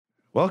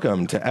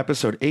Welcome to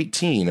episode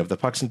 18 of the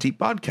Pucks and Deep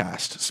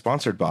podcast,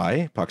 sponsored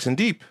by Pucks and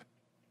Deep.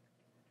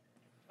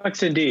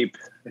 Pucks and Deep.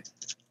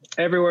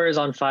 Everywhere is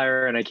on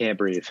fire and I can't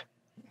breathe.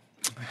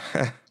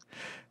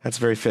 That's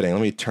very fitting.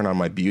 Let me turn on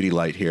my beauty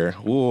light here.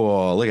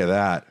 Whoa, look at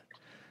that.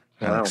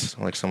 Wow. That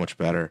looks so much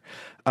better.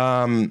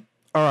 All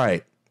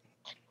right.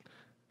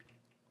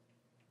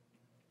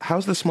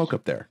 How's the smoke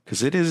up there?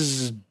 Because it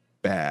is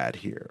bad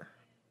here.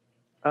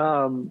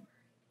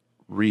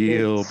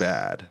 Real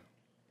bad.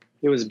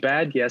 It was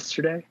bad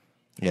yesterday.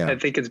 Yeah. I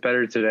think it's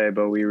better today,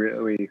 but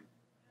we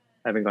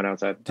haven't gone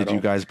outside. Did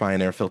you guys buy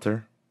an air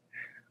filter?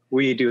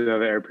 We do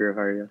have an air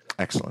purifier, yes.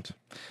 Excellent.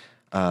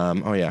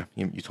 Oh yeah,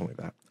 you told me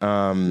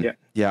that.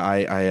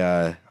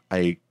 Yeah.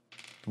 I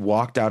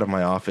walked out of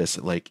my office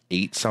at like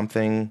 8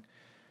 something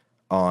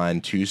on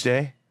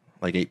Tuesday,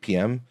 like 8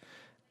 p.m.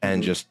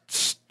 and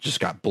just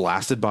got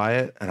blasted by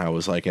it, and I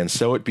was like, and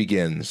so it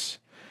begins.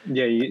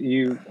 Yeah,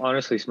 you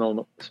honestly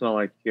smell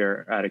like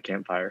you're at a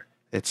campfire.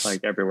 It's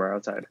like everywhere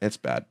outside. It's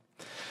bad.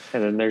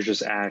 And then there's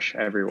just ash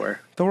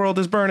everywhere. The world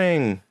is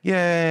burning.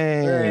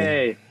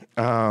 Yay.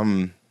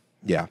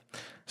 Yeah.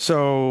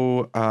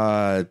 So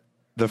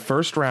the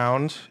first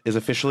round is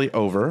officially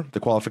over. The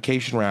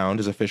qualification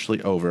round is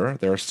officially over.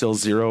 There are still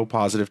 0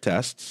 positive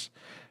tests,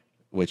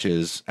 which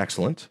is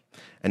excellent.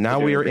 And now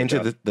we are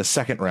into the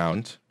second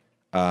round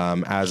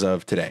as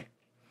of today.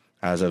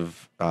 As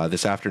of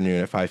this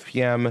afternoon at 5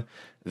 p.m.,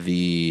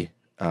 the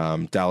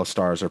Dallas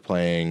Stars are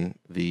playing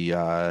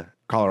the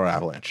Colorado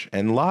Avalanche.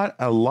 And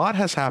a lot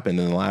has happened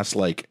in the last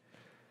like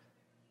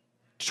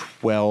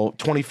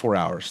 24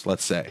 hours,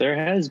 let's say. There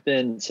has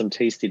been some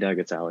tasty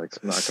nuggets, Alex.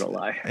 I'm not going to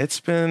lie.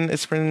 It's been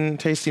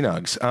tasty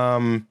nugs.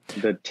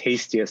 The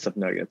tastiest of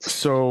nuggets.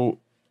 So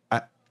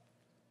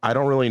I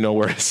don't really know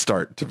where to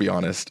start, to be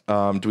honest.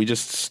 Do we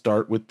just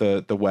start with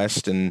the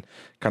West and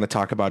kind of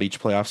talk about each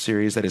playoff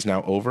series that is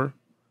now over?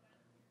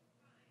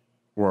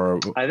 Or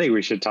I think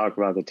we should talk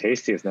about the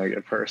tastiest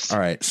nugget first. All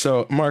right.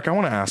 So, Mark, I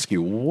want to ask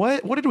you,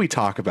 what did we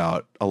talk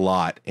about a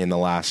lot in the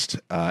last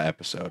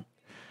episode?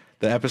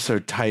 The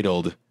episode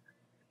titled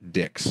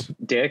Dicks.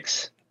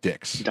 Dicks.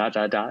 Dicks. ... We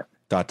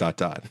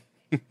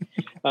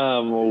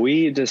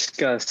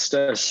discussed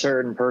a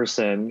certain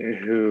person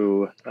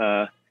who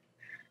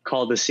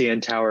called the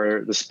CN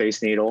Tower the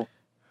Space Needle.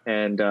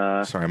 And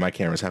sorry, my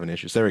camera's having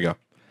issues. There we go.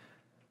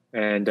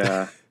 And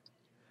the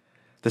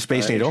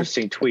Space Needle.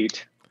 Interesting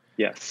tweet.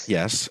 Yes.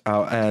 Yes.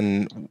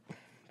 And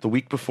the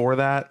week before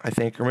that, I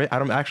think, or I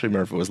don't actually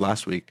remember if it was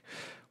last week,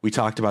 we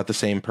talked about the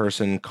same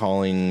person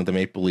calling the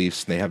Maple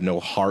Leafs, and they have no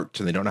heart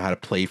and they don't know how to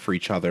play for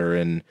each other,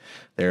 and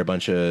they're a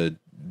bunch of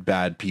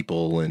bad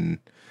people. And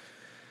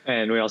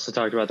we also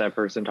talked about that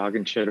person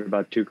talking shit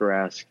about Tuukka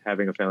Rask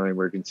having a family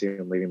emergency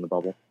and leaving the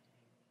bubble.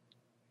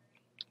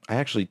 I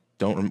actually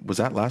don't. Was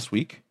that last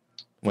week?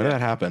 When did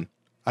that happen?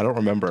 I don't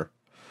remember.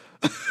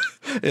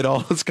 It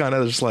all is kind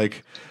of just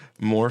like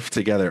morphed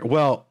together.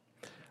 Well,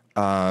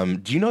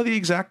 do you know the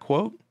exact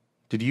quote?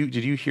 Did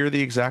you hear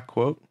the exact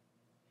quote?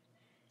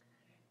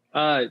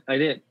 I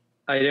didn't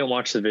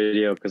watch the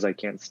video because I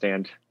can't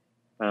stand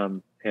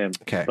him.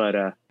 Okay.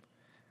 But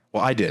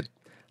well, I did.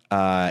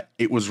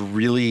 It was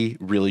really,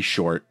 really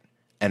short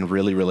and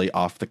really, really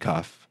off the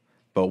cuff.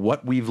 But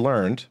what we've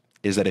learned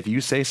is that if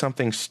you say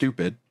something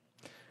stupid,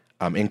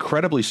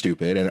 incredibly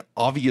stupid and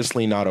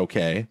obviously not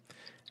okay,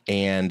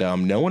 and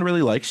no one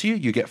really likes you,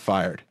 you get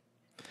fired.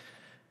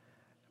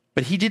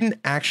 But he didn't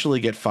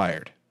actually get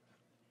fired.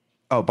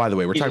 Oh, by the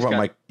way, we're talking about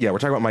Mike. Yeah, we're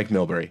talking about Mike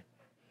Milbury.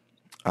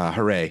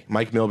 Hooray.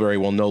 Mike Milbury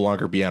will no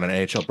longer be on an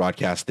NHL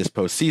broadcast this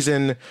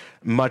postseason.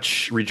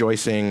 Much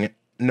rejoicing.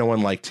 No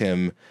one liked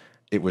him.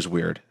 It was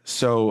weird.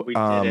 So we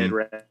did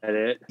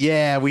Reddit.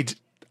 Yeah,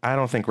 I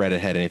don't think Reddit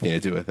had anything to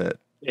do with it.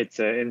 It's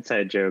an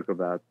inside joke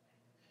about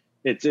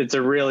it's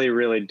a really,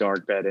 really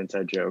dark, bad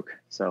inside joke.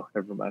 So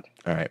never mind.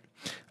 All right.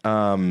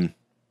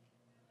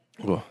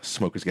 Well,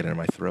 smoke is getting in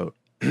my throat.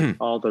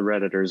 All the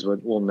Redditors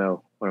will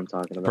know what I'm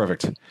talking about.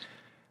 Perfect.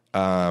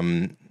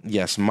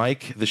 Yes,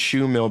 Mike the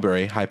Shoe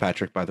Milbury, hi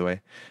Patrick, by the way,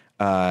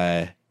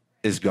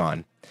 is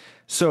gone.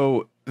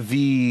 So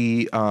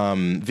the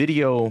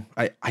video,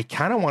 I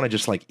kind of want to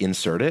just like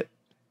insert it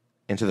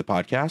into the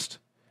podcast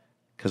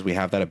because we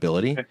have that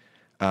ability. Okay.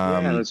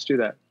 Yeah, let's do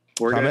that.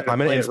 We're going to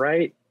play it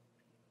right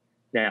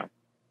now.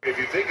 If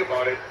you think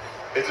about it,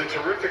 it's a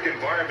terrific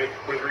environment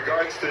with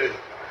regards to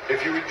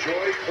if you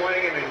enjoy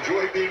playing and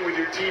enjoy being with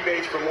your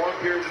teammates for long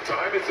periods of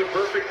time, it's a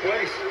perfect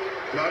place.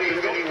 Not even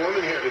any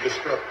woman here to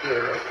disrupt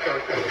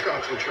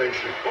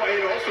concentration. Well,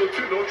 and also,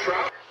 too, no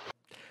trout.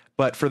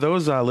 But for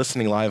those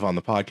listening live on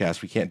the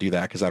podcast, we can't do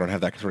that because I don't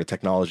have that sort of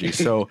technology.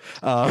 So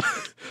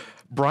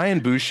Brian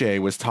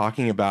Boucher was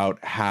talking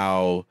about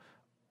how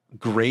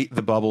great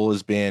the bubble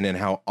has been and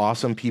how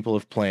awesome people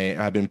have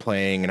been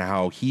playing and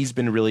how he's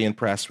been really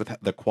impressed with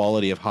the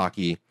quality of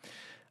hockey.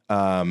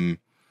 And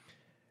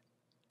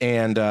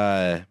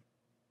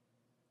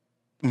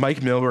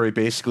Mike Milbury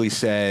basically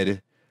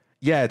said,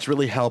 yeah, it's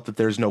really helped that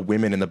there's no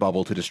women in the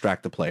bubble to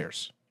distract the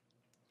players.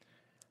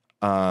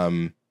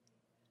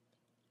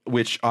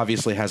 Which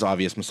obviously has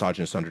obvious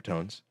misogynist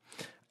undertones.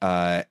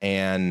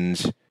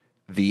 And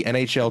the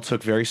NHL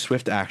took very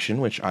swift action,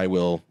 which I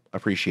will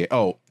appreciate.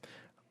 Oh,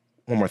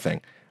 one more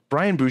thing.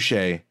 Brian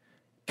Boucher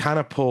kind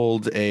of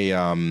pulled a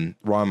Ron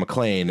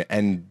McLean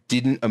and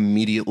didn't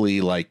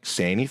immediately like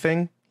say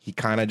anything. He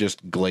kind of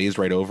just glazed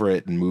right over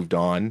it and moved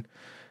on.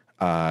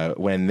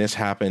 When this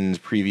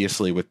happened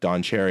previously with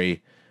Don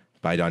Cherry,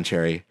 by Don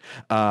Cherry,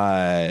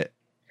 Ron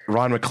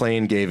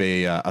McLean gave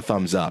a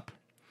thumbs up.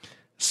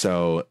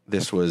 So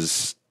this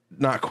was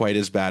not quite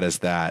as bad as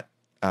that.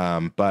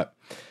 But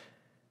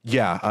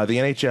yeah, the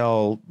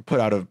NHL put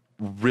out a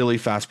really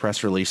fast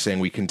press release saying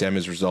we condemn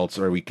his results,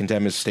 or we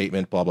condemn his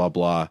statement, blah, blah,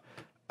 blah.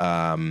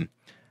 The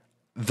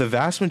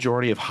vast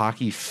majority of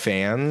hockey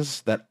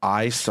fans that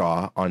I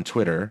saw on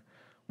Twitter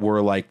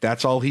were like,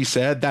 that's all he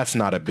said. That's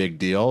not a big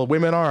deal.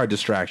 Women are a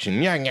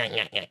distraction. Yeah, yeah,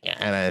 yeah, yeah, yeah.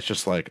 And it's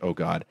just like, oh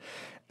God.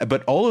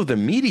 But all of the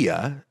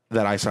media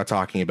that I saw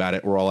talking about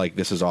it were all like,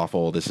 this is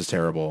awful. This is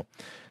terrible.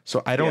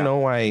 So I don't know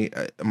why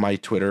my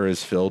Twitter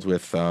is filled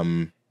with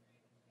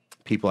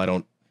people I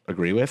don't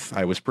agree with.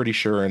 I was pretty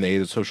sure in the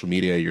age of social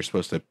media, you're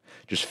supposed to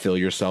just fill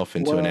yourself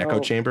into an echo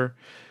chamber.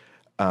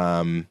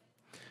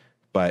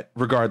 But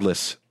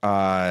regardless,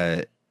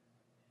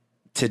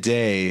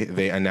 today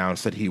they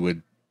announced that he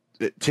would.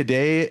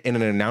 Today, in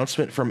an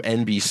announcement from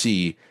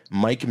NBC,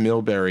 Mike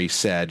Milbury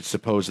said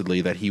supposedly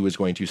that he was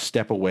going to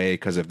step away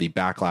because of the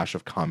backlash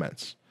of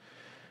comments.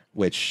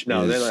 Which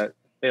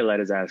they let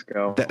his ass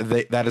go.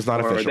 That is not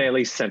official. Or they at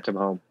least sent him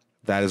home.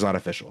 That is not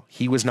official.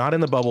 He was not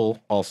in the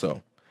bubble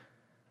also.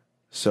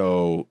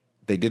 So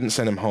they didn't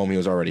send him home. He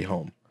was already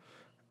home.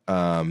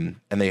 And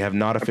they have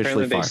not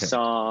officially Apparently fired him. They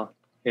saw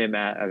him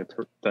at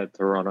the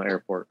Toronto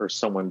airport, or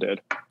someone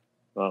did.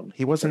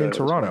 He wasn't in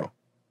Toronto.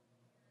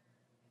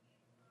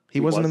 He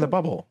wasn't in the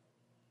bubble.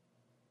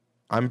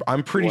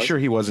 I'm pretty sure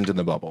he wasn't in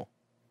the bubble.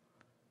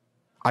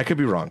 I could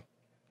be wrong.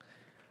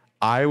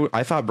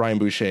 I thought Brian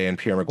Boucher and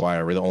Pierre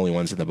Maguire were the only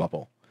ones in the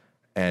bubble.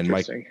 And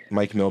Mike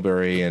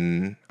Milbury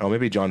and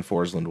maybe John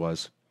Forsland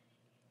was.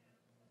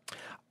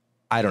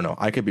 I don't know.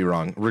 I could be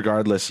wrong.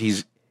 Regardless,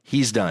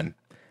 he's done,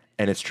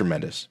 and it's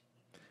tremendous.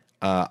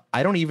 I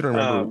don't even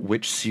remember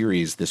which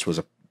series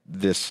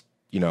this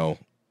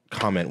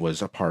comment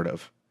was a part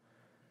of.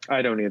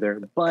 I don't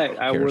either, but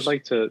I would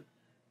like to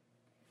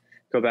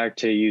go back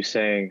to you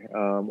saying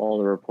all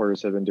the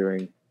reporters have been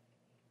doing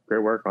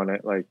great work on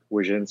it, like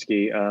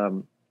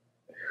Wyszynski.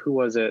 Who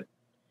was it?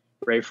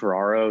 Ray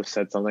Ferraro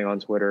said something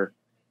on Twitter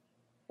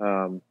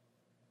that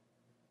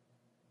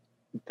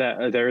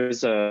there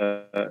is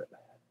an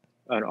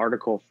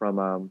article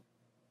from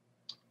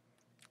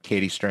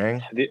Katie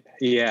Strang.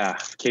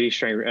 Katie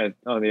Strang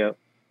on the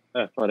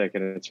Athletic,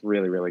 and it's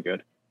really, really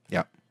good.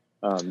 Yeah.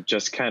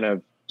 Just kind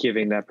of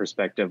giving that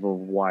perspective of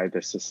why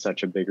this is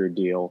such a bigger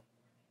deal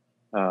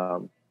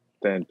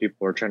than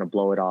people are trying to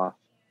blow it off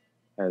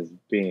as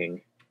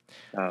being.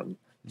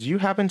 Do you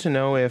happen to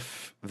know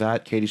if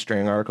that Katie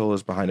Strang article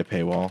is behind a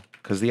paywall?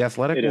 Because the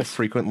Athletic will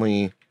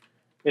frequently.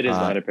 It is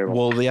behind a paywall.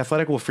 Well, the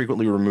Athletic will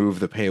frequently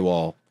remove the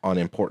paywall on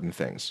important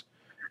things,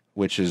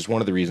 which is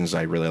one of the reasons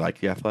I really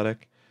like the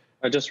Athletic.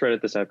 I just read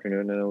it this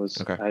afternoon, and it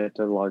was I had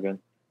to log in.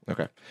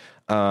 Okay.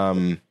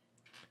 And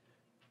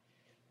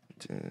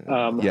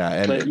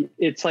but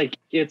it's like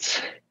it's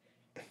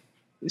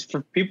for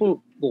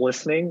people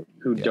listening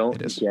who don't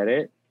get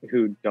it,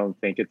 who don't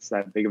think it's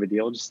that big of a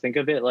deal. Just think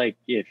of it like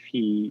if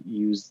he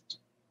used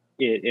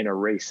it in a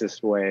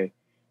racist way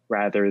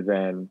rather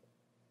than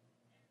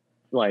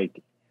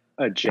like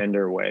a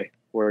gender way,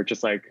 where it's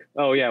just like,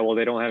 oh yeah, well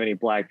they don't have any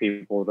black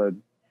people to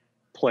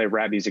play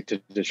rap music to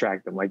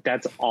distract them. Like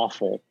that's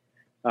awful.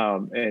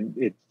 And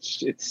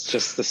it's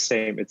just the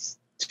same. It's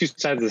two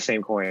sides of the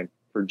same coin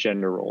for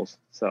gender roles.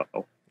 So,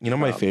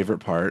 my favorite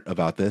part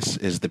about this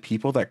is the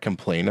people that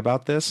complain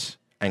about this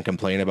and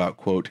complain about,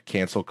 quote,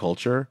 cancel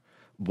culture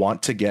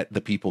want to get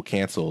the people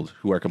canceled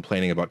who are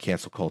complaining about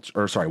cancel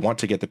culture, want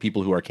to get the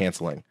people who are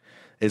canceling.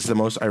 It's the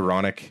most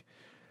ironic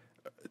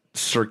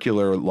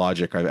circular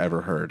logic I've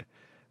ever heard.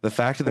 The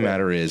fact of the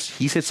matter is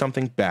he said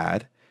something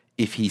bad.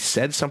 If he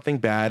said something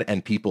bad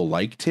and people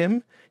liked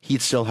him,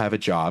 he'd still have a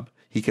job.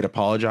 He could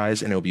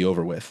apologize and it'll be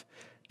over with.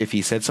 If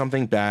he said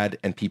something bad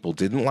and people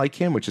didn't like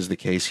him, which is the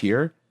case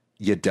here,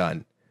 you're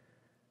done.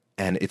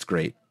 And it's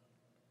great.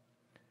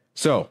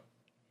 So,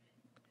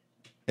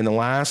 in the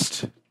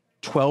last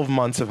 12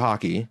 months of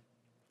hockey,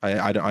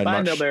 I'm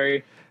not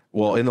Milbury.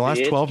 Well, in the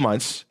last 12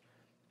 months,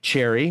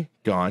 Cherry,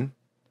 gone.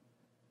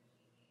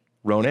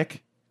 Roenick,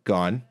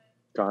 gone.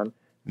 Gone.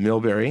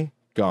 Milbury,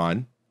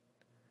 gone.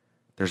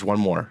 There's one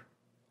more.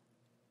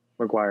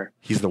 Maguire.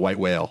 He's the white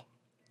whale.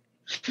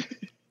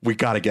 We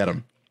got to get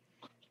him.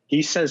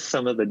 He says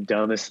some of the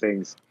dumbest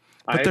things.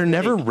 But they're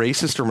never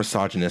racist or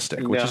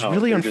misogynistic, which is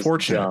really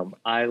unfortunate.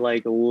 I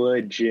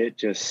legit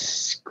just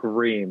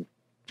scream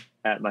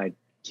at my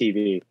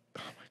TV.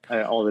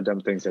 All the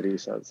dumb things that he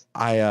says.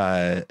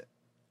 I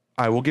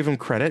will give him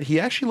credit. He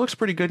actually looks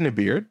pretty good in a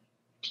beard.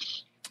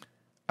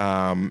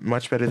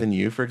 Much better than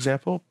you, for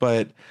example.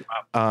 But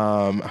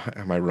am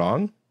I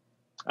wrong?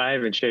 I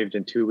haven't shaved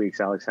in 2 weeks,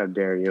 Alex. How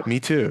dare you? Me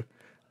too.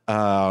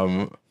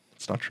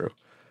 It's not true.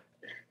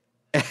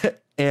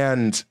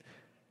 And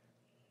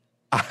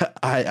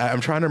I'm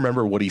trying to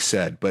remember what he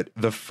said, but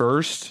the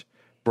first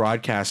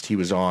broadcast he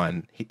was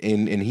on,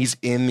 and he's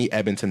in the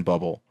Edmonton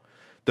bubble,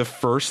 the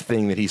first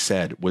thing that he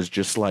said was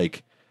just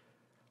like,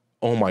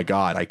 oh my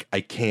God,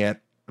 I can't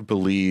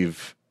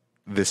believe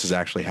this is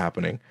actually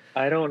happening.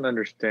 I don't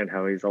understand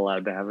how he's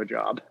allowed to have a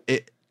job.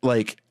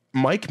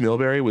 Mike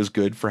Milbury was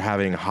good for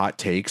having hot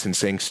takes and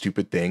saying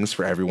stupid things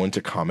for everyone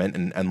to comment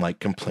and like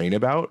complain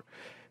about.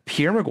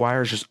 Pierre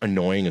McGuire is just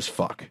annoying as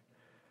fuck.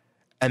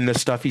 And the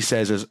stuff he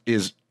says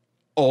is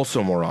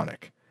also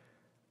moronic.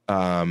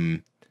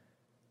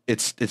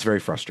 It's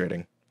very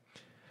frustrating.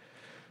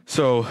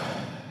 So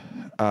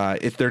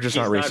if they're just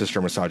not racist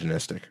or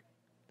misogynistic,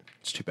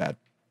 it's too bad.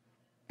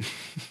 Is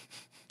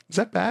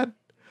that bad?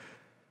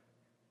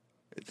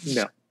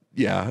 No.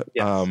 Yeah.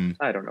 Yes.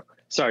 I don't know.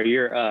 Sorry,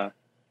 you're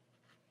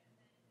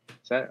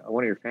is that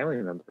one of your family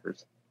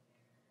members?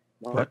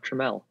 Mark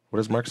Trammell. What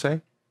does Mark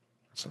say?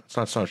 It's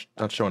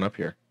not showing up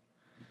here.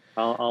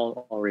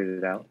 I'll read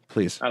it out.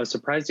 Please. I was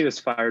surprised he was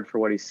fired for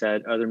what he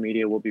said. Other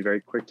media will be very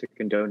quick to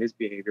condone his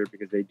behavior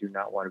because they do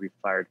not want to be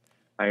fired.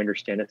 I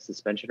understand it's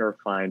suspension or a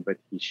fine, but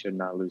he should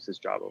not lose his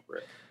job over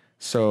it.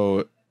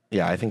 So,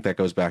 yeah, I think that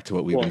goes back to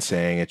what we've been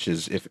saying, which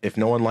is if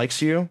no one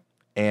likes you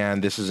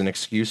and this is an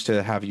excuse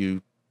to have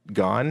you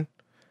gone,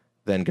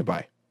 then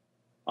goodbye.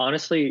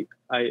 Honestly,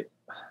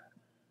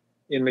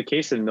 in the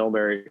case of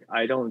Milbury,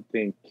 I don't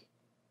think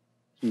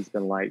he's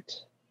been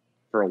liked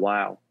for a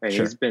while. And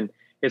sure.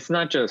 It's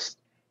not just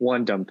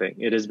one dumb thing.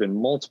 It has been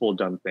multiple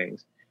dumb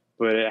things,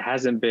 but it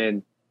hasn't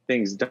been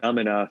things dumb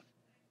enough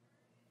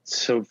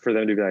so for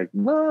them to be like,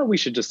 well, we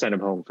should just send him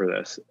home for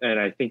this. And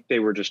I think they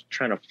were just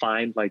trying to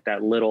find like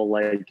that little,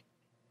 like,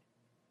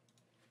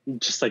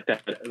 just like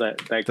that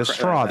the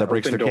straw that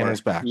breaks their camel's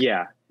back.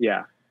 Yeah.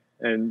 Yeah.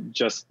 And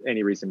just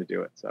any reason to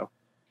do it. So,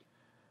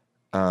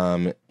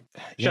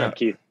 shut up,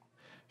 Keith.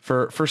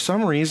 For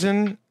some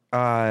reason,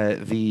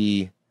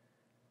 whatever.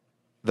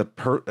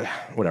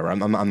 I'm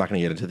not going to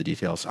get into the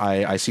details.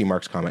 I see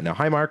Mark's comment now.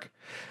 Hi, Mark.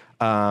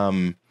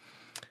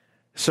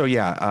 So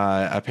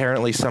yeah,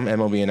 apparently some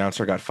MLB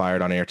announcer got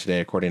fired on air today,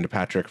 according to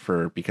Patrick,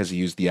 because he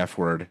used the F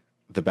word,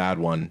 the bad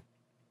one.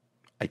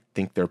 I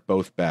think they're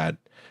both bad.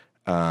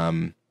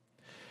 Yeah.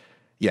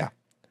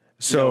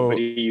 So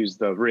nobody used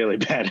the really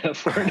bad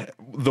F word.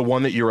 The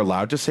one that you're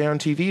allowed to say on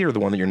TV, or the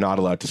one that you're not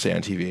allowed to say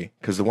on TV?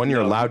 Because the one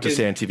you're allowed to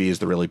say on TV is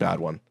the really bad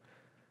one.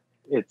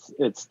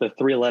 It's the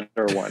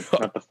 3-letter one,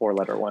 not the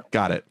 4-letter one.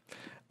 Got it.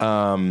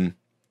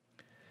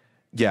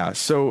 Yeah.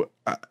 So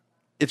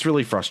it's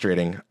really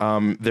frustrating.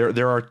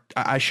 There are,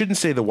 I shouldn't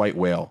say the white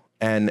whale,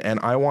 and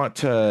I want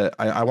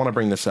to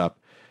bring this up.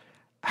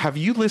 Have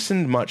you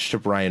listened much to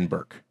Brian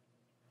Burke?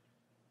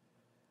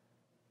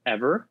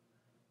 Ever?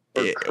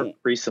 Or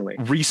recently?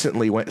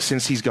 Recently,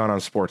 since he's gone on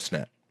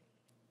Sportsnet.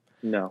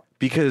 No.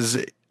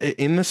 Because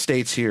in the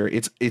States here,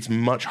 it's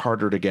much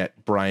harder to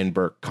get Brian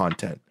Burke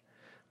content.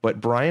 But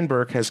Brian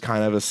Burke has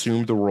kind of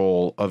assumed the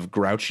role of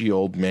grouchy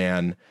old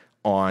man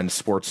on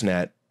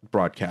Sportsnet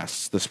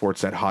broadcasts, the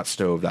Sportsnet hot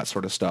stove, that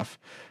sort of stuff.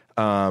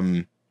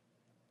 And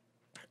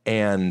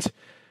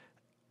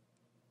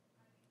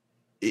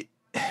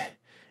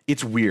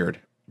it's weird.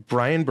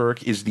 Brian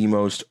Burke is the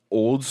most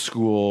old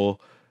school,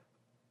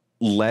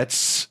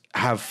 let's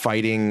have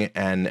fighting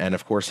and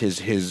of course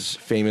his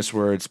famous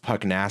words,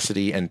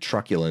 pugnacity and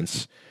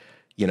truculence.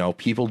 You know,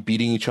 people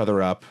beating each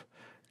other up.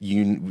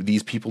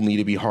 These people need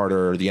to be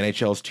harder. The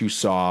NHL is too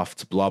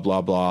soft. Blah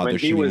blah blah. They're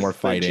shooting more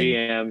fighting. The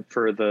GM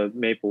for the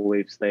Maple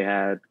Leafs, they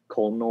had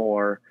Colton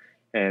Orr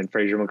and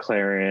Fraser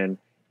McLaren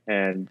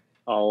and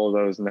all of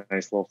those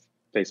nice little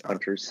face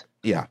punchers.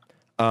 Yeah.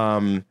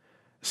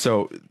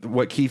 So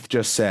what Keith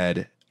just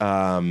said,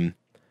 Burke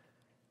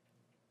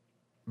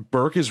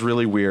is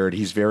really weird.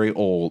 He's very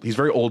old. He's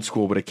very old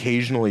school, but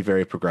occasionally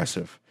very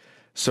progressive.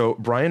 So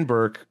Brian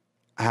Burke,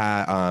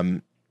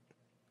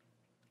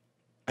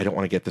 I don't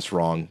want to get this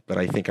wrong, but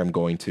I think I'm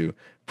going to.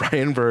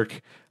 Brian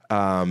Burke,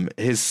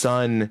 his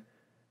son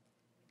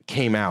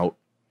came out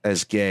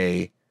as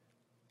gay.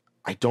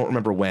 I don't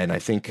remember when. I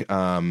think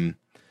I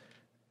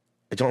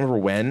don't remember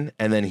when,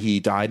 and then he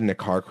died in a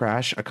car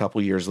crash a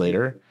couple years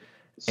later.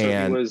 So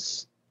and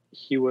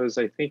he was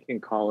I think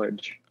in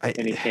college,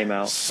 and he came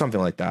out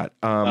something like that.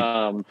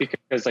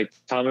 Because like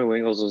Tommy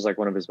Wingles was like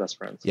one of his best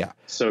friends. Yeah.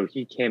 So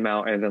he came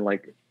out, and then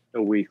like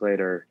a week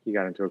later, he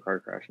got into a car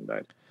crash and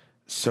died.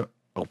 So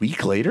a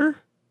week later?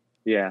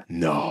 Yeah.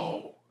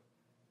 No.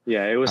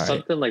 Yeah, it was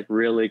something like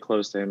really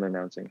close to him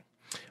announcing.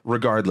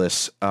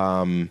 Regardless,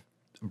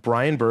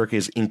 Brian Burke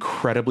is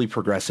incredibly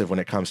progressive when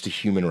it comes to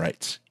human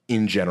rights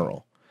in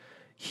general.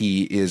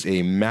 He is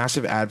a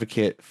massive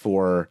advocate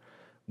for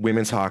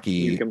women's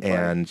hockey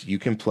and you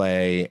can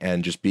play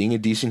and just being a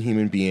decent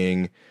human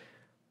being,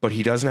 but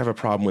he doesn't have a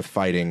problem with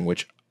fighting,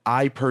 which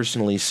I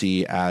personally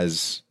see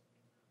as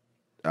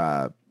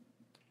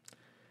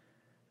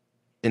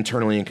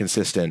internally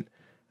inconsistent.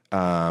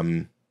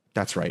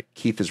 That's right.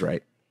 Keith is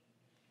right.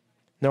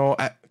 No,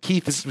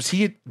 Keith,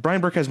 Brian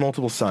Burke has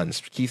multiple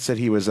sons. Keith said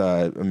he was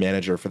a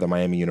manager for the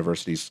Miami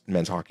University's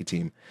men's hockey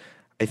team.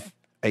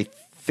 I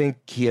think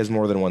he has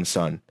more than one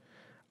son.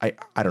 I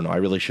don't know. I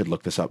really should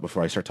look this up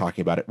before I start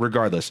talking about it.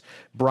 Regardless,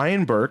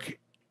 Brian Burke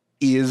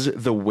is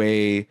the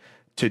way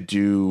to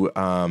do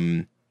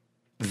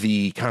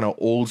the kind of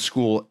old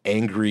school,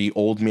 angry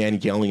old man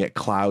yelling at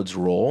clouds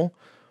role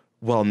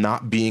while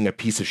not being a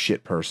piece of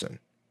shit person.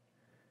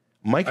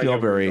 Mike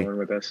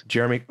Milbury,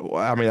 Jeremy,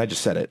 I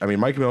just said it. I mean,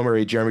 Mike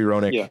Milbury, Jeremy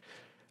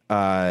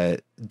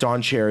Roenick,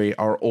 Don Cherry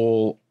are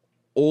all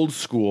old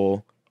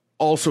school,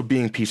 also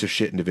being piece of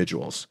shit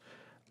individuals.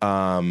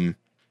 So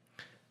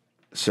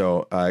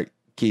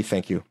Keith,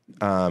 thank you.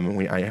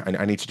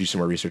 I need to do some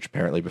more research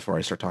apparently before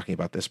I start talking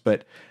about this,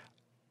 but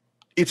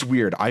it's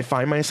weird. I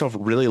find myself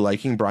really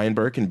liking Brian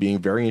Burke and being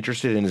very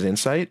interested in his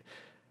insight,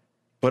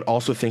 but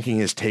also thinking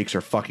his takes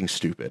are fucking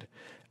stupid.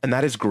 And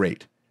that is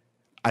great.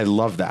 I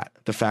love that.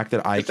 The fact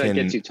that that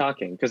gets you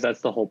talking, because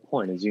that's the whole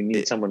point, is you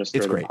need someone to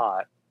stir the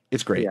pot.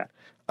 It's great. Yeah.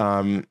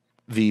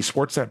 The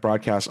Sportsnet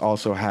broadcast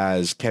also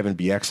has Kevin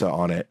Bieksa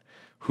on it,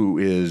 who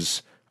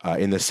is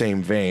in the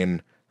same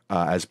vein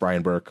as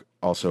Brian Burke.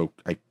 Also,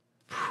 I'm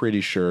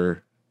pretty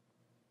sure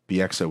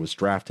Bieksa was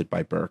drafted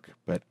by Burke,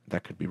 but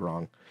that could be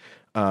wrong.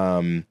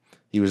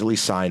 He was at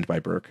least signed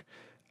by Burke.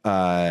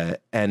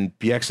 And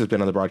Bieksa has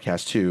been on the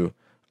broadcast too,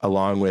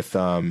 along with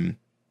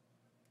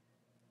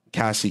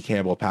Cassie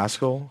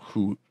Campbell-Pascal,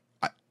 who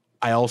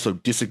I also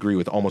disagree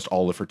with almost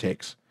all of her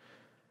takes.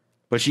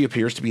 But she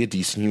appears to be a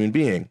decent human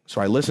being,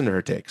 so I listen to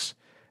her takes.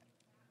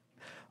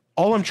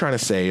 All I'm trying to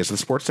say is the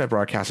Sportsnet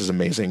broadcast is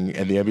amazing,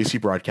 and the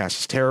NBC broadcast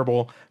is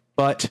terrible,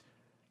 but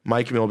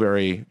Mike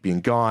Milbury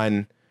being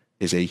gone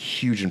is a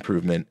huge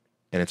improvement,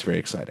 and it's very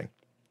exciting.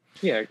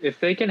 Yeah,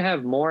 if they can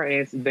have more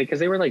answers, because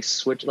they were like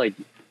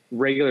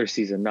regular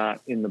season,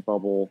 not in the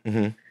bubble.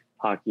 Mm-hmm.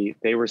 Hockey,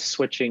 they were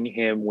switching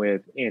him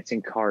with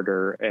Anson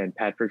Carter and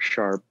Patrick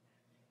Sharp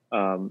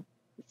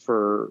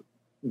for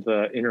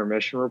the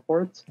intermission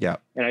reports. Yeah.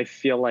 And I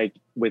feel like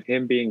with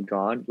him being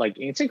gone, like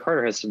Anson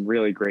Carter has some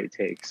really great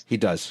takes. He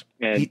does.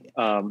 And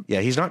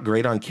he's not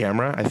great on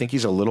camera. I think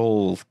he's a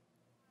little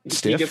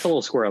stiff. He gets a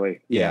little squirrely.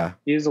 Yeah.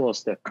 He's a little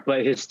stiff,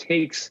 but his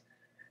takes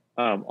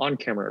on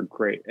camera are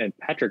great. And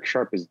Patrick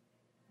Sharp he's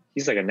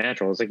like a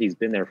natural. It's like he's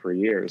been there for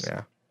years.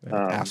 Yeah.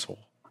 Asshole.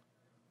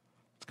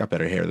 He's got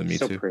better hair than me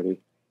too. So pretty.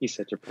 He's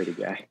such a pretty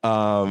guy.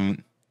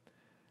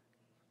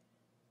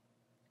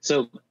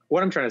 So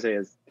what I'm trying to say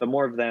is the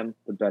more of them,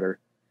 the better.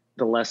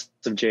 The less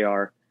of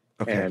JR.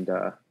 Okay. And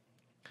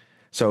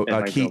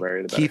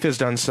Keith has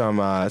done some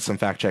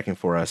fact checking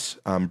for us.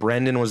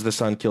 Brendan was the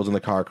son killed in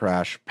the car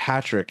crash.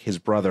 Patrick, his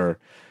brother,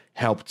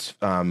 helped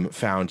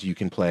found You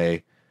Can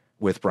Play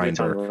with Brian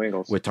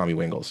Burke with Tommy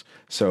Wingles.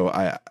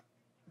 So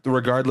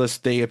regardless,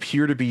 they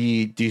appear to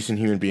be decent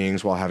human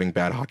beings while having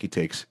bad hockey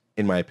takes,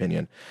 in my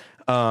opinion.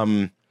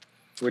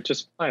 Which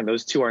is fine.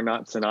 Those two are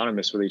not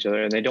synonymous with each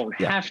other, and they don't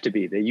have to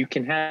be. That you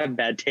can have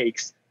bad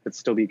takes but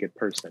still be a good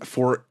person.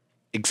 For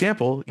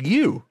example,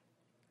 you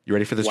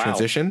ready for this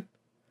transition?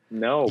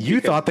 No.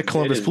 You thought the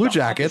Columbus Blue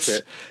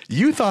Jackets.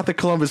 You thought the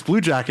Columbus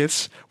Blue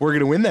Jackets were going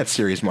to win that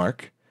series,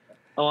 Mark.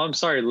 Oh, I'm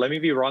sorry. Let me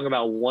be wrong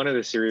about one of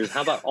the series.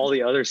 How about all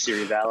the other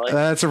series, Alex?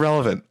 That's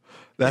irrelevant.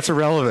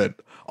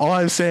 All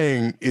I'm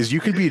saying is you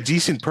can be a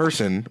decent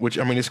person, which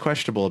I mean is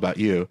questionable about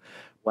you,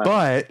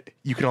 but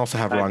you can also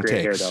have wrong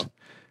takes. Hair,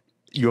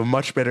 you have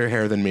much better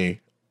hair than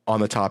me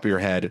on the top of your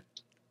head,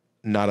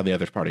 not on the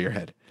other part of your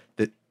head.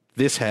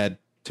 This head,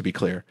 to be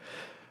clear.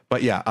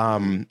 But yeah,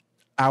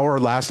 our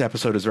last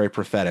episode is very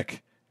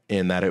prophetic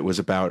in that it was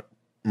about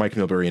Mike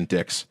Milbury and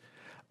Dix.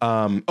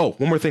 One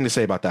more thing to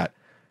say about that.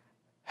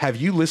 Have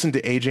you listened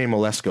to AJ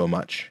Malesko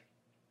much?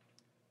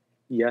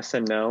 Yes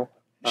and no.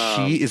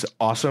 She is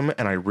awesome,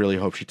 and I really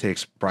hope she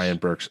takes Mike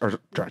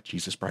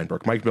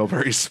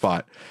Milbury's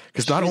spot.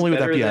 Because not only would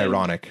that be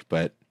ironic,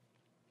 but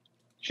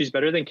she's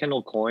better than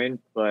Kendall Coyne,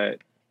 but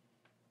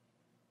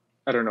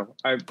I don't know.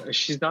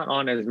 She's not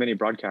on as many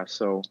broadcasts,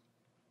 so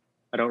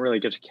I don't really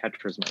get to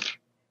catch her as much.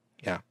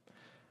 Yeah.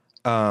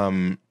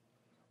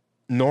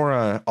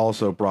 Nora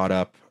also brought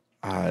up,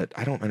 I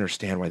don't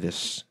understand why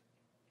this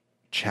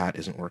chat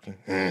isn't working.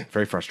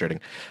 Very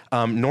frustrating.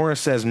 Nora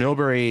says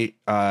Milbury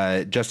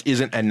just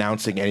isn't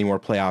announcing any more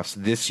playoffs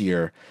this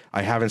year.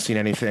 I haven't seen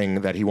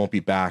anything that he won't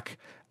be back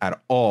at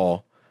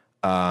all.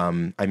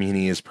 I mean,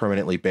 he is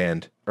permanently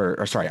banned.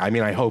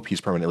 I hope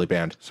he's permanently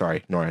banned.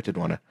 Sorry, Nora, I didn't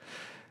want to.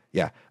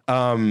 Yeah.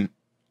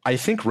 I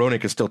think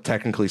Roenick is still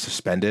technically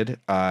suspended,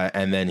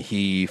 and then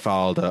he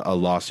filed a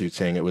lawsuit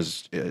saying it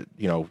was,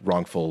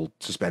 wrongful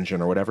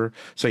suspension or whatever.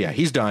 So yeah,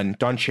 he's done.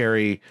 Don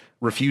Cherry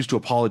refused to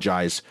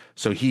apologize,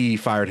 so he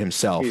fired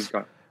himself. He's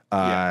gone.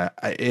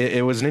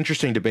 It was an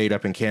interesting debate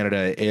up in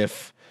Canada.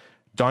 If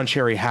Don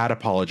Cherry had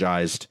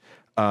apologized,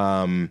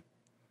 would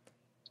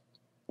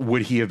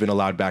he have been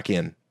allowed back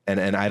in?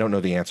 And I don't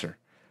know the answer.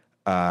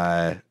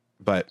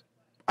 But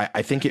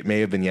I think it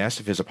may have been yes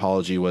if his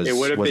apology was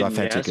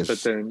authentic. Yes,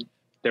 but then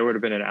there would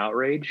have been an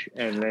outrage,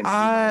 and then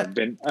I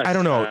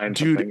don't know,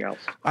 dude. Else.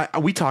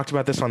 We talked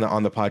about this on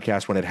the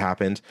podcast when it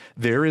happened.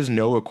 There is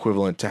no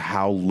equivalent to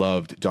how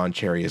loved Don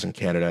Cherry is in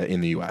Canada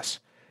in the U.S.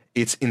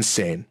 It's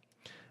insane.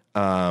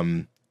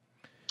 Oh,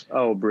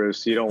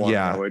 Bruce, you don't want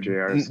to know what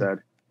JR said.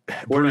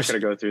 We're not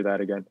going to go through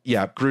that again.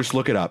 Yeah, Bruce,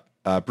 look it up.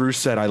 Bruce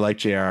said, "I like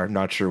JR."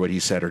 Not sure what he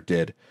said or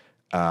did.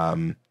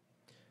 Yeah,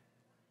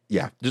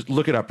 just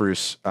look it up,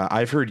 Bruce.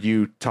 I've heard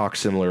you talk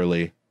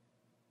similarly.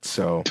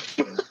 So,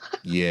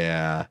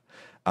 yeah.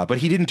 But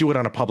he didn't do it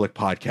on a public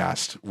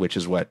podcast, which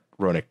is what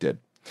Roenick did.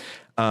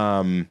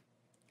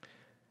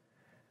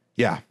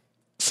 Yeah.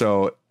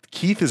 So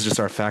Keith is just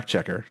our fact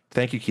checker.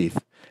 Thank you,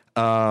 Keith.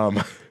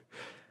 Okay,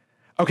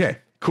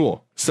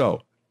 cool.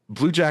 So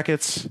Blue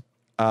Jackets,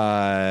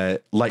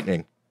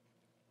 Lightning.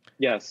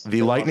 Yes.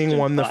 The Lightning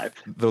won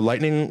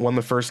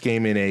the first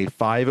game in a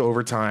 5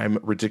 overtime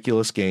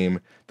ridiculous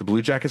game. The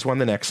Blue Jackets won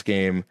the next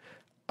game.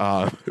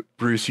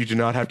 Bruce, you do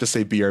not have to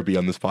say BRB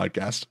on this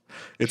podcast.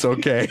 It's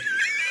okay.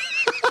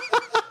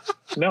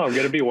 No, I'm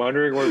going to be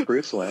wondering where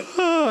Bruce went.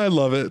 Oh, I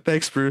love it.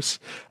 Thanks, Bruce.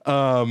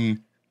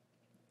 And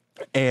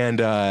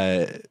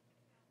then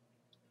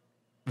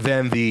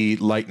the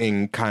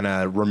Lightning kind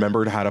of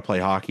remembered how to play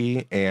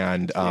hockey.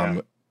 And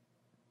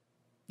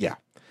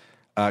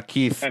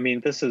Keith. I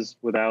mean, this is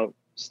without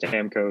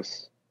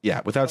Stamkos. Yeah,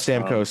 without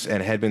Stamkos,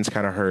 and Hedman's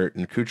kind of hurt,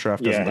 and Kucherov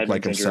doesn't look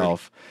like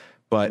himself.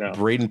 But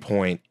Braden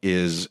Point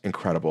is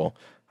incredible.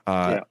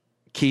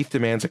 Keith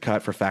demands a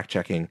cut for fact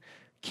checking.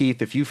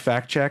 Keith, if you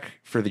fact check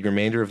for the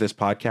remainder of this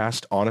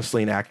podcast,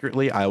 honestly and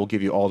accurately, I will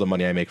give you all the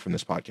money I make from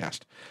this podcast.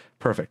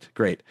 Perfect.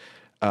 Great.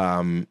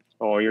 You're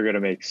going to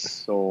make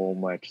so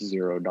much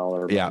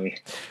 $0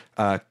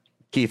 money.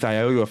 Keith, I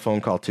owe you a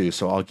phone call too,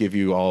 so I'll give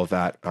you all of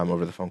that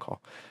over the phone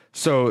call.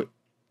 So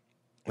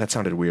that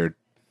sounded weird.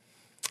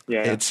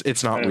 Yeah,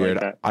 it's not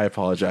weird. Like I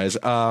apologize.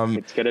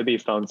 It's gonna be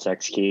phone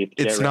sex, Keith.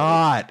 It's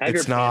not. Have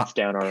it's your not. Pants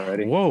down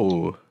already.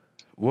 Whoa.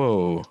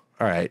 All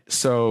right.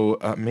 So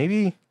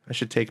maybe I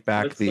should take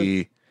back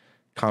the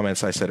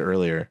comments I said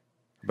earlier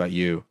about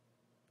you.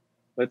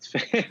 Let's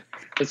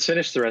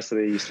finish the rest of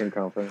the Eastern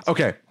Conference.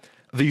 Okay.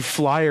 The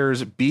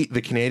Flyers beat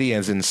the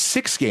Canadiens in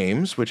 6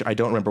 games, which I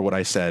don't remember what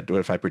I said. What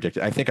if I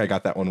predicted? I think I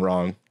got that one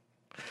wrong.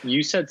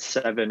 You said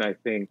 7, I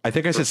think. I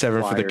think I said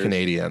 7 for the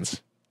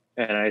Canadiens.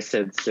 And I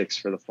said 6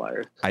 for the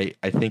Flyers. I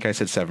think I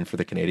said 7 for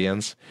the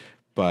Canadiens,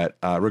 but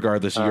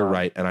regardless, you're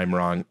right and I'm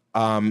wrong.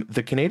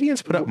 The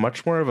Canadiens put up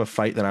much more of a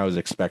fight than I was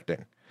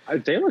expecting.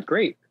 They look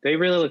great. They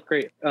really look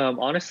great.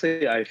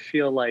 Honestly, I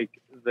feel like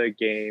the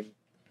game,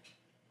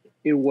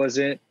 it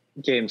wasn't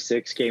game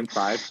 6, game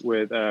 5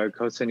 with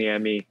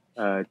Kotkaniemi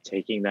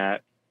taking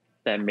that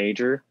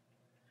major.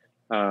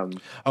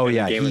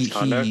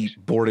 He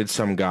boarded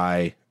some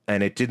guy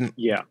and it didn't.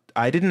 Yeah.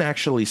 I didn't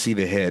actually see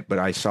the hit, but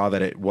I saw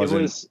that it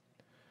was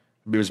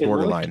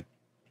borderline.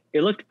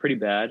 It looked pretty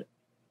bad.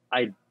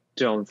 I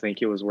don't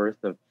think it was worth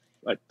a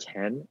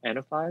 10 and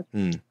a 5.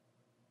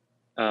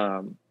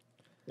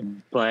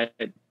 But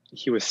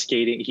he was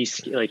skating.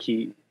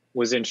 He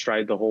was in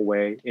stride the whole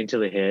way into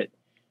the hit.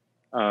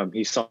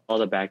 He saw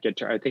the back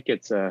get. I think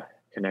it's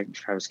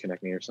Travis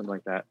Konechny or something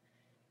like that.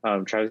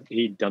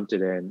 He dumped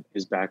it in.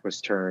 His back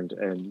was turned,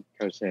 and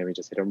Coach Sammy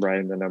just hit him right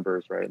in the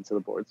numbers, right into the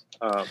boards.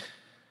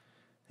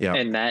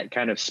 And that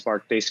kind of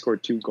sparked. They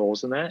scored 2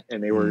 goals in that,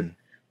 and the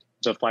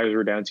Flyers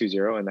were down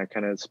 2-0, and that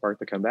kind of sparked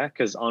the comeback.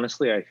 Because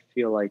honestly, I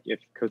feel like if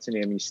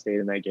Kotkaniemi stayed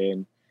in that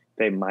game,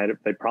 they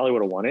probably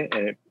would have won it,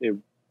 and it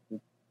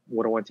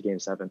would have went to game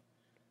 7.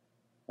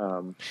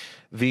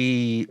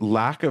 The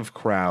lack of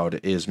crowd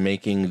is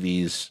making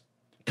these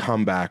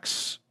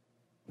comebacks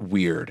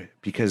weird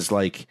because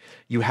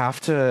you have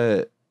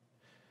to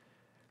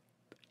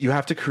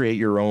create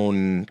your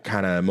own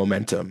kind of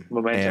momentum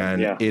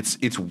and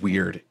it's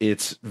weird.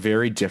 It's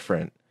very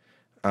different.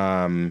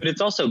 But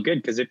it's also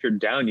good because if you're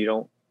down,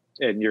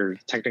 and you're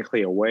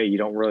technically away, you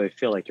don't really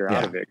feel like you're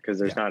out of it because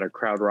there's not a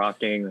crowd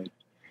rocking.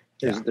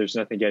 There's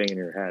nothing getting in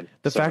your head.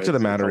 The fact of the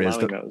matter is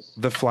that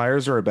the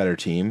Flyers are a better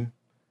team.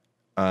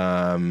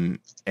 And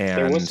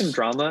there was some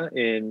drama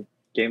in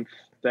the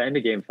end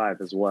of game 5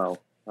 as well.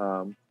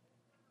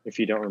 If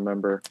you don't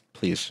remember,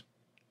 please.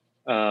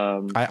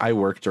 I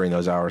work during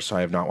those hours, so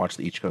I have not watched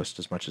the East Coast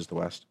as much as the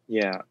West.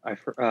 Yeah.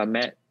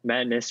 Matt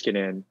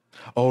Niskanen.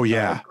 Oh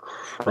yeah.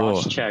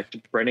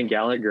 Cross-checked Brendan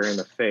Gallagher in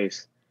the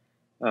face.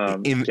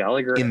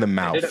 Gallagher in the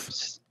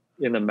mouth.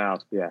 In the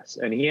mouth, yes.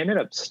 And he ended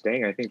up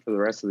staying, I think, for the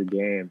rest of the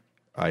game.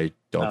 I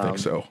don't think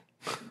so.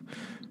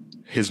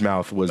 His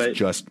mouth was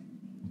just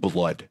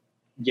blood.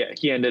 Yeah,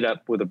 he ended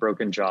up with a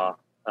broken jaw.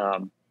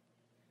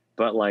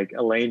 But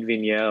Alain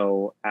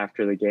Vigneault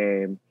after the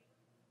game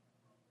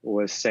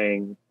was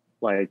saying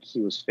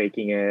he was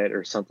faking it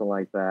or something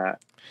like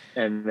that.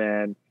 And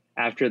then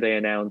after they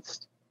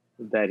announced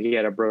that he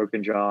had a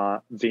broken jaw,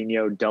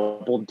 Vigneault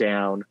doubled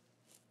down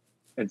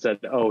and said,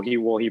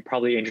 he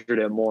probably injured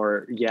it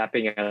more,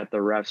 yapping at the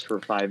refs for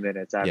 5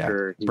 minutes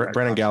after. Yeah.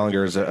 Brendan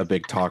Gallagher is a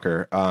big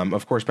talker.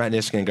 Of course, Matt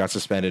Niskanen got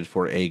suspended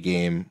for a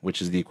game,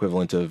 which is the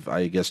equivalent of,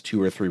 I guess,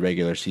 2 or 3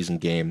 regular season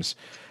games.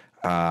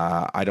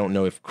 I don't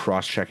know if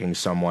cross-checking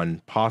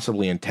someone,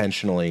 possibly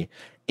intentionally,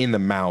 in the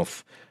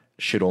mouth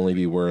should only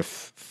be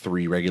worth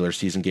 3 regular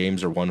season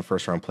games or 1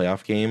 first-round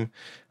playoff game.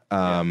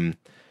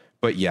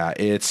 But yeah,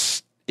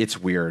 it's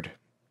weird.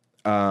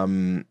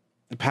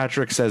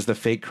 Patrick says the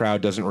fake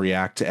crowd doesn't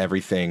react to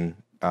everything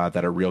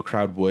that a real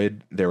crowd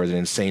would. There was an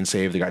insane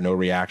save. They got no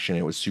reaction.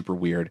 It was super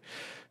weird.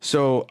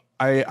 So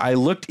I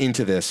looked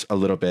into this a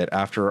little bit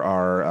after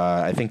our,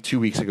 I think 2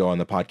 weeks ago on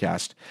the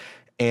podcast,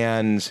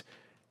 and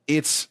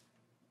it's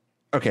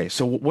okay.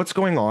 So what's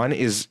going on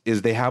is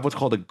they have what's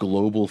called a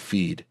global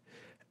feed,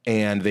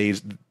 and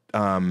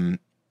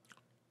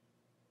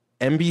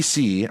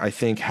NBC, I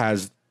think,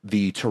 has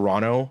the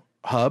Toronto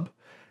hub,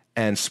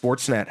 and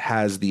Sportsnet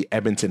has the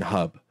Edmonton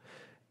hub,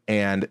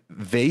 and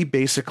they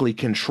basically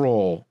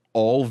control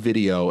all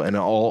video and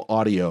all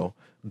audio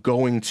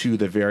going to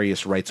the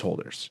various rights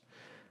holders.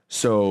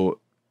 So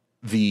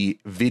the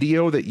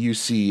video that you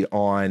see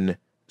on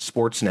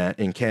Sportsnet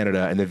in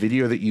Canada and the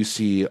video that you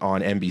see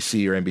on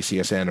NBC or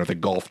NBCSN or the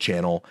Golf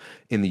Channel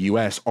in the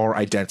US are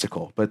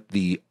identical, but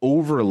the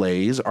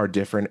overlays are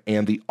different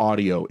and the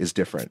audio is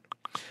different.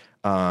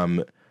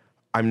 I'm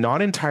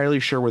not entirely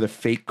sure where the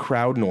fake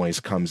crowd noise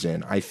comes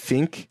in. I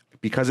think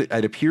because it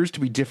appears to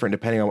be different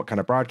depending on what kind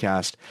of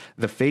broadcast,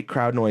 the fake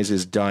crowd noise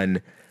is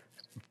done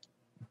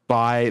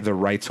by the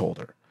rights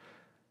holder.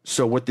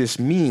 So what this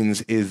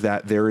means is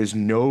that there is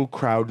no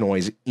crowd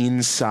noise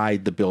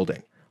inside the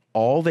building.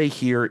 All they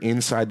hear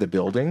inside the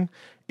building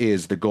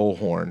is the goal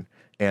horn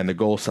and the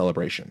goal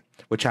celebration,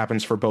 which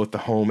happens for both the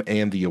home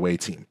and the away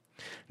team.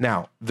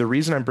 Now, the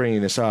reason I'm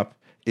bringing this up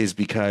is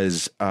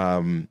because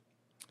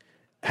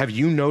have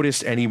you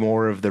noticed any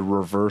more of the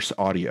reverse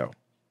audio?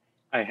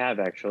 I have,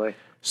 actually.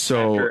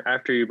 So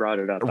after you brought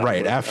it up.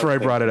 Right. After I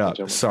brought it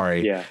up.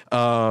 Sorry. Yeah.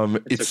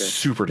 It's okay.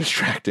 Super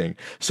distracting.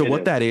 So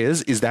what that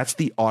is that's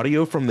the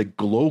audio from the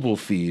global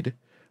feed,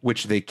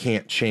 which they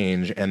can't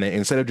change. And they,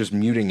 instead of just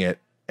muting it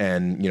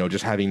and,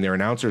 just having their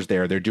announcers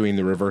there, they're doing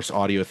the reverse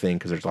audio thing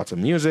because there's lots of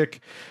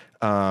music.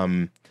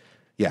 The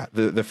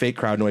fake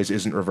crowd noise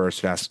isn't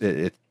reversed.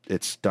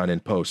 It's done in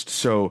post.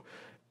 So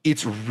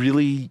it's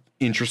really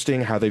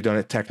interesting how they've done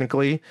it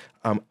technically.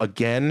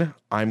 Again,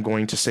 I'm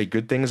going to say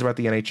good things about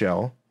the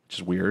NHL, which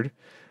is weird.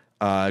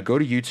 Go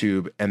to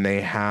YouTube and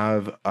they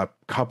have a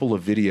couple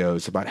of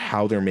videos about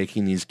how they're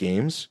making these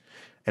games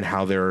and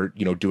how they're,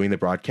 doing the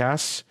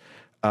broadcasts.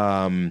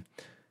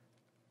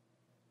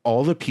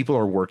 All the people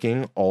are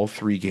working all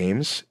 3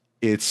 games.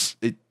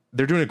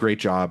 They're doing a great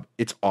job.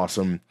 It's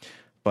awesome.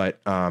 But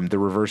the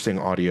reversing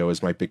audio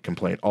is my big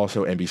complaint.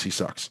 Also, NBC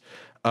sucks.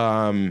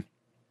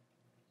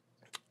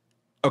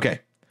 Okay.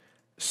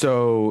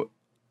 So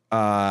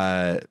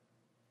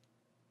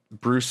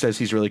Bruce says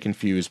he's really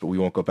confused, but we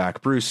won't go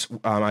back. Bruce,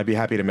 I'd be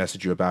happy to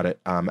message you about it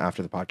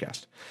after the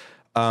podcast.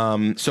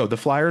 So the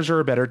Flyers are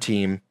a better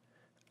team.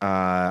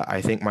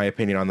 I think my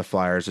opinion on the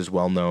Flyers is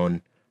well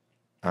known.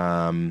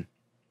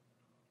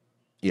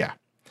 Yeah.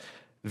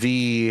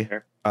 This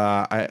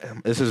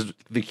is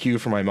the cue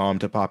for my mom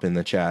to pop in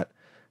the chat.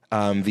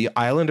 The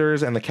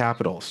Islanders and the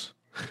Capitals.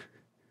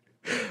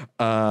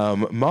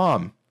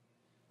 Mom,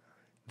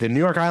 the New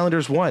York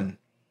Islanders won.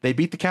 They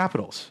beat the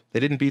Capitals. They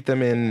didn't beat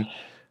them in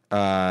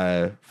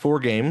 4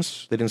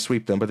 games. They didn't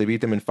sweep them, but they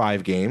beat them in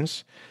 5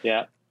 games.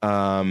 Yeah.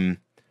 Alex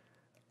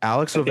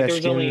Ovechkin. There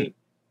was only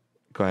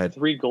go ahead.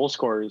 3 goal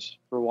scorers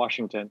for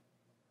Washington.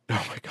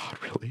 Oh my God,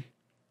 really?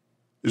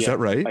 Is that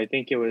right? I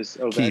think it was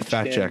Ovechkin. Keith,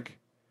 fact check.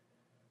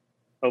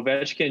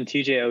 Ovechkin,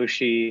 TJ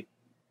Oshie,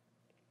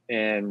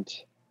 and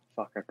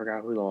I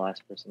forgot who the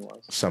last person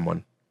was.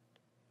 Someone.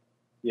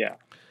 Yeah.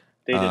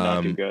 They did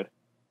not do good.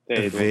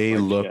 They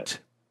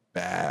looked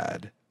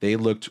bad. They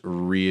looked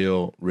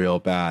real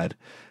bad.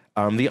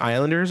 The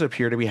Islanders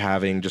appear to be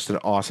having just an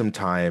awesome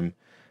time.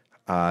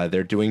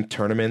 They're doing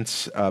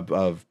tournaments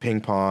of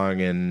ping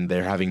pong and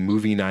they're having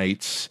movie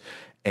nights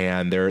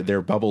and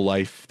their bubble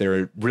life.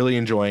 They're really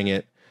enjoying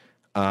it.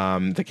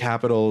 The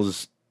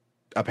Capitals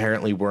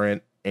apparently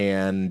weren't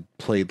and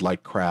played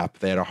like crap.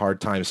 They had a hard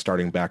time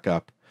starting back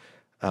up.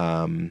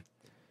 I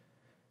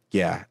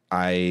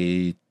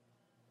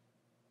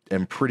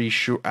am pretty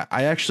sure.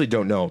 I actually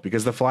don't know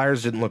because the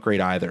Flyers didn't look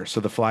great either. So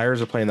the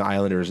Flyers are playing the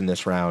Islanders in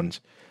this round.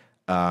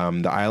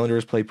 The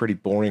Islanders play pretty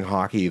boring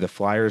hockey. The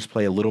Flyers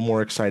play a little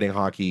more exciting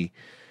hockey,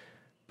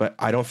 but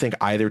I don't think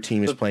either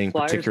team is playing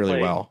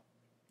particularly well.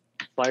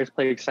 Flyers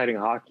play exciting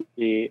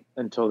hockey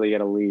until they get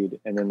a lead,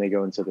 and then they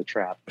go into the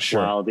trap.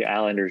 Sure. While the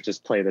Islanders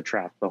just play the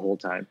trap the whole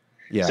time.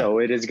 Yeah. So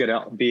it is going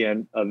to be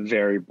a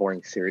very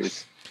boring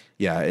series.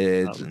 Yeah,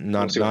 it's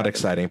not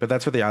exciting, but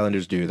that's what the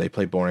Islanders do. They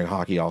play boring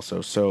hockey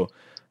also. So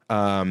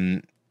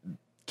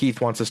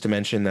Keith wants us to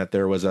mention that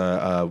there was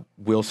a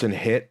Wilson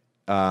hit,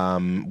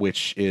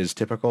 which is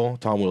typical.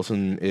 Tom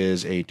Wilson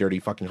is a dirty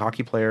fucking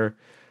hockey player.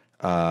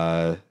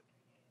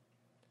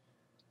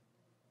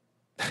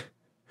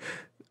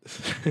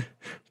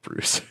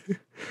 Bruce.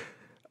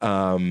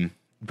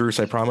 Bruce,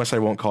 I promise I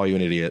won't call you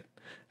an idiot.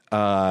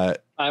 I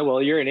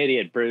will. You're an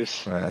idiot,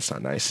 Bruce. That's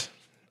not nice.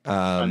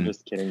 I'm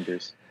just kidding,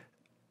 Bruce.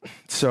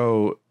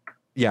 So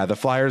Yeah, the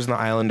Flyers and the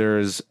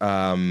Islanders,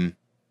 boring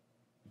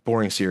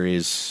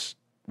series.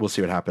 We'll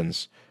see what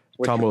happens.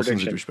 What's Tom your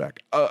Wilson's prediction?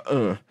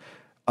 a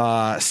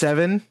douchebag.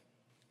 7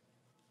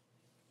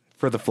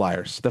 for the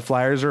Flyers. The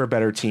Flyers are a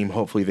better team.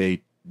 Hopefully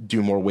they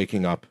do more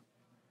waking up.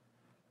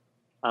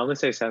 I'm gonna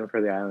say 7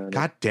 for the Islanders.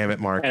 God damn it,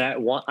 Mark. And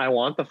I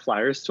want the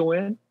Flyers to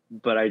win,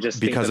 but I just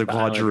Because think of that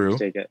Claude the Giroux? Islanders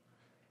take it.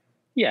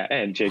 Yeah,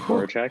 and Jake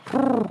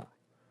Voracek.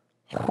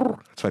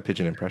 That's my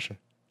pigeon impression.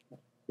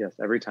 Yes,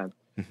 every time.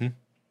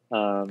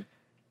 Mm-hmm.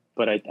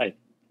 But I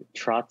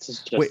Trotz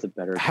is just a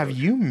better. Have coach.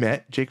 you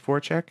met Jake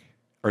Voracek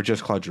or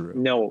just Claude Giroux?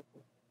 No,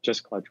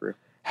 just Claude Giroux.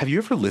 Have you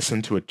ever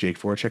listened to a Jake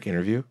Voracek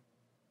interview?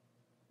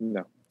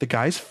 No. The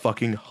guy's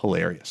fucking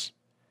hilarious.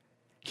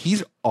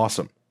 He's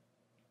awesome.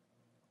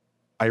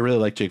 I really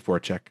like Jake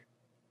Voracek.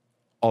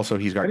 Also,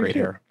 he's got great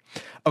hair.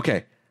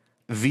 Okay.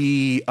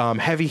 The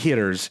heavy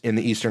hitters in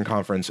the Eastern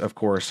Conference, of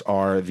course,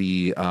 are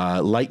the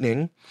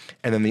Lightning,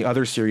 and then the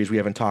other series we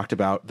haven't talked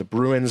about, the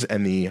Bruins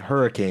and the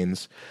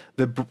Hurricanes.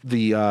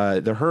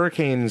 The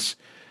Hurricanes,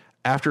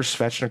 after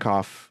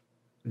Svechnikov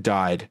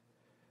died,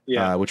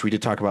 which we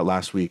did talk about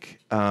last week,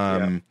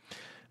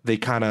 they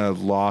kind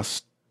of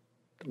lost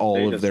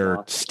all of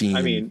their steam.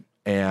 I mean,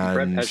 and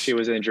Brett Pesce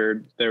was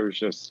injured. There was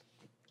just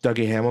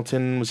Dougie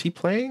Hamilton. Was he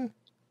playing?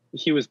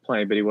 He was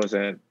playing, but he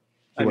wasn't.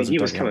 He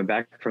was coming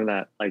back from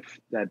that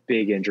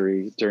big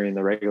injury during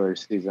the regular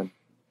season.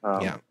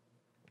 They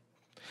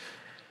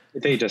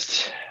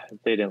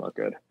didn't look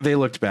good. They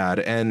looked bad,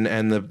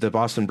 and the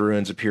Boston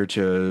Bruins appear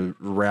to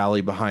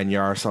rally behind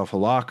Yaroslav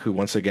Halak, who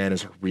once again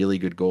is a really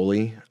good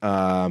goalie.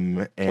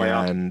 Playoff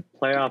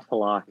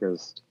Halak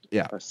is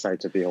a sight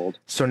to behold.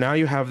 So now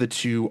you have the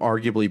two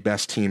arguably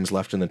best teams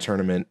left in the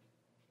tournament.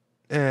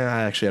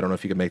 Actually, I don't know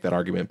if you could make that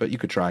argument, but you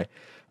could try.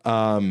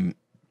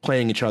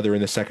 Playing each other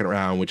in the second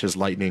round, which is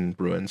Lightning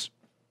Bruins.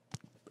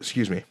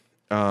 Excuse me.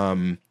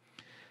 And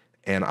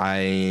I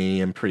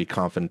am pretty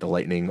confident the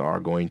Lightning are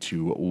going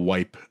to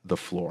wipe the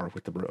floor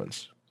with the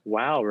Bruins.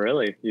 Wow,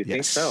 really? You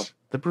think so?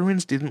 The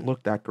Bruins didn't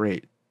look that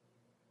great.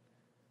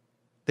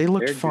 They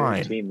looked fine. They're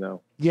a good team,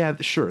 though. Yeah,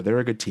 sure. They're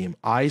a good team.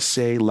 I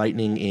say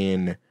Lightning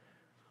in,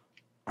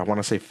 I want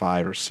to say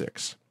 5 or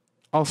 6.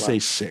 I'll say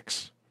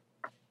 6.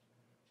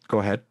 Go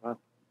ahead.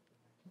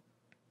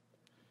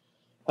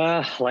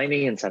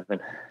 Lightning in 7.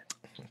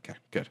 Okay,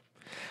 good.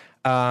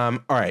 All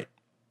right.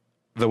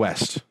 The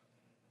West.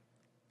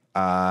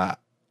 The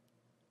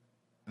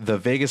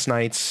Vegas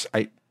Knights.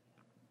 I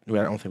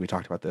don't think we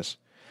talked about this.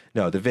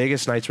 No, the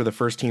Vegas Knights were the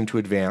first team to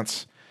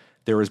advance.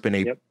 There has been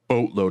a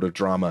boatload of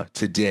drama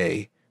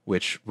today,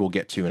 which we'll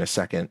get to in a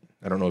second.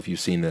 I don't know if you've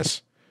seen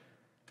this.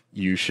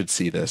 You should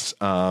see this.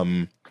 Yeah,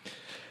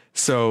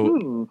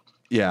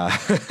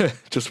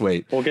 just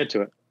wait. We'll get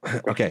to it.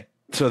 Okay.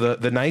 So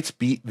the Knights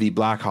beat the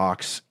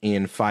Blackhawks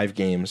in 5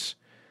 games.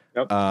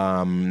 Yep.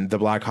 The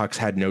Blackhawks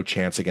had no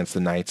chance against the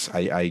Knights.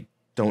 I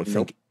don't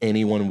think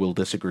anyone will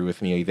disagree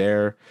with me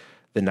there.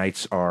 The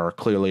Knights are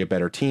clearly a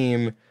better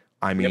team.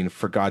 I mean,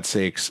 for God's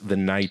sakes, the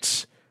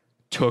Knights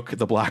took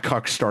the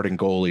Blackhawks starting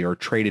goalie or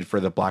traded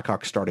for the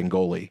Blackhawks starting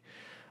goalie.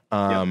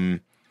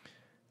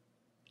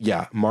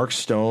 Yeah, Mark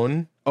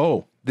Stone.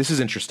 Oh, this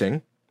is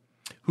interesting.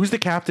 Who's the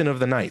captain of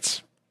the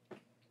Knights?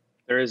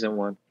 There isn't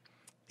one.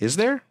 Is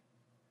there?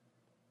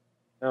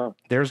 No.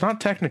 There's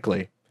not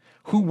technically.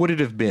 Who would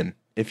it have been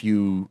if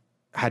you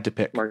had to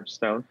pick? Mark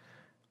Stone.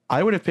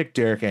 I would have picked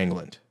Derek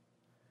Englund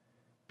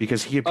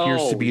because he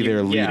appears to be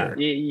their leader.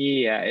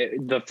 Yeah.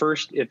 The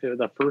first year,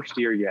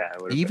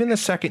 Even the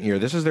second year.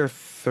 This is their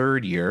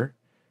 3rd year.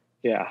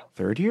 Yeah.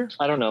 3rd year?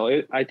 I don't know.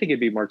 I think it'd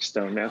be Mark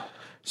Stone now.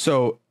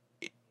 So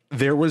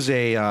there was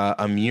a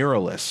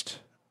muralist,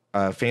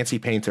 a fancy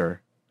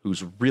painter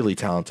who's really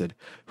talented,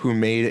 who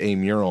made a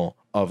mural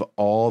of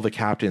all the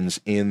captains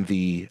in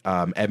the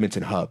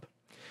Edmonton hub,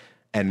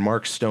 and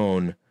Mark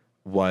Stone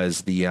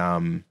was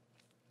the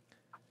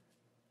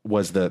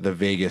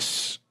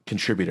Vegas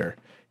contributor.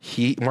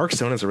 Mark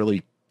Stone has a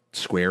really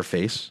square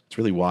face. It's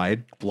really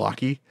wide,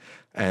 blocky,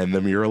 and the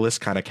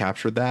muralist kind of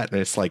captured that, and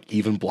it's like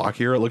even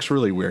blockier. It looks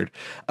really weird.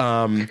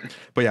 But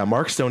yeah,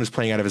 Mark Stone is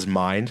playing out of his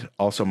mind.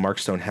 Also, Mark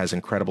Stone has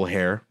incredible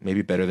hair,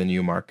 maybe better than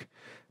you, Mark.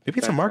 Maybe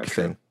it's a Mark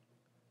thing.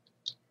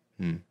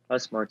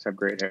 Us Marks have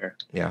great hair.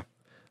 Yeah.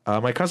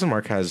 My cousin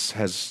Mark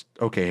has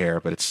okay hair,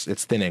 but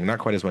it's thinning, not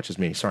quite as much as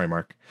me. Sorry,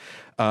 Mark.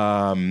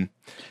 Sorry,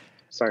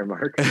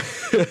 Mark.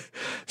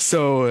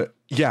 So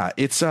yeah,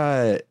 it's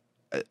the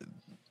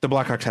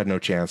Blackhawks had no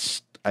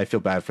chance. I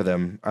feel bad for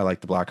them. I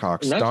like the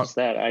Blackhawks. Not just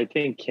that. I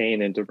think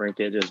Kane and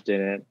DeBrincat just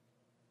didn't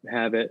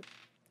have it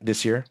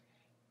this year.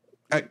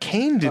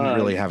 Kane didn't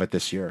really have it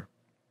this year.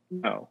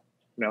 No.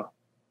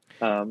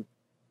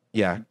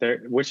 Yeah.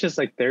 Which is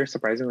they're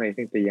surprisingly, I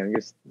think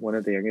one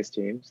of the youngest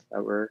teams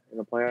that were in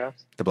the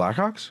playoffs. The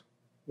Blackhawks?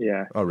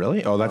 Yeah. Oh,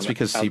 really? Oh, that's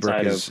because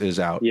Seabrook is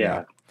out.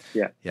 Yeah.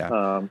 Yeah.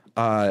 Yeah.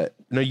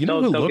 No, you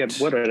know who they'll looked...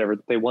 get whatever.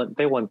 They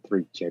won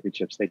 3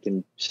 championships. They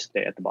can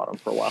stay at the bottom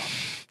for a while.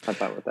 I'm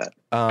fine with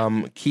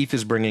that. Keith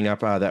is bringing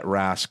up that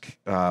Rask,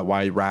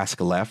 why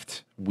Rask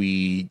left.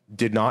 We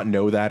did not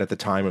know that at the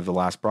time of the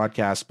last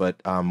broadcast,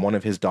 but one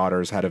of his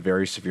daughters had a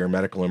very severe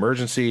medical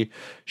emergency.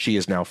 She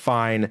is now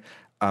fine.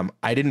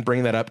 I didn't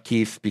bring that up,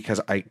 Keith, because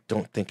I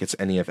don't think it's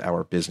any of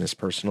our business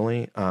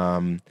personally.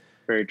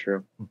 Very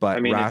true. But I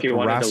mean, if you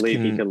wanted to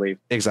leave, you could leave.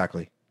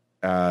 Exactly.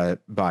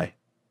 Bye.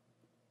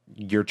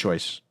 Your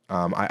choice.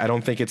 I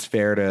don't think it's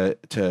fair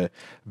to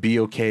be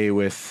okay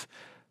with,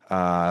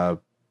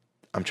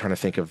 I'm trying to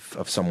think of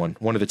someone,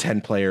 one of the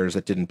 10 players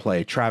that didn't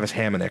play, Travis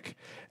Hamonic,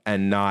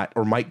 and not,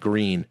 or Mike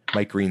Green.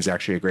 Mike Green's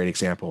actually a great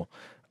example.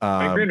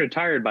 Mike Green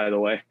retired, by the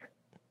way.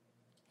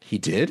 He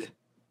did?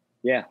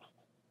 Yeah.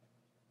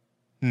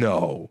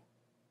 No.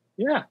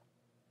 Yeah.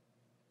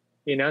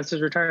 He announced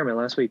his retirement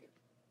last week.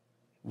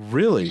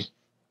 Really?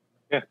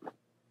 Yeah.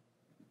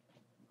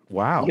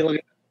 Wow.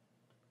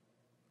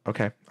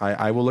 Okay.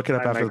 I will look it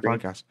up after the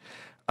podcast.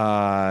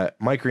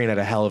 Mike Green had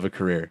a hell of a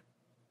career.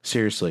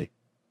 Seriously.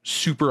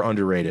 Super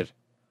underrated.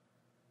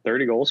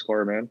 30 goal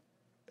scorer, man.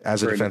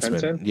 As a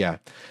defenseman. Yeah.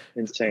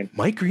 Insane.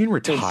 Mike Green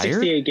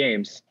retired?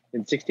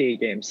 In 68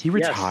 games. He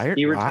retired? Yes,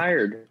 he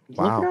retired.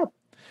 Wow. Look it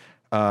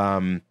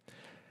up.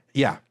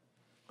 Yeah.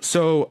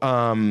 So,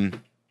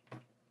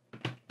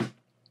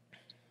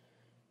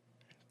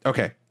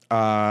 okay.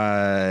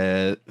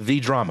 The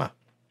drama.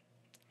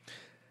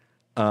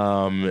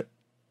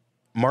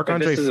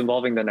 Marc-Andre. This is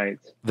involving the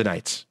Knights. The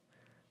Knights.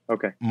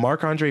 Okay.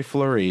 Marc-Andre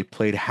Fleury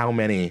played how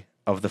many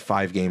of the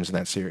 5 games in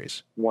that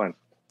series? 1.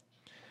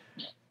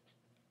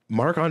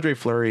 Marc-Andre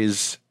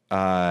Fleury's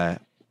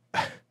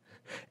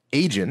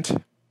agent,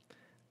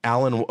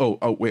 Alan.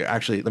 Oh, wait.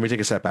 Actually, let me take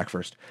a step back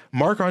first.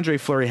 Marc-Andre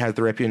Fleury has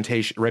the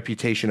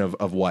reputation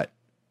of what?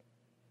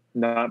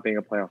 Not being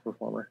a playoff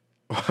performer.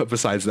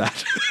 Besides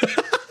that,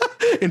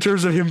 in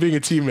terms of him being a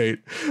teammate.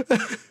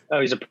 Oh,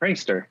 he's a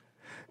prankster.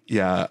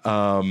 Yeah.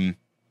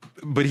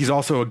 But he's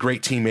also a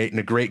great teammate and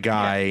a great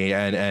guy,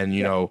 and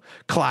you know,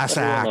 class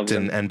act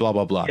and blah,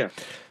 blah, blah. Yeah.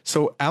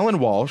 So Alan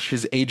Walsh,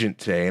 his agent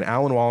today, and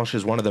Alan Walsh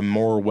is one of the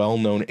more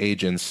well-known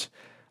agents,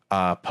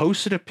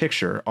 posted a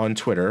picture on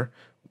Twitter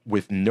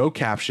with no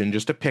caption,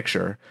 just a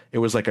picture. It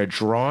was like a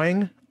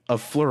drawing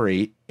of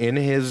Fleury in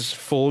his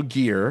full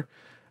gear,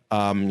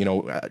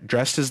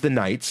 dressed as the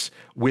Knights,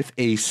 with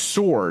a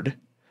sword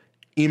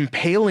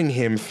impaling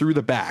him through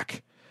the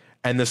back.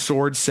 And the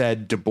sword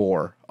said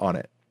DeBoer on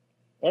it.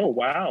 Oh,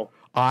 wow.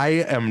 I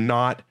am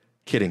not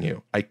kidding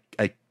you. I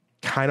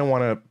kind of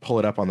want to pull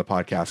it up on the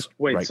podcast.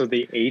 Wait, right. So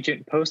the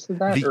agent posted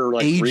that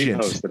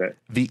reposted it?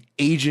 The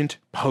agent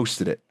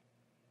posted it.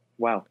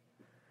 Wow.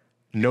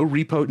 No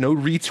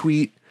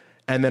retweet.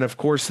 And then, of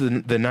course,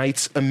 the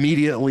Knights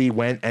immediately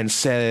went and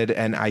said,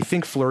 and I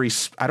think Fleury,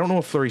 I don't know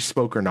if Fleury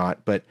spoke or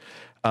not, but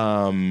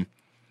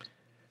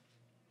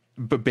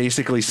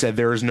basically said,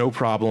 there is no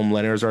problem.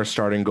 Leonard's our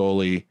starting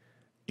goalie.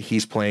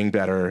 He's playing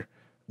better.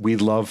 We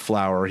love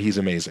Flower. He's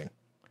amazing.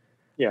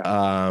 Yeah.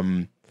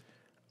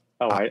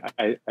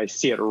 I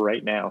see it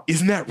right now.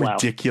 Isn't that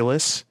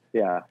ridiculous?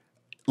 Yeah.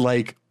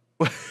 Like,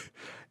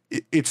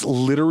 it's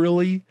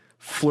literally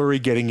Fleury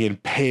getting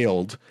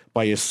impaled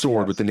by a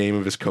sword with the name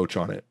of his coach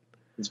on it.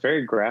 It's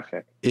very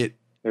graphic.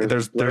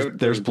 There's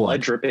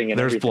blood dripping.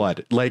 There's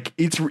blood. Like,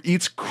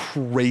 it's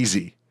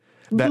crazy.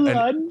 Dude,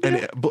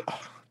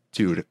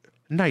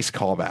 nice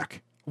callback.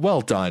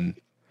 Well done.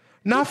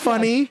 Not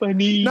funny.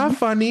 Not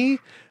funny.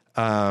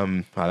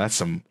 Wow, that's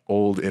some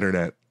old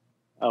internet.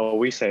 Oh,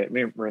 we say it.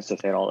 Me and Marissa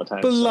say it all the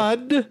time.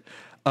 Blood.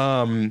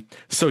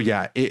 So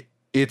yeah,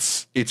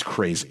 it's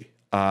crazy.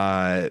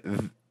 I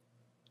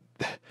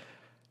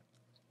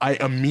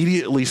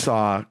immediately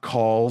saw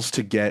calls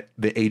to get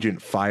the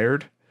agent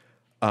fired,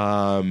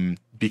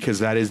 because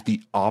that is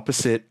the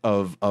opposite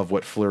of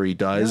what Fleury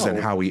does and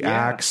how he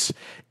acts.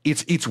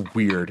 It's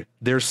weird.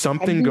 There's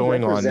something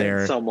going on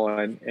there.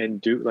 Someone and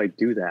do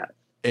that.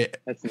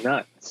 That's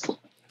nuts.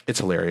 It's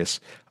hilarious.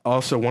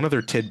 Also, one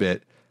other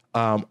tidbit.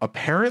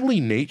 Apparently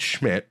Nate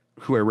Schmidt,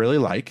 who I really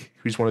like,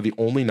 who's one of the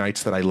only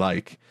Knights that I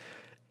like,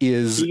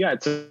 he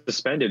got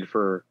suspended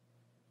for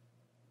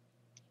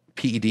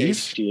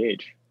PEDs.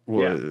 HGH.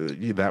 Well,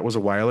 that was a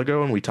while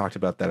ago, and we talked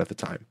about that at the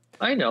time.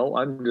 I know.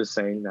 I'm just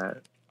saying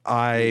that.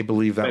 I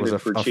believe that was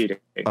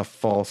a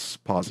false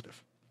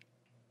positive,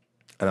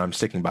 and I'm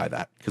sticking by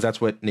that because that's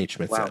what Nate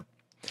Schmidt said.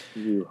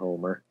 You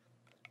homer.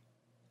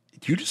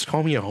 Did you just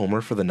call me a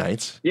homer for the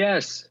Knights?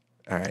 Yes.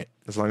 All right.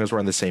 As long as we're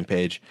on the same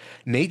page.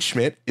 Nate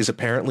Schmidt is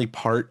apparently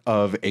part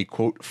of a,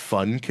 quote,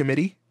 fun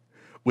committee,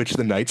 which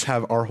the Knights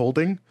are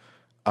holding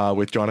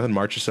with Jonathan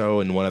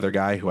Marchessault and one other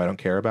guy who I don't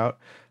care about.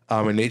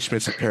 And Nate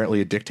Schmidt's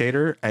apparently a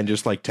dictator and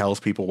just like tells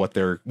people what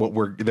they're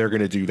going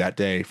to do that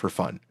day for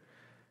fun.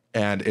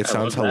 And it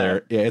sounds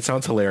hilarious. Yeah, it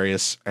sounds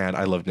hilarious. And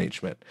I love Nate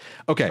Schmidt.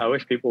 Okay. I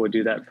wish people would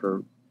do that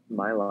for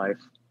my life.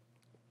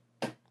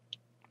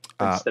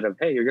 Instead of,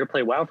 hey, you're going to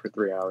play WoW for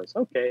 3 hours.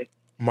 Okay.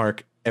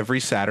 Mark, every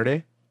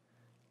Saturday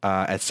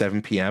at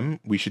 7 p.m.,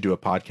 we should do a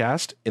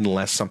podcast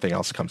unless something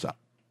else comes up.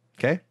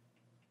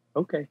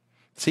 Okay.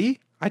 See,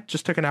 I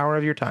just took an hour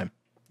of your time.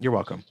 You're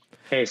welcome.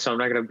 Hey, so I'm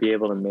not going to be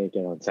able to make it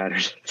on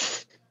Saturday.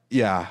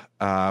 Yeah,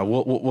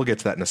 we'll get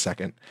to that in a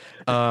second.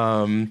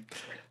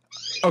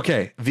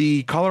 Okay,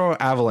 the Colorado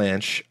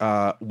Avalanche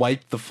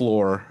wiped the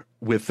floor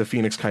with the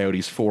Phoenix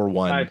Coyotes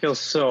 4-1. I feel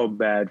so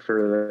bad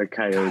for the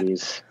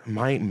Coyotes. God,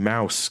 my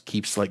mouse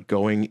keeps like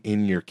going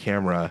in your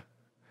camera.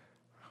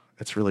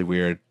 That's really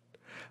weird.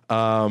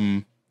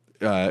 Patrick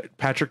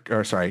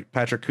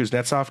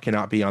Kuznetsov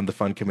cannot be on the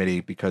fun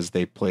committee because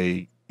they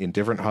play in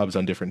different hubs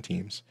on different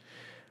teams.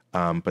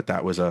 But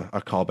that was a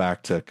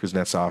callback to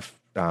Kuznetsov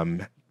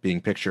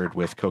being pictured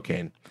with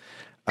cocaine.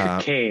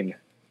 Cocaine.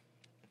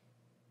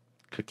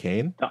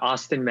 Cocaine? The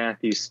Austin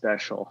Matthews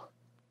special.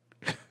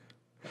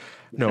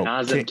 No,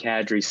 Nazem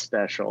Kadri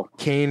special.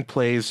 Kane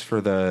plays for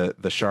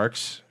the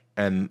Sharks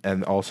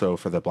and also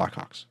for the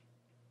Blackhawks.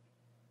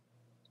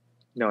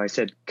 No, I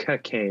said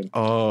cocaine.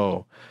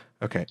 Oh,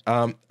 okay.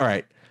 All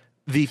right.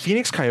 The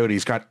Phoenix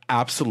Coyotes got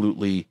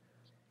absolutely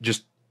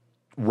just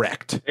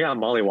wrecked. They got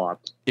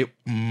mollywopped.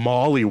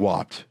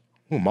 Mollywopped.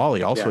 Ooh,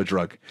 Molly, also a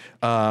drug.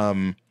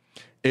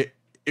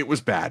 It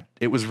was bad.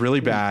 It was really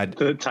bad.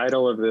 The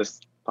title of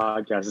this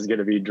podcast is going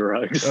to be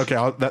drugs. Okay,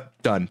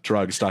 done.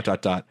 Drugs. ...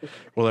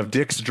 We'll have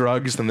Dick's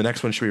drugs. Then the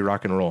next one should be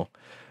rock and roll.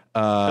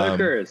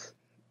 Hookers.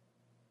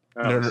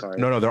 No.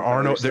 There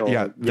are no.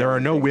 There are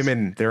no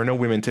women. There are no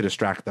women to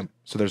distract them.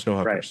 So there's no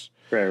hookers.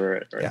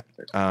 Right. Yeah.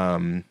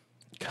 God,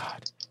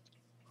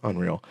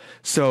 unreal.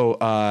 So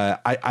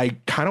I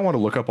kind of want to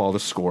look up all the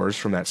scores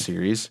from that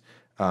series.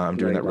 I'm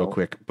doing that real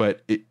quick,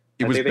 but it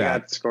was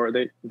bad.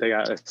 They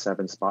got a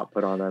 7 spot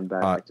put on them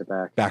back to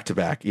back. Back to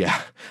back.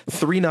 Yeah.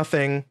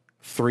 3-0,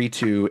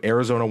 3-2.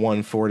 Arizona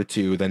won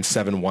 4-2. Then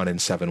 7-1 and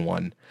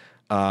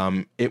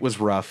 7-1. It was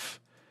rough.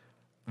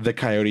 The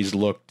Coyotes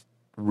looked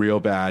real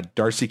bad.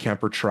 Darcy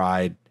Kemper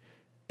tried.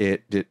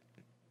 It did.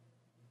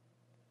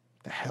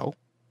 The hell?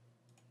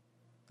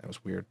 That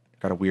was weird.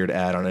 Got a weird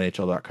ad on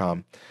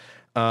NHL.com.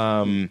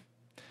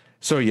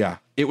 So yeah,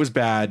 it was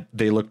bad.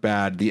 They looked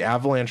bad. The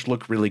Avalanche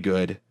looked really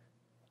good.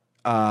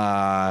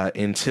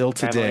 Until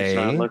today,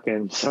 not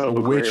looking so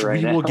which right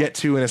we now. will get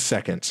to in a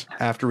second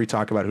after we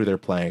talk about who they're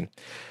playing.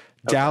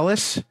 Okay.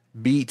 Dallas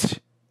beat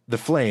the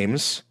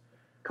Flames.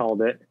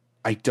 Called it.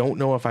 I don't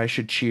know if I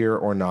should cheer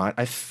or not.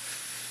 I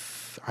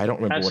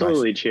don't remember.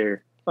 Absolutely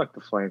cheer. Fuck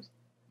the Flames.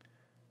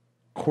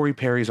 Corey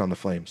Perry's on the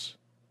Flames.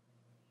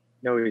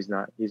 No, he's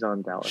not. He's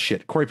on Dallas.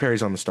 Shit. Corey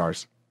Perry's on the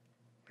Stars.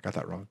 I got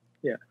that wrong.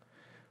 Yeah.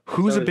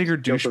 Who's a bigger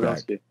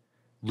douchebag?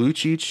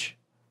 Lucic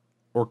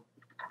or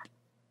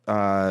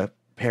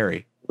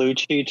Perry?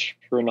 Lucic,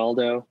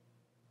 Ronaldo,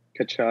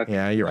 Kachuk,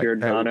 yeah, you're right.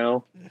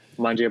 Giordano,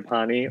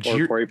 Mangiapane,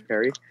 or Corey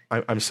Perry.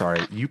 I'm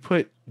sorry. You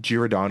put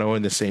Giordano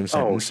in the same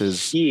sentence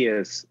as... He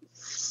is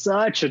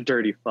such a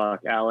dirty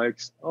fuck,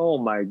 Alex. Oh,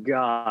 my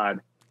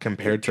God.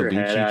 Compared to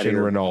Lucic and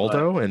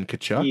Ronaldo and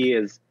Kachuk? He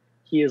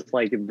is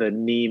like the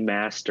knee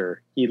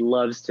master. He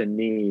loves to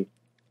knee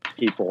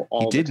people all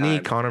the time. He did knee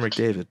Connor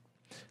McDavid.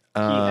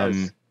 He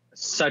has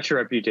such a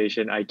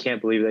reputation. I can't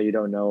believe that you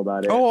don't know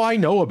about it. Oh, I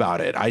know about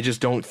it. I just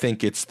don't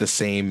think it's the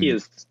same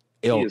ilk.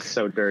 He is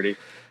so dirty.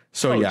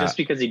 So yeah. Just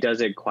because he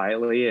does it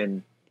quietly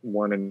and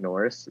won in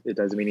Norris, it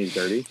doesn't mean he's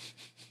dirty.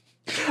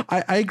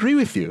 I agree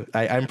with you.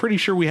 I'm pretty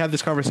sure we had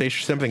this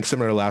conversation, something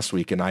similar last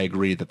week, and I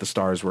agreed that the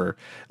Stars were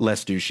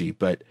less douchey.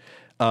 But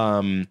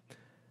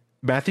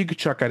Matthew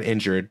Tkachuk got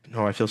injured.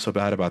 Oh, I feel so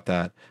bad about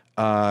that.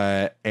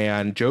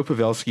 And Joe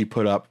Pavelski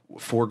put up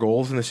 4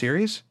 goals in the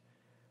series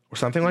or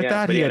something like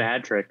that. But he had a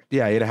hat trick.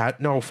 Yeah, he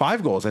had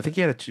 5 goals. I think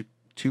he had a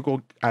two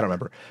goal. I don't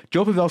remember.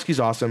 Joe Pavelski's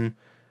awesome.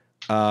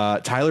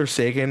 Tyler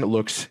Seguin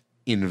looks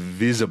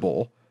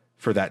invisible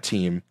for that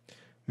team.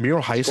 Miro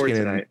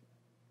Heiskanen.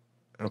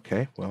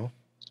 Okay, well.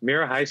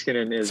 Miro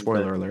Heiskanen is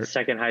the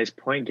second highest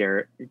point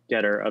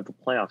getter of the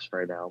playoffs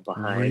right now,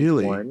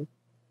 behind one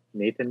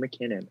Nathan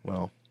McKinnon.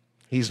 Well,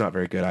 he's not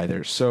very good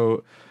either.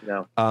 So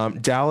no.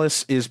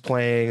 Dallas is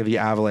playing the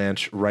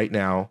Avalanche right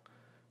now.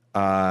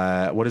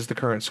 What is the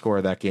current score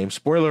of that game?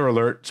 Spoiler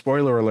alert. It's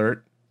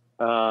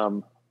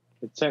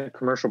at a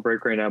commercial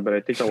break right now, but I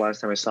think the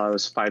last time I saw it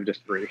was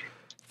 5-3.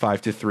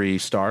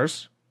 5-3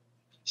 Stars.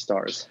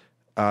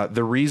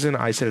 The reason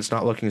I said it's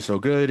not looking so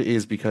good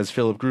is because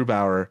Philip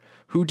Grubauer,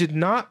 who did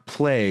not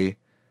play,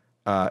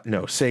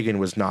 Seguin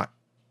was not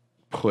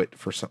put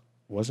for some.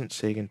 Wasn't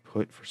Seguin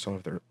put for some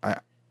of their? I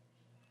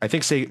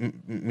think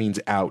Seguin means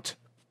out.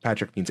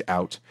 Patrick means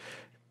out.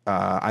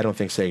 I don't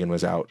think Seguin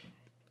was out.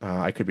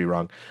 I could be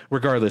wrong.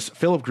 Regardless,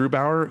 Philip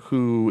Grubauer,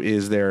 who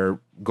is their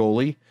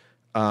goalie,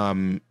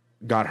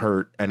 got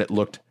hurt, and it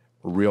looked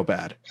real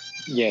bad.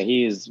 Yeah,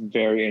 he is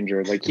very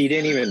injured. Like, he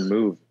didn't even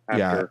move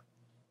after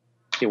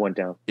he went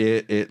down.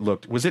 It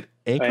looked. Was it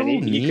ankle,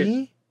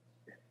 knee?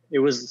 It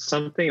was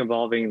something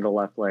involving the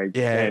left leg.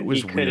 Yeah, it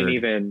was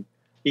weird.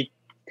 He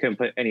couldn't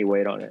put any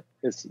weight on it.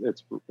 It's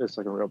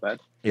looking real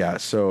bad. Yeah.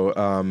 So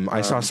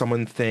I saw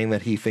someone saying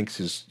that he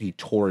thinks he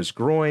tore his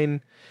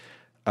groin.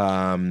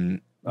 I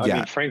mean,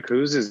 Frank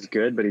Cruz is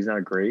good, but he's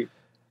not great.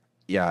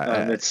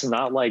 Yeah. It's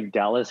not like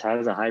Dallas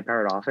has a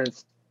high-powered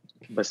offense.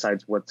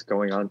 besides what's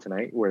going on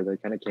tonight, where they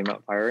kind of came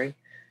out firing.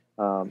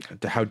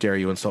 How dare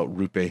you insult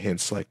Rupe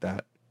Hintz like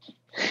that?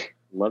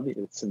 Love you.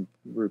 It's some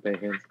Rupe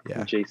Hintz.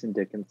 Yeah. Jason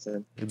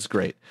Dickinson. It's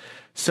great.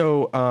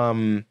 So,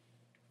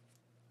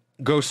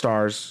 go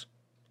Stars,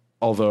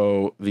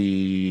 although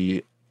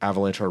the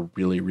Avalanche are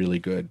really, really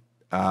good.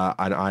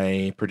 And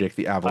I predict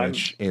the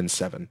Avalanche in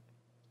 7.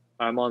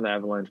 I'm on the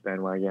Avalanche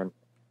bandwagon.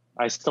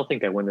 I still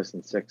think they win this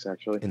in 6,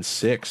 actually. In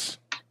 6?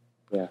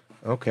 Yeah.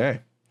 Okay.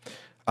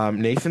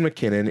 Nathan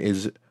McKinnon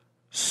is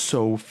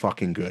so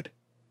fucking good.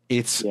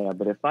 Yeah,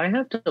 but if I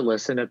have to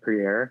listen to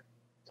Pierre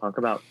talk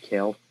about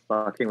Cale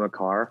fucking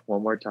Makar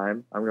one more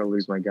time, I'm going to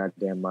lose my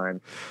goddamn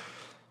mind.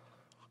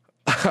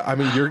 I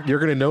mean, you're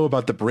going to know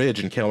about the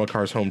bridge in Cale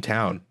Makar's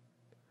hometown.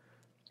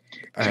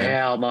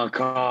 Cale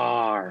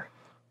Makar.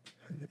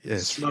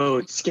 Yes.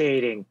 Smooth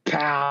skating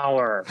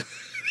power.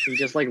 He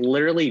just like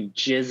literally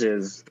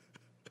jizzes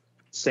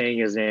saying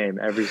his name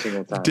every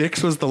single time.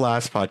 Dix was the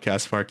last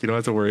podcast, Mark. You don't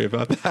have to worry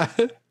about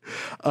that.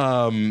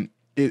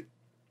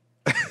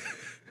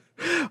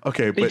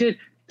 Okay, but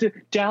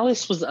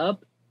Dallas was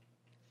up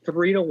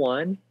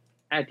 3-1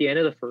 at the end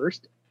of the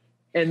first,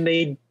 and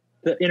the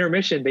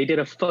intermission, they did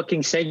a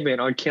fucking segment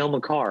on Cale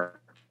Makar.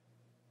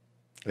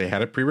 They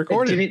had it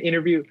pre-recorded.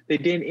 They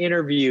didn't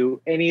interview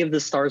any of the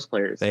Stars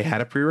players. They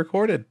had it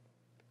pre-recorded.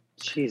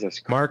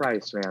 Jesus Mark,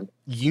 Christ, man.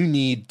 You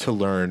need to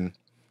learn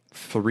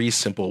 3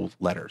 simple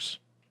letters.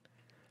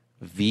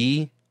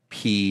 VPN.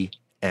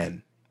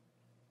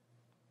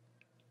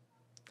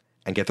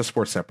 And get the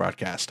Sportsnet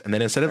broadcast. And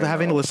then instead of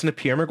having to listen to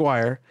Pierre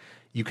Maguire,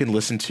 you can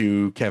listen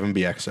to Kevin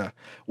Bieksa,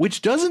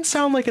 which doesn't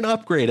sound like an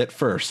upgrade at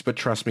first, but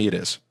trust me, it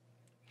is.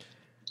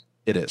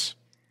 It is.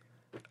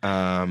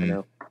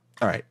 All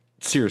right.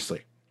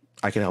 Seriously,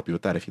 I can help you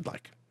with that if you'd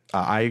like.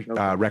 I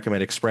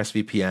recommend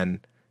ExpressVPN,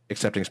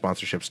 accepting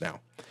sponsorships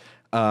now.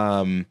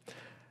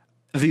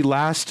 The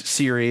last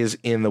series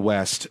in the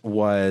West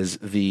was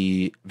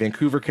the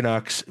Vancouver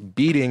Canucks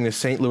beating the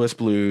St. Louis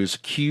Blues.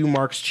 Cue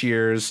Mark's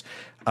cheers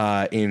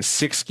in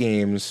 6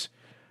 games.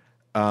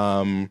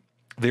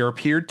 There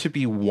appeared to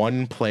be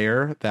one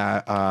player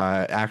that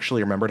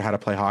actually remembered how to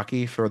play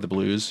hockey for the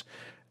Blues,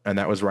 and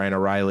that was Ryan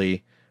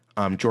O'Reilly.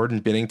 Jordan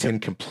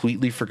Binnington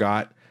completely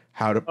forgot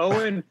how to.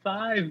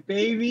 0-5,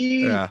 baby.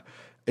 Yeah,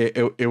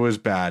 it was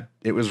bad.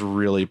 It was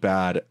really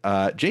bad.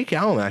 Jake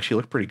Allen actually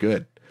looked pretty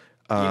good.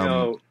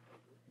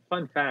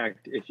 Fun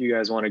fact, if you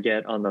guys want to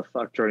get on the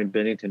fuck Jordan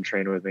Binnington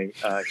train with me,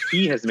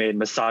 he has made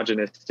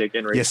misogynistic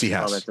and racist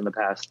comments in the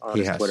past on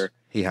his Twitter.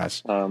 He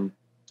has. And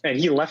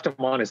he left him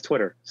on his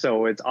Twitter.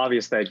 So it's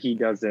obvious that he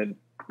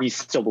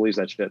still believes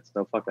that shit.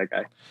 So fuck that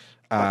guy.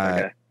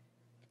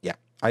 Yeah.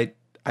 I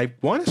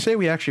want to say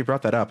we actually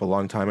brought that up a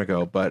long time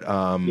ago, but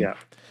yeah.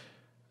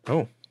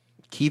 Oh,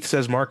 Keith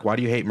says, Mark, why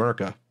do you hate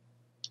Merca?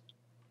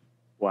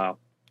 Wow.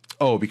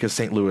 Oh, because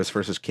St. Louis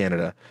versus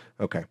Canada.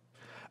 Okay.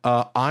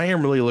 I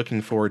am really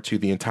looking forward to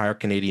the entire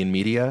Canadian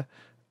media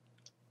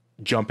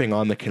jumping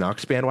on the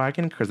Canucks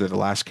bandwagon because they're the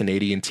last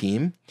Canadian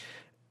team,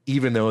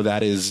 even though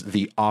that is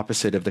the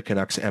opposite of the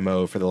Canucks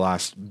MO for the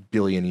last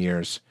billion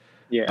years.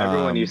 Yeah,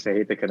 everyone used to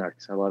hate the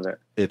Canucks. I love it.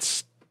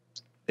 It's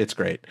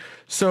great.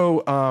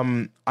 So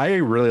I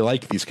really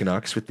like these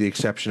Canucks with the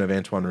exception of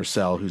Antoine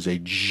Roussel, who's a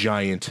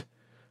giant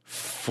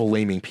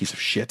flaming piece of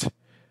shit.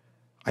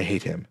 I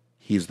hate him.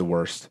 He's the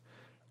worst.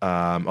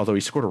 Although he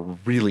scored a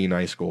really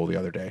nice goal the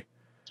other day.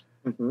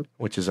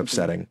 Which is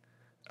upsetting.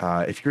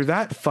 If you're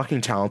that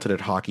fucking talented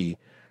at hockey,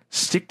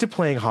 stick to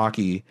playing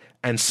hockey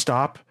and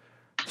stop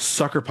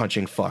sucker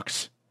punching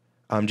fucks.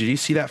 Did you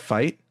see that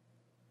fight?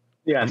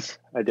 Yes,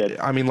 I did.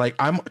 I mean, like,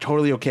 I'm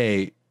totally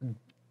okay.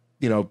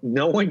 No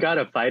one got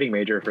a fighting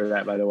major for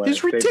that, by the way.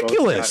 It's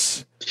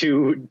ridiculous.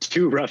 Two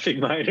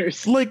roughing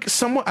minors. Like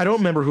someone, I don't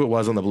remember who it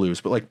was on the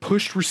Blues, but like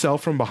pushed Roussel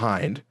from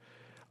behind.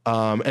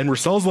 And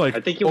Roussel's like,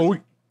 I think go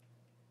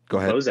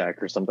ahead.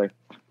 Bozak or something.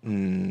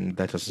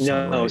 That doesn't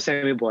sound right. No,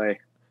 Sammy Blais.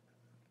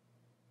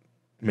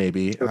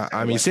 Maybe.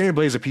 I mean, Sammy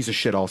Blais is a piece of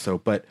shit also,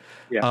 but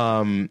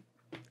yeah.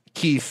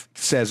 Keith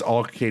says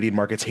all Canadian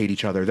markets hate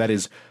each other. That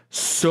is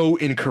so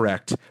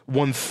incorrect.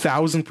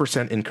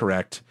 1,000%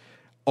 incorrect.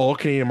 All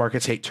Canadian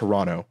markets hate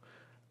Toronto.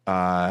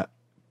 But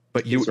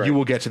you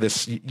will get to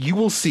this. You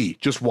will see.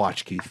 Just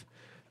watch, Keith.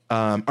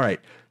 All right.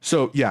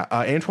 So, yeah,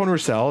 Antoine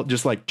Roussel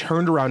just like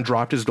turned around,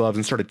 dropped his gloves,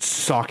 and started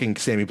socking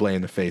Sammy Blais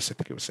in the face. I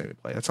think it was Sammy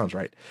Blais. That sounds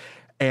right.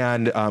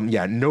 And,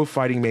 no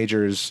fighting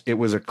majors. It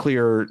was a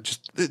clear,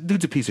 just,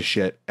 dude's a piece of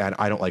shit, and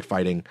I don't like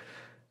fighting.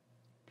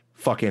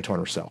 Fuck Antoine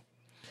Roussel.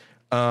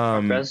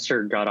 Brock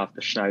Besser got off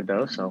the schneid,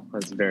 though, so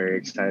that's very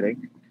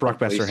exciting. Brock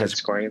Besser has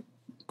scoring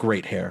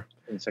great hair.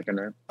 In the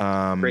second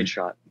round. Great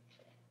shot.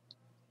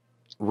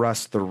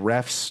 Russ, the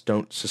refs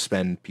don't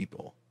suspend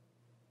people.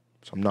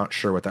 So I'm not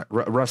sure what that...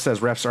 Russ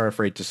says refs are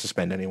afraid to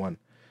suspend anyone.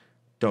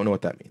 Don't know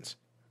what that means.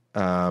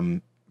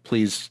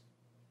 Please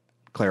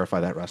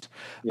clarify that, Russ.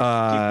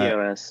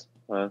 DPOS.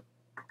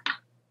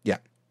 Yeah.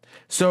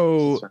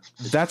 So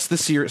that's the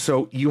series.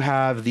 So you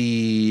have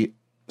the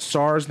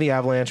Stars and the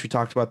Avalanche. We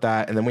talked about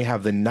that. And then we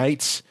have the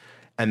Knights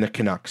and the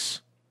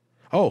Canucks.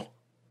 Oh,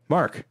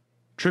 Mark.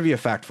 trivia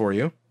fact for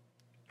you,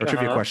 or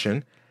trivia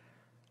question.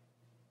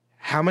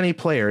 How many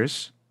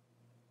players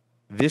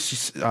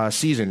this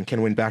season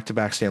can win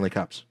back-to-back Stanley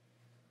Cups?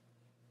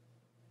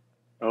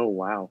 Oh,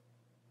 wow.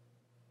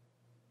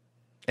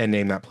 And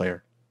name that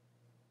player.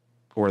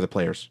 Or the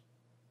players.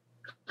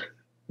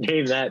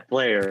 Name that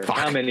player. Fuck.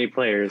 How many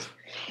players?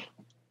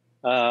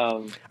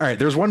 All right,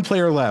 there's one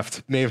player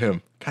left. Name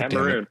him. Pat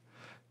Maroon.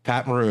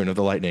 Pat Maroon of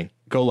the Lightning.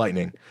 Go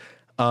Lightning.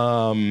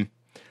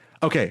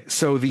 Okay,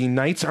 so the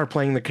Knights are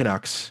playing the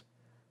Canucks.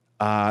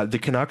 The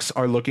Canucks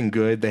are looking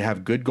good. They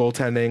have good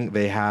goaltending.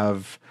 They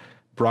have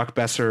Brock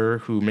Besser,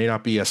 who may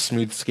not be a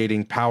smooth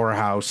skating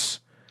powerhouse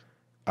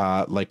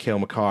like Cale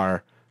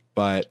Makar,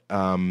 but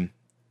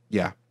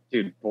yeah.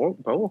 Dude,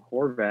 Bo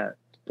Horvat,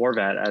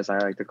 as I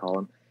like to call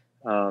him,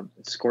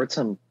 scored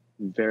some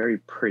very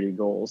pretty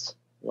goals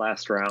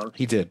last round.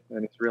 He did.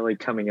 And he's really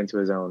coming into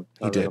his own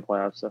in the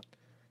playoffs. So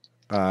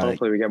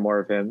hopefully we get more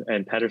of him.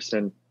 And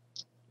Pettersson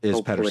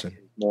is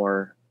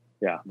more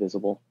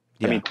visible.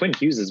 Yeah. I mean, Quinn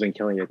Hughes has been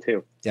killing it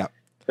too. Yeah.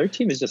 Their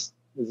team is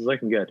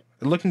looking good.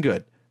 Looking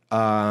good.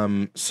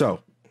 So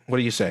what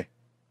do you say?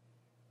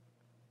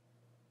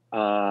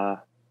 I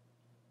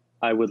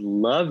would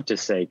love to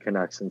say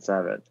Canucks in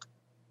 7,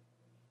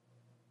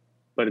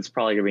 but it's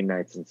probably gonna be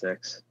Knights in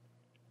 6.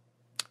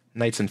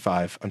 Knights in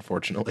 5,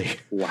 unfortunately.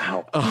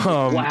 Wow.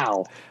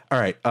 Wow. All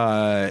right.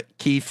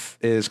 Keith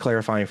is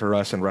clarifying for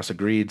Russ, and Russ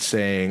agreed,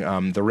 saying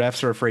the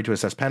refs are afraid to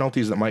assess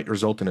penalties that might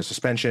result in a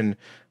suspension,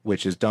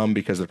 which is dumb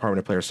because the Department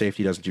of Player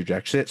Safety doesn't do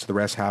jack shit, so the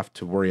refs have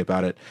to worry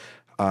about it.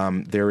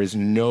 There is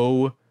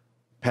no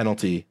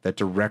penalty that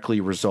directly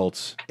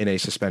results in a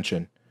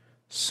suspension,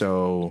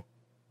 so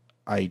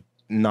I'm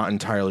not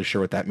entirely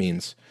sure what that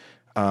means.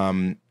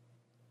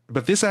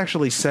 But this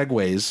actually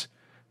segues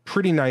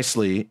pretty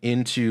nicely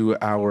into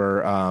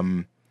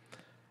our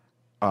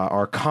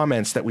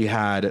comments that we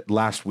had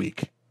last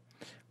week.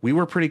 We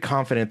were pretty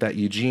confident that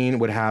Eugene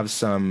would have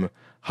some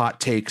hot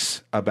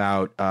takes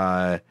about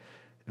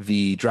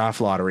the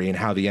draft lottery and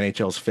how the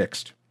NHL's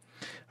fixed.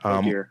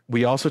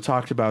 We also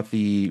talked about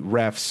the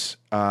refs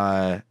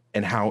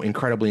and how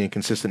incredibly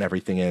inconsistent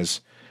everything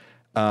is.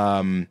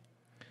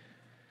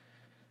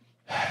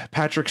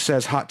 Patrick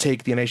says, hot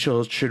take, the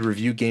NHL should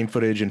review game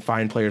footage and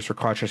fine players for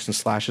crotch and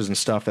slashes and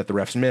stuff that the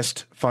refs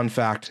missed. Fun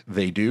fact,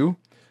 they do.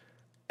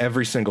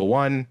 Every single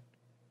one.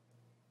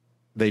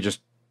 They just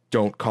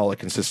don't call it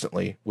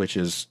consistently, which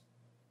is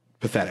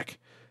pathetic.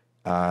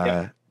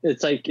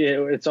 It's like,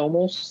 it's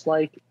almost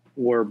like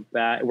we're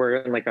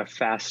in like a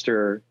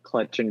faster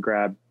clutch and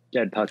grab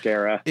dead puck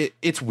era.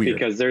 It's weird.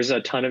 Because there's a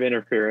ton of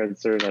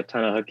interference. There's a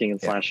ton of hooking and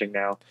slashing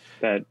now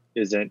that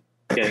isn't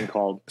getting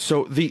called.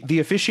 So the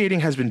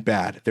officiating has been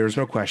bad. There's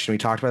no question. We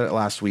talked about it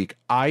last week.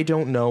 I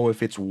don't know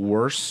if it's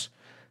worse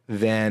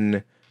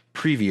than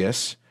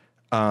previous,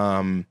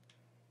 or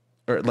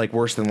like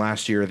worse than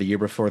last year or the year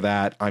before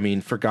that. I mean,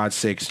 for God's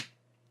sakes,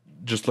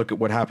 just look at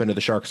what happened to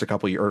the Sharks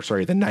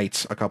the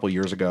Knights a couple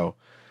years ago.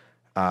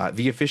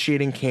 The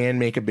officiating can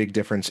make a big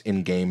difference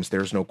in games.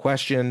 There's no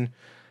question.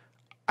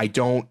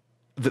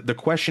 The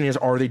question is,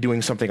 are they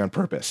doing something on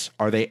purpose?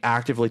 Are they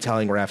actively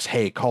telling refs,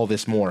 hey, call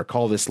this more,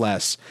 call this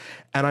less?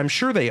 And I'm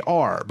sure they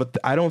are, but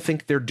I don't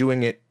think they're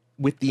doing it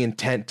with the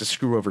intent to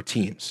screw over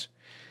teams.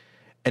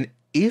 And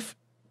if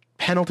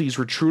penalties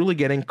were truly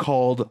getting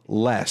called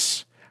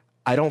less,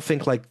 I don't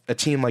think like a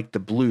team like the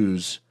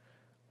Blues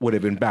would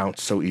have been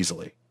bounced so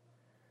easily.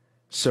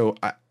 So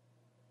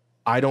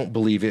I don't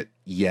believe it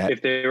yet.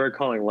 If they were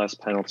calling less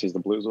penalties, the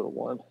Blues would have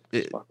won.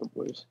 Fuck the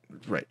Blues.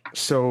 Right.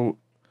 So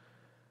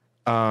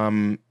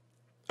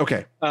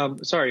okay.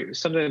 Sorry,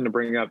 something to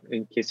bring up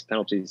in case of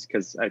penalties,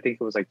 because I think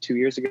it was like 2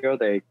 years ago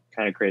they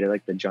kind of created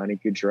like the Johnny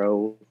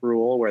Gaudreau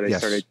rule where they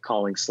started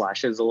calling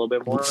slashes a little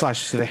bit more.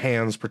 Slashes to the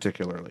hands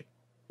particularly.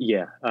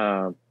 Yeah.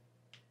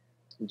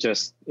 It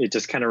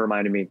just kind of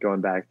reminded me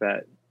going back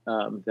that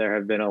there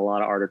have been a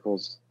lot of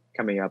articles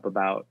coming up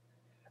about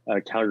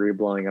Calgary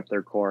blowing up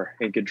their core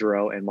and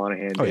Gaudreau and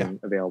Monahan being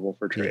available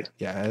for trade.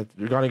 Yeah.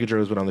 Johnny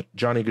Gaudreau's been on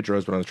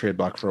the trade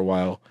block for a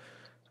while.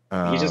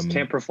 He just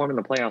can't perform in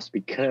the playoffs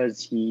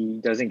because he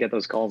doesn't get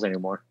those calls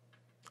anymore.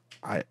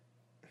 There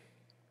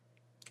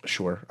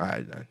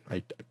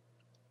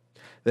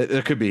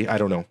could be. I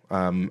don't know.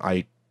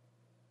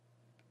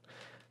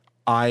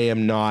 I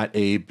am not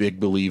a big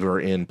believer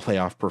in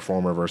playoff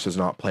performer versus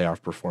not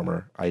playoff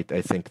performer. I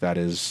think that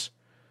is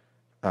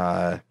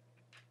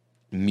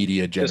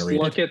media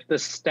generated. Just look at the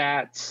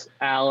stats,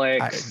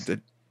 Alex.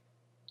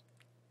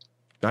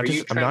 I'm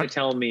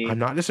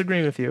not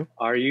disagreeing with you.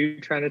 Are you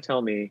trying to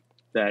tell me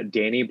that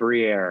Danny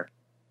Briere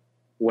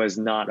was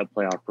not a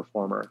playoff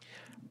performer?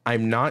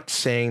 I'm not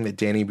saying that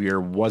Danny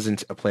Briere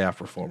wasn't a playoff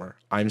performer.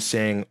 I'm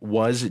saying,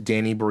 was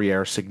Danny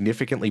Briere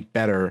significantly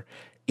better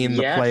in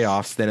the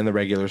playoffs than in the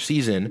regular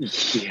season?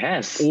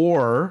 Yes.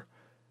 Or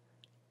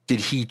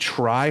did he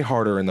try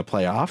harder in the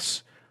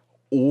playoffs?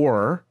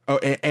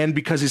 And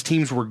because his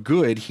teams were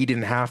good, he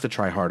didn't have to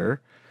try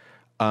harder.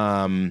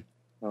 Oh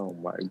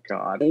my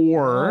God.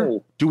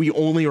 Or do we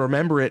only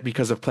remember it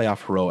because of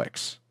playoff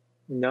heroics?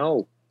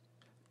 No.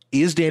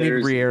 Is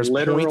Danny Briere's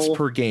points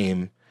per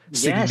game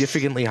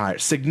significantly higher?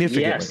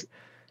 Significantly. Yes.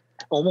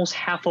 Almost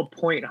half a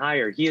point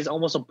higher. He is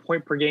almost a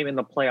point per game in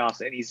the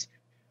playoffs, and he's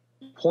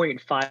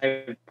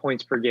 0.5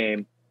 points per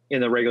game in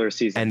the regular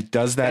season. And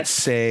does that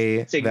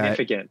say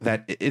significant?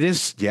 That it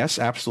is? Yes,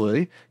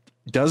 absolutely.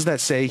 Does that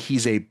say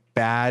he's a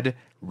bad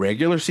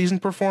regular season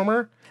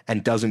performer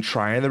and doesn't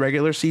try in the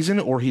regular season,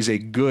 or he's a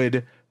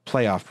good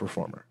playoff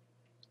performer?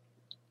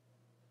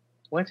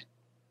 What?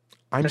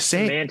 That's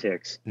saying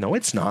semantics. No,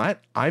 it's not.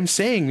 I'm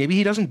saying maybe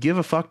he doesn't give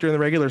a fuck during the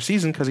regular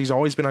season because he's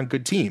always been on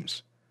good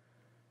teams.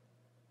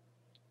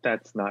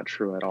 That's not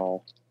true at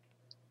all.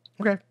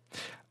 Okay.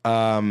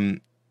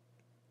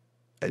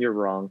 You're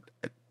wrong.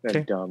 That's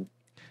okay. Dumb.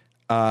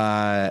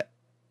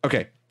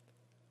 Okay.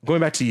 Going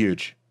back to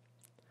Huge.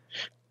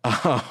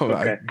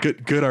 Okay.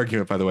 Good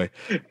argument, by the way.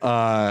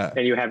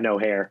 And you have no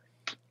hair.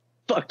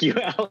 Fuck you,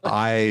 Alex.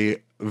 I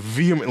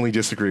vehemently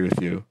disagree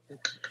with you.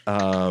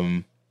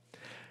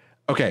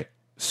 Okay.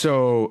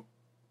 So,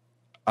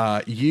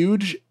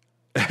 Huge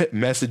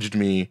messaged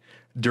me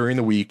during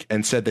the week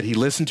and said that he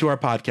listened to our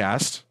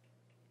podcast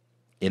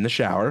in the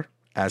shower,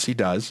 as he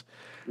does.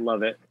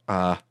 Love it.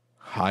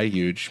 Hi,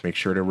 Huge. Make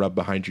sure to rub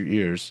behind your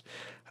ears.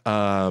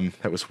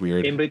 That was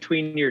weird. In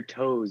between your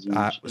toes. Huge.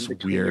 That was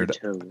weird.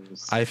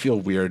 I feel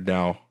weird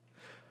now.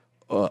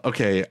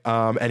 Okay.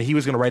 And he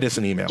was going to write us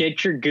an email.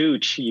 Get your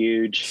gooch,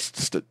 Huge.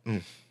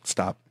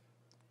 Stop.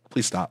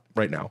 Please stop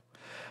right now.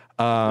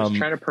 I was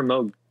trying to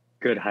promote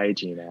good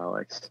hygiene,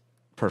 Alex.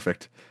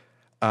 Perfect.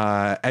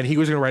 And he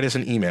was going to write us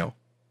an email.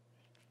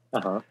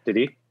 Did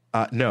he?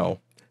 No.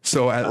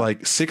 So at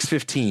like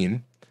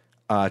 6:15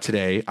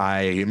 today,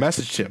 I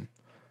messaged him,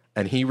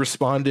 and he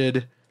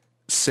responded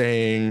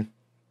saying,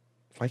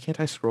 "Why can't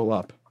I scroll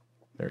up?"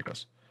 There it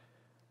goes.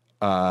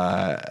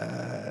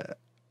 I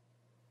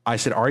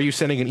said, "Are you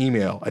sending an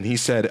email?" And he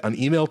said, "An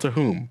email to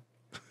whom?"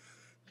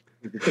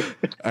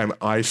 And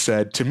I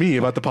said, "To me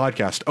about the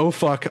podcast." Oh,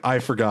 fuck. I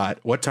forgot.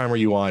 What time are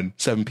you on?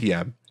 7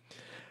 p.m.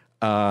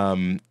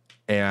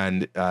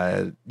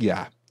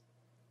 Yeah.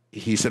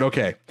 He said,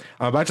 "Okay,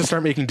 I'm about to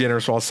start making dinner,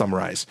 so I'll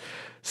summarize."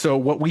 So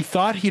what we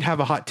thought he'd have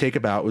a hot take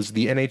about was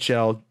the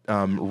NHL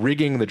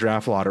rigging the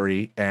draft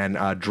lottery and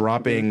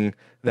dropping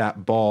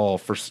that ball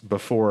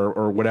before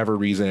or whatever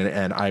reason.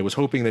 And I was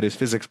hoping that his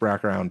physics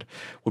background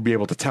would be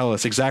able to tell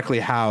us exactly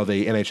how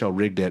the NHL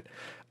rigged it.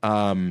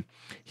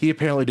 He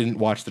apparently didn't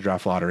watch the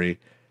draft lottery.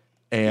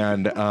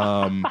 And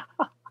sorry,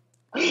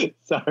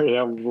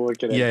 I'm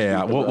looking at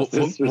yeah. We'll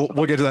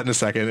get to that in a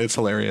second. It's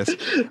hilarious.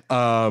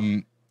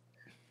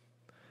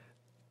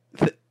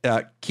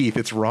 Keith,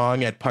 it's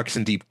wrong at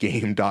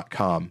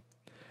pucksanddeepgame.com.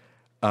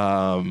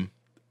 Oh,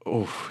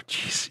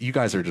 jeez, you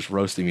guys are just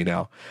roasting me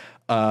now.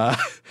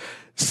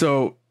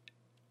 So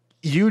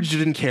Huge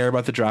didn't care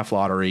about the draft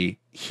lottery.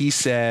 He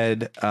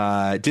said,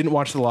 didn't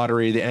watch the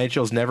lottery. The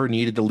NHL's never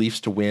needed the Leafs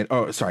to win.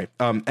 Oh, sorry.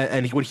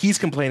 And what he's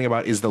complaining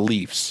about is the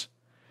Leafs.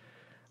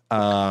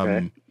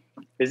 Okay.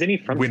 Isn't he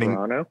from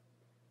Toronto?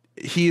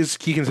 He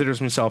considers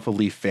himself a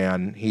Leaf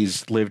fan.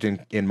 He's lived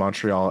in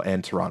Montreal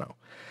and Toronto.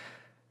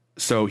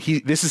 So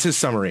this is his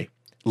summary.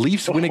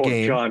 Leafs win a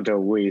game. John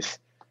DeWeese.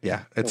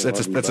 Yeah, that's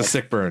a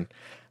sick burn.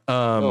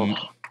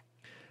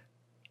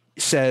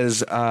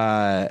 Says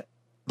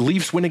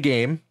Leafs win a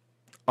game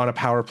on a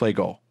power play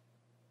goal.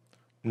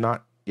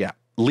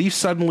 Leafs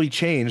suddenly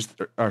changed.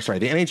 The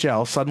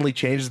NHL suddenly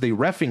changes the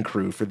reffing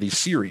crew for the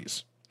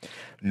series.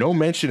 No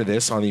mention of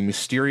this on the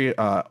mysterious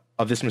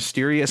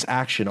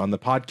action on the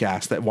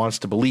podcast that wants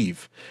to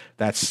believe.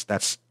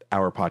 That's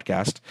our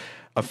podcast.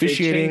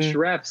 Officiating. They change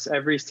refs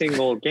every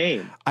single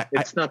game.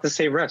 It's not the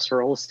same refs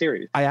for a whole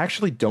series. I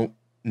actually don't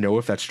know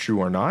if that's true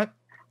or not.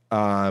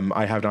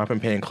 I have not been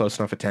paying close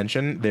enough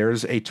attention.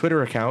 There's a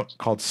Twitter account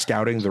called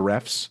Scouting the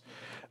Refs,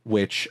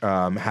 which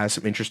has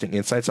some interesting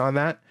insights on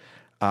that.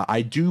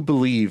 I do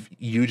believe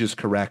Huge is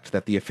correct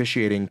that the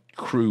officiating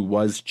crew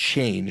was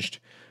changed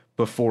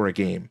before a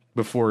game,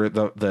 before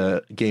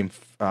the game.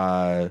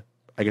 I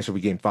guess it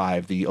would be game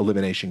 5, the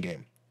elimination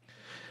game.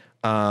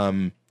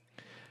 And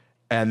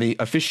the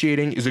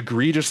officiating is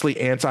egregiously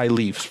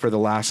anti-Leafs for the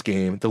last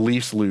game. The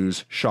Leafs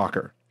lose.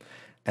 Shocker.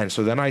 And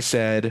so then I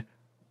said,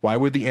 why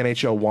would the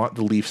NHL want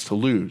the Leafs to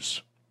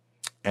lose?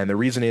 And the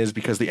reason is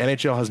because the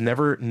NHL has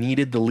never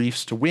needed the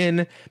Leafs to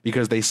win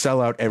because they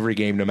sell out every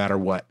game no matter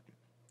what.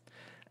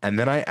 And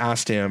then I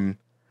asked him,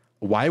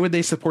 why would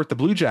they support the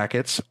Blue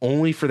Jackets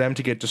only for them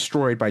to get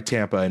destroyed by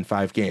Tampa in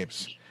 5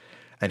 games?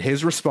 And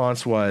his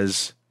response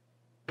was,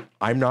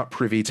 I'm not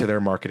privy to their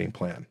marketing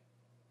plan.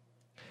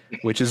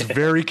 Which is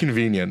very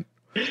convenient.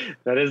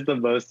 That is the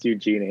most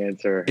Eugene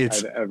answer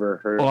I've ever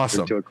heard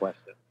to a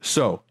question.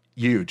 So,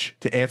 Huge,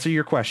 to answer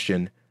your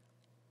question,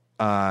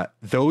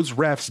 those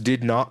refs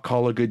did not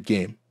call a good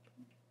game.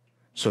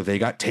 So they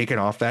got taken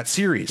off that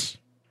series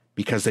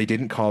because they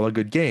didn't call a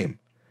good game.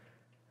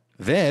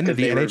 Then the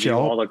NHL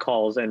all the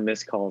calls and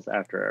missed calls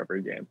after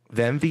every game.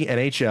 Then the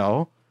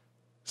NHL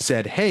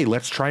said, hey,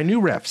 let's try new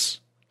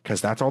refs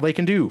because that's all they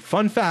can do.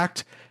 Fun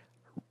fact,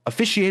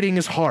 officiating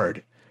is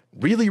hard.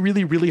 really,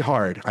 really, really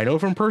hard. I know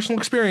from personal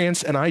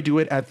experience, and I do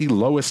it at the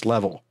lowest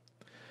level.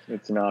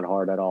 It's not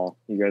hard at all.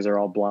 You guys are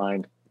all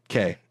blind.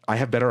 Okay, I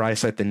have better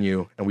eyesight than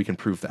you, and we can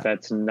prove that.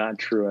 That's not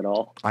true at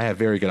all. I have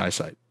very good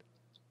eyesight.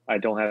 I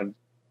don't have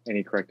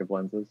any corrective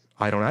lenses.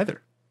 I don't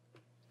either.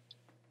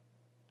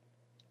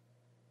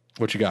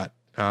 What you got?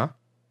 Huh?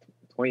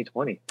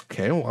 2020.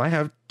 Okay, well, I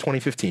have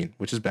 2015,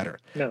 which is better.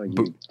 No, you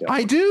don't.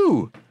 I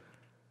do.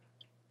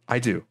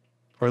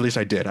 Or at least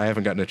I did. I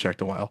haven't gotten it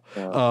checked in a while.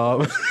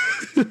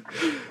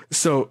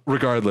 So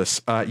regardless,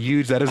 that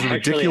is a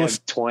ridiculous.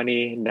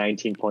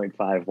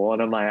 19.5.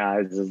 One of my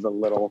eyes is a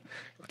little.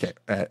 Okay,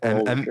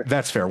 and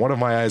that's fair. One of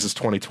my eyes is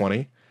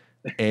 2020,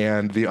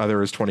 and the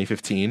other is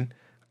 2015.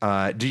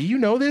 Do you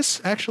know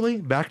this, actually?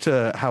 Back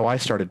to how I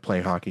started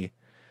playing hockey.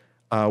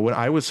 When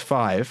I was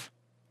 5,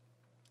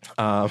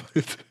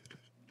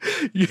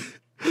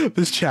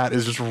 this chat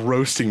is just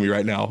roasting me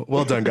right now.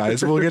 Well done,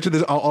 guys. We'll get to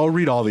this. I'll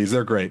read all these.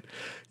 They're great.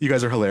 You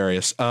guys are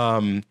hilarious.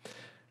 When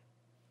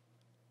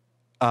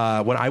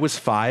I was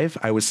 5,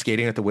 I was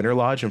skating at the Winter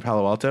Lodge in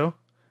Palo Alto.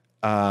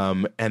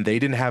 And they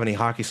didn't have any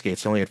hockey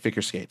skates. They only had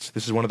figure skates.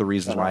 This is one of the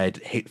reasons why I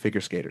hate figure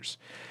skaters.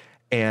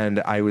 And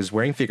I was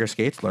wearing figure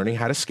skates, learning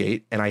how to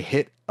skate, and I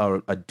hit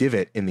a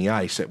divot in the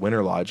ice at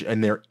Winter Lodge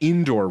and their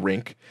indoor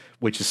rink,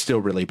 which is still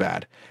really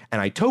bad.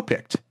 And I toe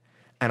picked,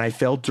 and I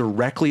fell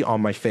directly on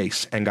my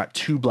face and got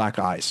 2 black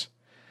eyes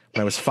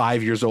when I was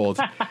 5 years old.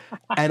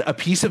 And a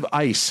piece of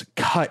ice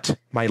cut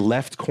my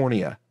left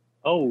cornea.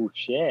 Oh,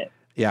 shit.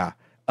 Yeah.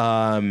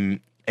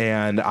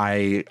 And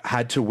I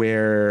had to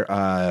wear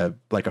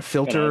like a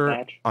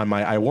filter on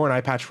my. I wore an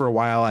eye patch for a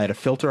while. I had a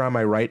filter on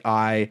my right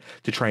eye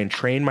to try and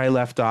train my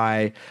left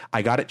eye.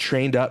 I got it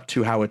trained up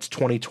to how it's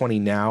 2020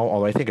 now,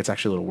 although I think it's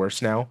actually a little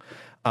worse now.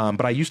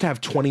 But I used to have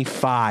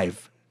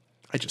 25.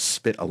 I just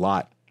spit a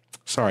lot.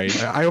 Sorry.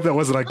 I hope that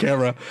wasn't on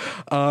camera.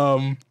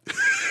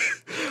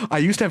 I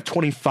used to have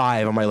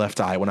 25 on my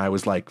left eye when I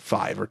was like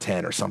 5 or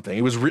 10 or something.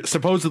 It was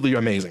supposedly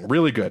amazing,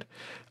 really good.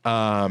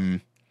 A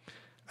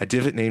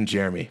divot named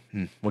Jeremy.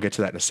 We'll get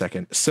to that in a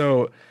second.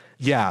 So,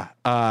 yeah,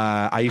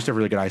 I used to have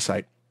really good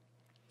eyesight.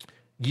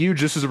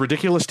 Just as a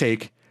ridiculous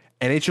take,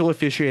 NHL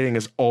officiating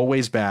is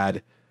always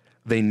bad.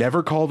 They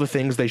never call the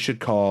things they should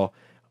call.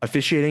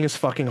 Officiating is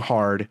fucking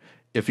hard.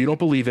 If you don't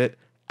believe it,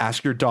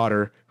 ask your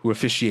daughter, who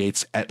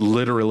officiates at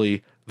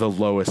literally the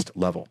lowest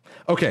level.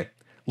 Okay,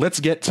 let's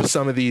get to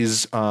some of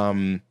these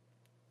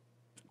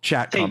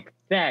chat. Take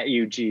that,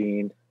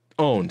 Eugene.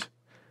 Owned.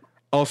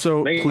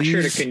 Also, make please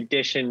sure to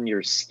condition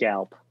your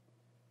scalp.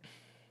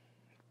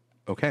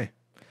 Okay.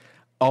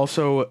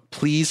 Also,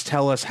 please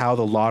tell us how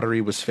the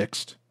lottery was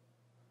fixed.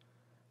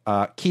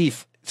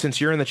 Keith, since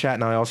you're in the chat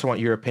now, I also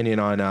want your opinion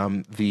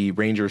on the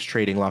Rangers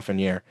trading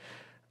Lafreniere,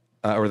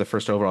 or the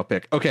first overall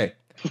pick. Okay.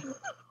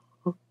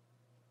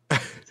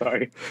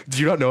 Sorry.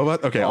 Do you not know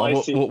about? Okay,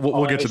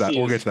 we'll get to that.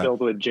 We'll get to that. Filled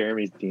with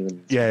Jeremy's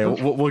demons. Yeah,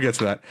 we'll get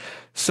to that.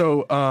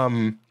 So,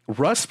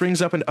 Russ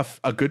brings up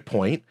a good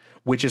point,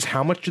 which is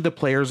how much do the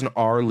players in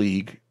our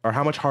league, or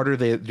how much harder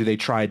do they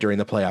try during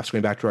the playoffs?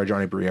 Going back to our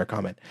Johnny Briere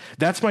comment.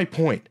 That's my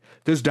point.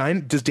 Does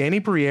Danny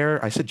Briere?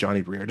 I said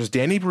Johnny Briere. Does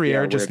Danny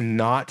Briere just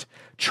not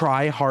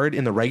try hard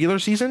in the regular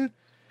season?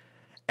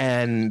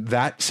 And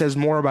that says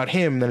more about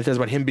him than it says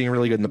about him being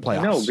really good in the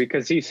playoffs. No,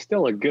 because he's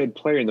still a good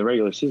player in the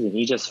regular season.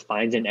 He just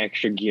finds an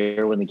extra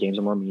gear when the games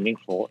are more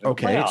meaningful.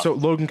 Okay, so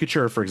Logan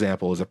Couture, for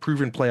example, is a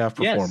proven playoff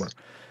performer. Yes.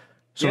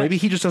 So maybe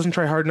he just doesn't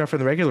try hard enough in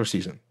the regular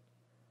season.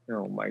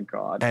 Oh, my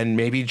God. And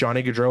maybe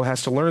Johnny Gaudreau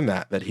has to learn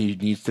that he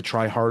needs to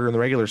try harder in the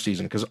regular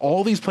season, because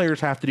all these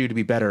players have to do to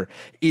be better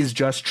is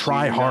just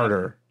try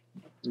harder.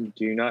 Do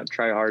you not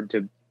try harder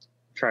to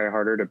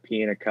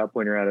pee in a cup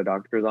when you're at a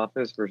doctor's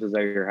office versus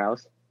at your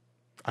house?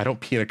 I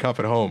don't pee in a cup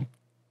at home.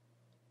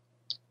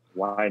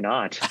 Why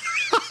not?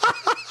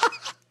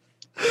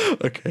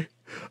 Okay.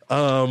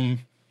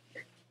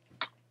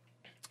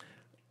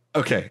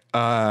 Okay.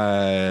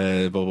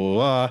 Blah, blah,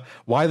 blah.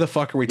 Why the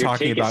fuck are we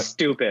talking about?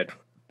 Stupid.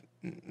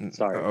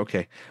 Sorry.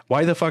 Okay.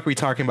 Why the fuck are we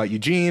talking about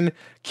Eugene?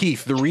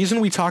 Keith, the reason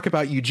we talk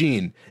about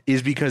Eugene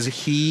is because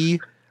he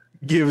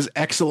gives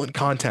excellent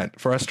content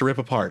for us to rip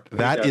apart.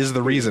 That is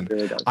the reason.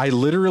 Really I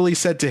literally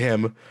said to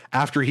him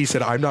after he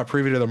said, I'm not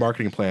privy to the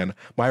marketing plan.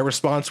 My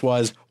response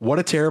was, what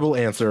a terrible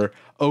answer.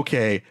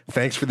 Okay.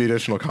 Thanks for the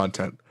additional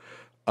content.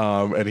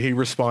 And he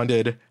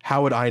responded,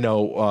 how would I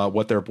know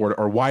what their board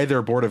or why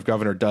their board of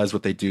governor does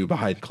what they do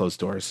behind closed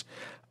doors?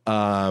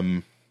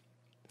 Wrong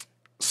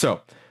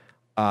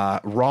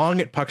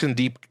at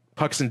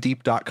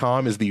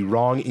pucksanddeep.com is the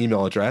wrong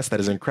email address. That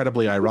is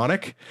incredibly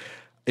ironic.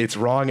 It's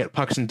wrong at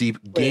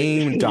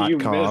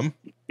pucksanddeepgame.com.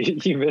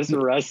 You miss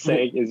Russ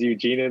saying, is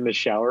Eugene in the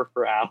shower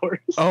for hours?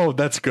 Oh,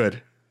 that's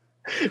good.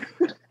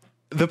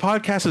 The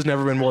podcast has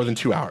never been more than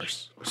 2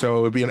 hours. So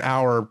it would be an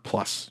hour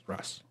plus,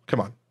 Russ. Come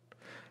on.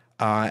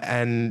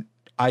 And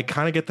I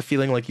kind of get the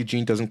feeling like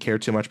Eugene doesn't care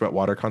too much about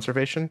water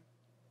conservation.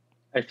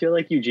 I feel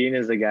like Eugene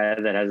is the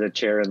guy that has a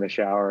chair in the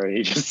shower and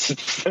he just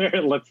sits there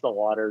and lets the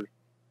water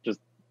just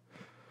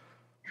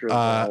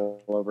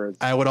all over his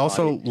I would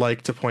also body.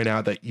 like to point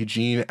out that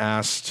Eugene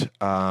asked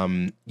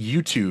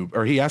YouTube,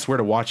 or he asked where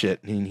to watch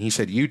it. And he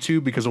said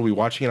YouTube because we'll be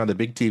watching it on the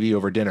big TV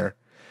over dinner.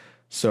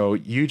 So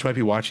Huge might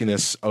be watching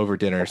this over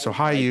dinner. So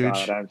hi, Huge.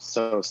 God, I'm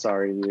so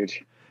sorry,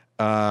 Huge.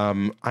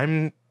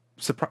 I'm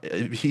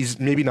surprised he's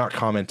maybe not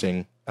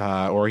commenting,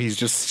 or he's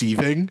just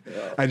seething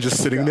and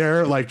just sitting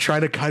there, like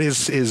trying to cut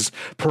his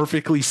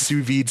perfectly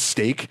sous vide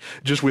steak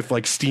just with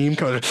like steam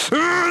coming.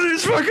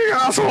 These fucking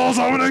assholes!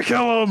 I'm gonna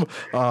kill them.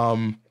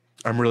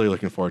 I'm really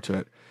looking forward to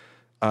it.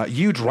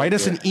 Huge, write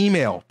us an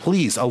email,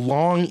 please, a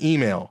long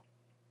email.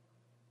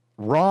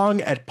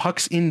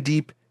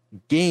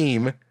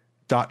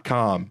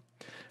 wrong@pucksindeepgame.com.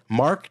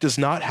 Mark does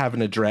not have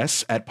an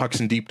address at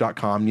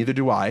pucksindeep.com. Neither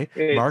do I.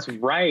 It's Mark,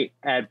 right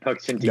at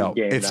pucksindeepgame.com.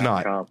 No, it's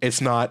not. It's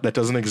not. That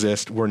doesn't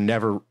exist. We're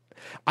never.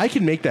 I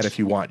can make that if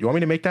you want. You want me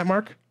to make that,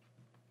 Mark?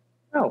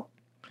 No. All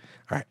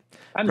right.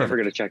 I'm never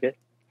going to check it.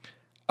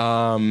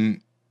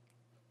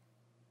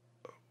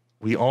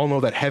 We all know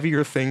that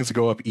heavier things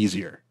go up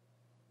easier.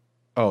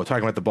 Oh,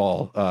 talking about the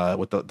ball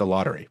with the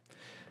lottery.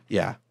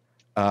 Yeah.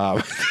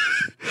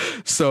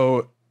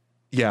 So,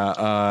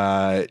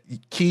 yeah.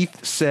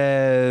 Keith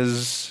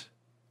says,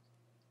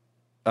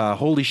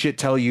 holy shit,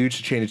 tell Huge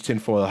to change his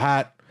tinfoil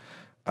hat.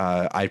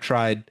 I've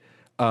tried.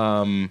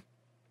 Habs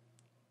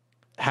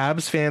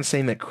fans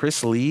saying that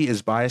Chris Lee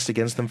is biased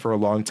against them for a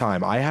long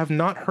time. I have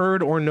not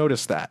heard or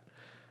noticed that.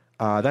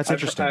 That's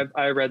interesting.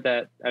 I read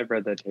that. I've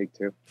read that take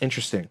too.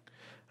 Interesting.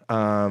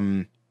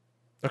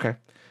 Okay.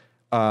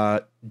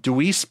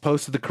 Deweese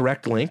posted the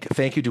correct link.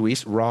 Thank you,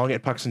 Deweese.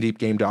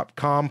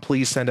 wrong@pucksindeepgame.com.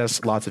 Please send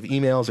us lots of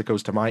emails. It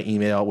goes to my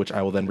email, which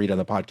I will then read on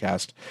the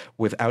podcast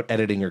without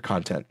editing your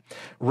content.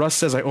 Russ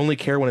says, I only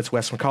care when it's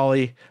Wes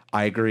McCauley.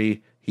 I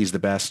agree. He's the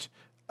best.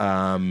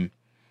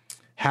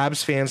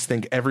 Habs fans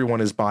think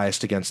everyone is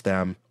biased against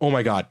them. Oh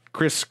my God.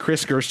 Chris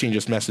Gerstein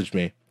just messaged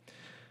me.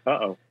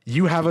 Uh-oh.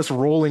 You have us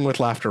rolling with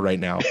laughter right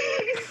now.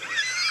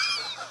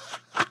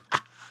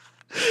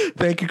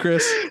 Thank you,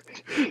 Chris.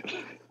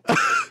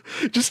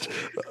 Just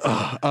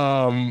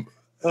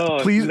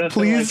please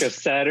like a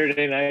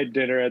Saturday night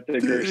dinner at the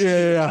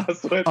Gerstein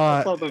house with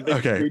all the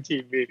big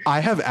TV. I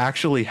have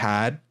actually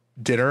had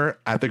dinner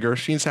at the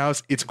Gerstein's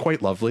house. It's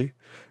quite lovely,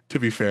 to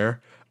be fair.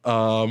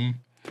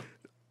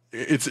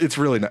 It's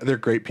really not. They're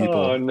great people.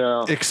 Oh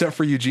no! Except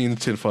for Eugene's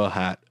tinfoil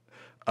hat.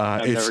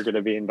 I'm never going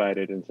to be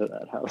invited into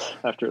that house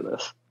after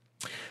this.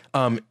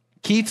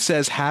 Keith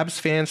says Habs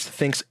fans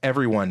thinks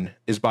everyone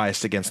is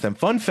biased against them.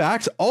 Fun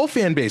fact, all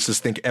fan bases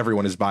think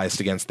everyone is biased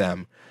against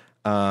them.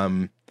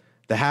 The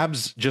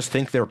Habs just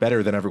think they're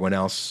better than everyone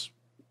else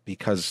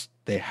because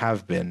they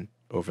have been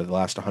over the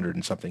last 100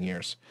 and something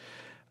years.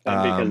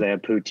 And because they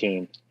have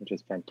poutine, which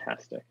is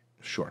fantastic.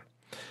 Sure.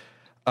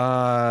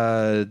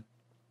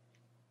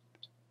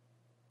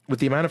 With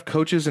the amount of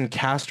coaches and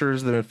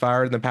casters that have been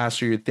fired in the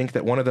past year, you'd think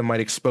that one of them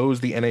might expose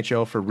the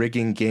NHL for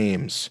rigging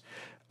games.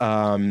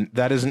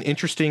 That is an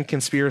interesting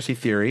conspiracy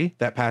theory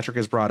that Patrick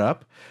has brought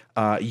up.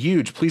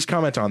 Huge, please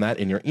comment on that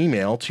in your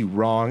email to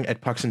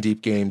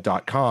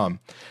wrong@pucksindeepgame.com.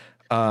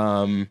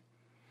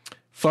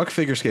 Fuck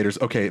figure skaters.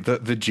 Okay,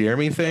 the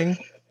Jeremy thing,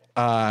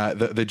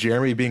 the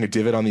Jeremy being a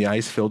divot on the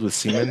ice filled with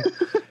semen,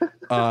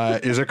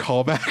 is a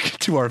callback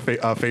to our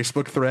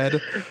Facebook thread.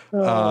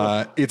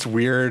 It's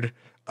weird.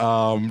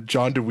 John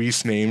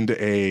DeWeese named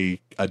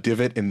a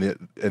divot in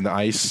the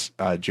ice,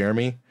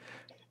 Jeremy.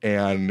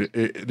 And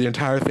the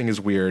entire thing is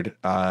weird.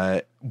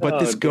 But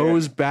this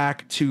goes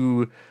back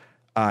to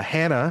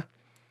Hannah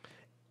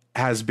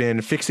has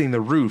been fixing the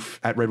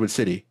roof at Redwood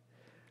City.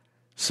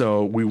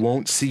 So we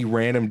won't see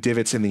random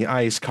divots in the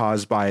ice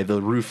caused by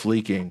the roof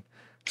leaking.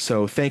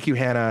 So thank you,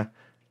 Hannah.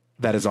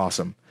 That is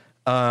awesome.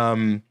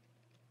 All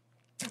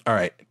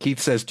right. Keith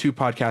says 2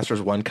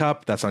 podcasters, 1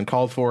 cup. That's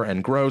uncalled for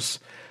and gross.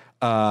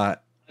 Down.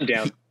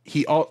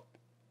 He all.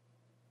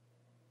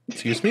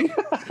 Excuse me?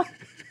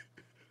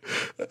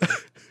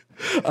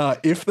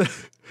 If the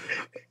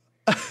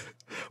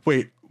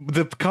wait,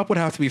 the cup would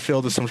have to be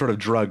filled with some sort of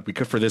drug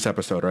because for this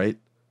episode, right?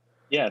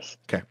 Yes.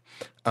 Okay.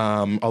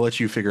 I'll let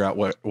you figure out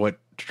what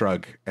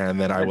drug, and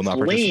then I will not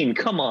participate. Lean.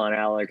 Come on,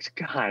 Alex.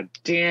 God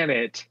damn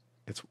it.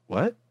 It's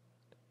what?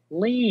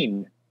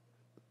 Lean.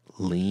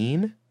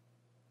 Lean?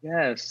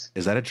 Yes.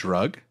 Is that a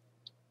drug?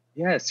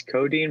 Yes.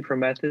 Codeine,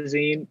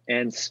 promethazine,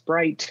 and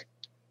Sprite.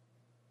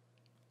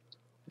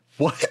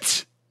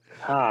 What?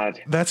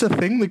 God. That's a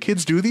thing the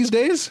kids do these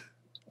days?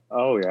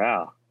 Oh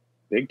yeah,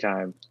 big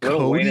time.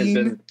 Little Wayne has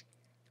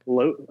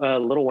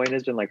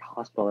been like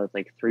hospitalized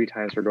like 3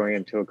 times for going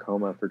into a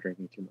coma for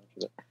drinking too much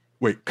of it.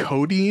 Wait,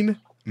 codeine,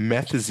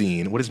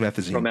 methazine. What is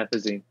methazine?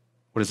 Promethazine.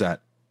 What is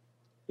that?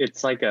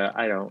 It's like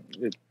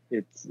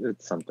it's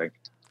something.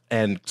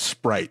 And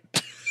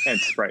Sprite. And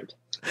Sprite.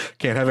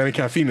 Can't have any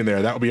caffeine in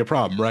there. That would be a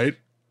problem, right?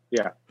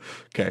 Yeah.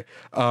 Okay.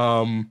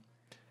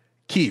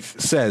 Keith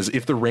says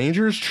if the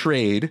Rangers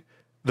trade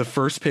the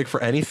first pick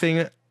for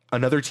anything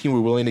another team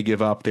were willing to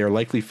give up, they are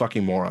likely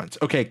fucking morons.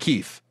 Okay,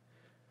 Keith,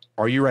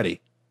 are you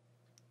ready?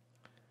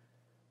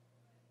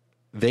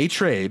 They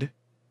trade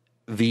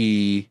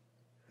the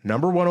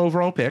number 1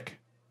 overall pick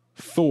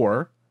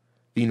for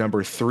the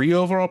number 3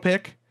 overall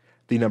pick,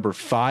 the number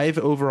 5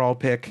 overall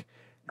pick,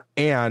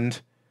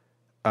 and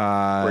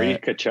Brady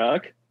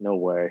Tkachuk? No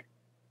way.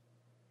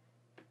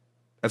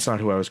 That's not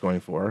who I was going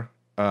for.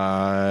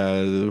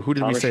 Who did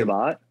Thomas we say?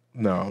 Chabot?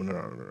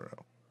 No.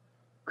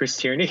 Chris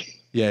Tierney?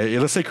 Yeah,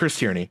 let's say Chris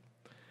Tierney.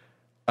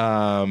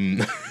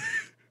 Would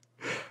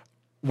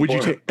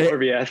you take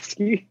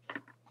Borowiecki?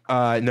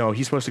 No,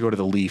 he's supposed to go to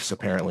the Leafs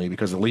apparently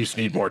because the Leafs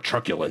need more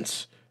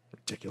truculence.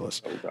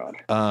 Ridiculous. Oh God.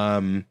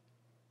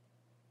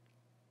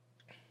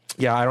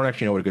 Yeah, I don't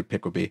actually know what a good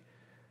pick would be.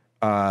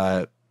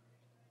 But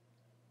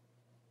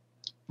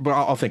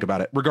I'll think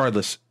about it.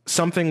 Regardless,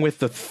 something with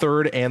the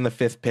 3rd and the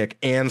 5th pick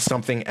and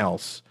something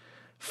else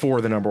for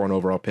the number 1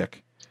 overall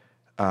pick.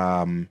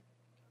 For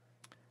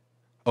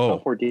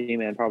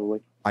D-man,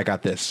 probably. I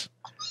got this.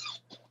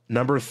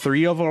 Number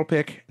 3 overall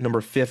pick,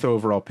 number 5th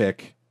overall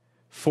pick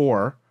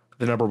for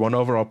the number 1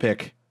 overall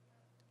pick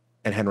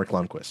and Henrik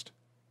Lundqvist.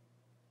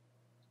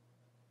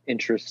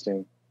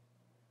 Interesting.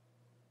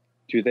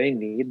 Do they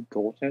need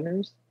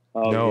goaltenders?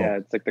 Oh, no. Yeah,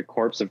 it's like the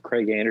corpse of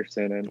Craig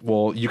Anderson. And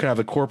well, you can have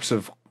the corpse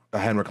of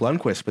Henrik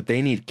Lundqvist, but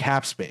they need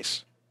cap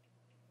space.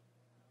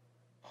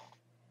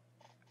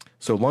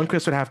 So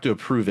Lundqvist would have to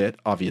approve it,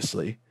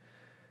 obviously.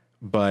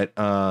 But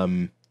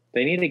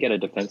they need to get a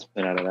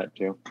defenseman out of that,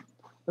 too.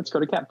 Let's go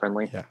to cap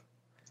friendly. Yeah.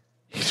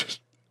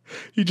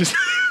 He just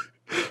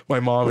my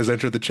mom has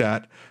entered the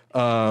chat.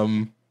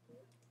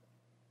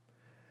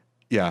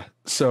 Yeah.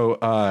 So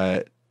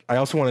I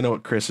also want to know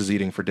what Chris is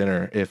eating for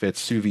dinner, if it's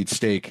sous vide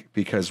steak,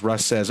 because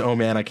Russ says, oh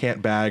man, I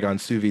can't bag on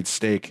sous vide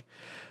steak.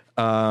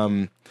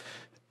 Yeah.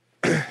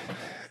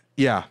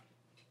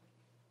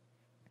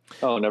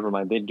 Oh, never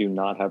mind. They do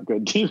not have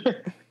good team.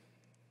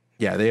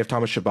 Yeah, they have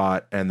Thomas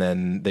Chabot, and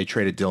then they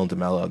traded Dylan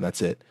DeMello, and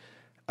that's it.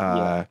 They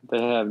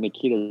have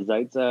Nikita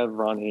Zaitsev,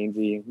 Ron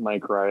Hainsey,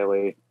 Mike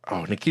Riley.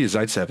 Oh, Nikita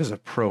Zaitsev is a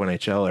pro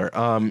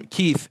NHLer.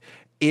 Keith,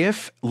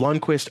 if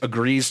Lundqvist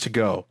agrees to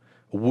go,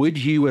 would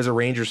you, as a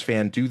Rangers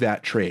fan, do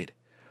that trade?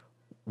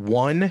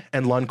 1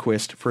 and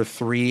Lundqvist for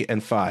 3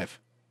 and 5.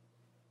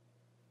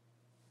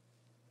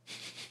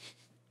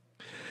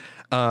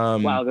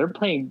 Wow, they're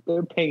paying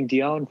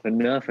Dion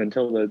Phaneuf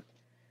until the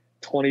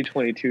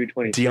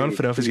 2022-23. Dion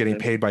Phaneuf is getting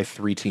paid by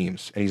 3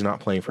 teams, and he's not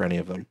playing for any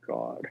of them.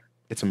 God,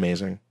 it's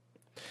amazing.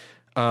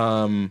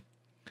 Yeah.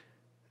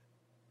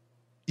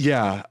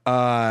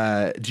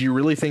 Do you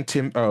really think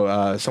Tim?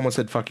 Oh, someone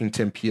said fucking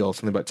Tim Peel.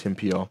 Something about Tim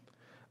Peel.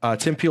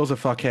 Tim Peel's a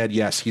fuckhead.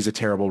 Yes, he's a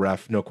terrible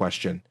ref. No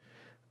question.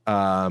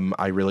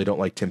 I really don't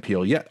like Tim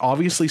Peel. Yeah,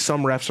 obviously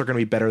some refs are going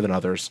to be better than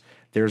others.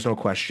 There's no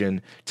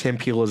question. Tim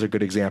Peel is a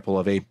good example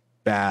of a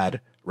bad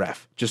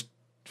ref. Just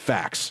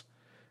facts.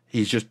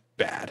 He's just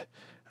bad.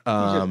 He's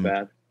just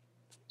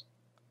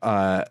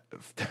bad.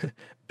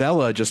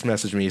 Bella just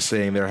messaged me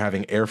saying they're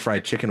having air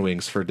fried chicken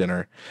wings for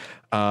dinner.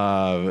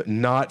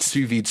 Not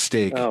sous vide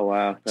steak. Oh,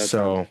 wow. That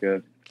sounds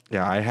good.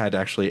 Yeah, I had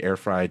actually air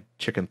fried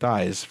chicken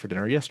thighs for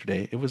dinner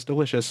yesterday. It was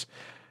delicious.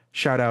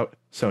 Shout out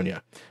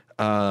Sonia.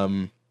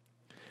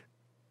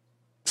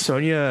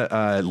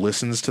 Sonia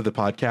listens to the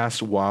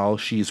podcast while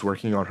she's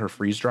working on her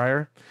freeze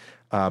dryer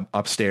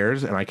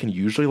upstairs, and I can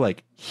usually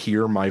like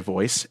hear my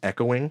voice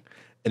echoing,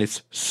 and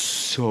it's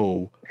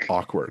so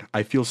awkward.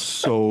 I feel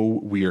so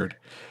weird.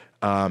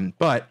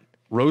 But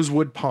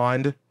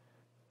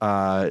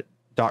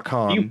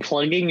rosewoodpond.com. You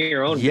plugging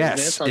your own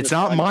business? Yes, it's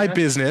not my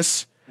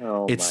business.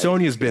 Oh, it's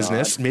Sonia's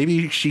business.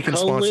 Maybe she can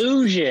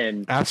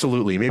collusion.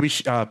 Absolutely. Maybe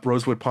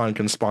Rosewood Pond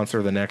can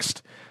sponsor the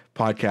next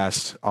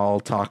podcast. I'll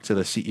talk to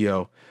the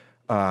CEO,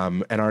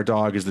 and our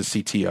dog is the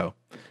CTO,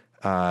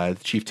 the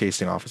Chief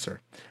Tasting Officer.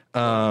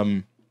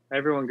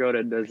 Everyone go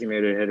to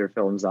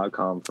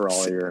designated-hitter-films.com for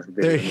all your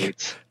video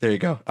needs. There you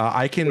go.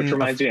 Which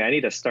reminds me, I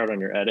need to start on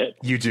your edit.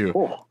 You do.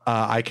 Cool.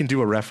 I can do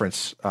a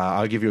reference.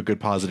 I'll give you a good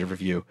positive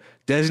review.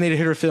 Designated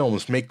Hitter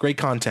Films make great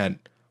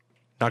content,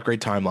 not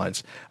great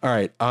timelines. All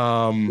right.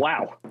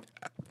 Wow.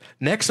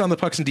 Next on the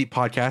Pucks and Deep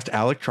podcast,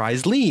 Alec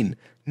tries lean.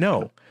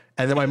 No.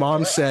 And then my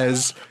mom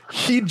says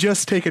he'd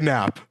just take a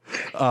nap.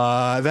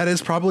 That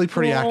is probably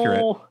pretty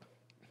accurate.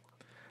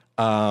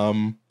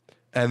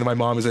 And then my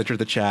mom has entered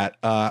the chat.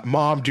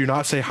 Mom, do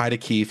not say hi to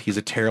Keith. He's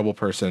a terrible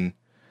person.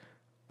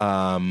 He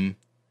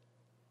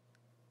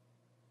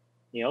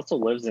also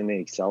lives in the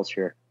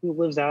Excelsior. Who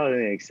lives out in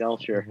the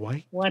Excelsior?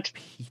 What?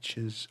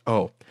 Peaches.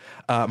 Oh,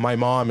 my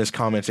mom is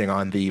commenting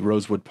on the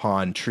Rosewood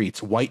Pond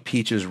treats. White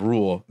peaches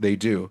rule. They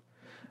do.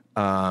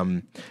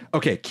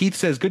 Okay. Keith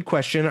says, good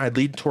question. I'd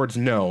lead towards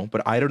no,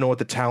 but I don't know what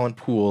the talent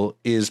pool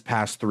is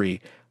past 3.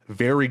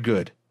 Very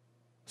good.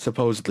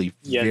 Supposedly.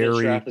 Yeah, very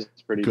the draft is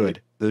pretty good.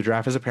 Deep. The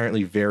draft is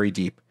apparently very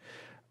deep.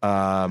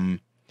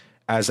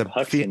 As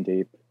a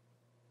deep.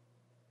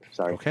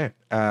 Sorry. Okay.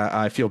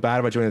 I feel bad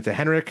about doing it to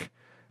Henrik,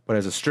 but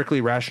as a strictly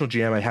rational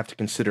GM, I have to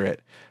consider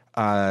it.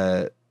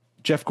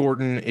 Jeff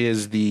Gordon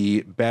is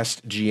the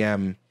best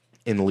GM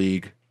in the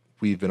league.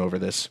 We've been over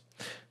this.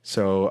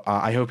 So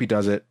I hope he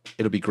does it.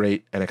 It'll be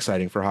great and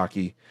exciting for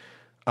hockey.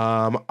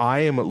 I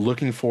am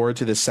looking forward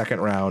to this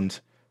second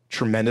round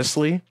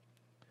tremendously.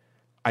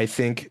 I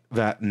think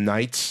that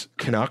Knights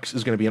Canucks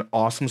is going to be an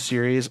awesome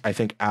series. I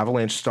think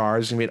Avalanche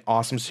Stars is going to be an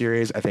awesome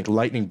series. I think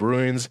Lightning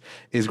Bruins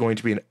is going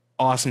to be an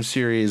awesome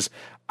series.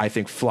 I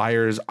think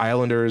Flyers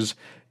Islanders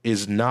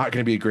is not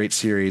going to be a great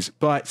series.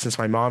 But since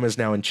my mom is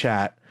now in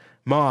chat,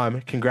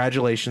 Mom,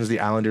 congratulations. The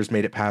Islanders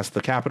made it past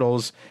the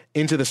Capitals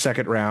into the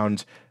second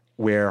round,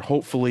 where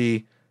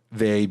hopefully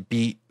they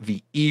beat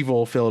the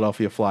evil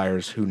Philadelphia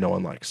Flyers, who no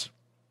one likes.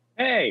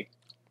 Hey.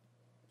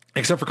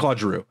 Except for Claude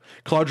Giroux.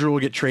 Claude Giroux will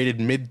get traded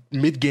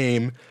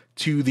mid-game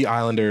to the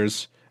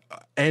Islanders.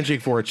 And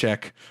Jake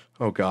Voracek.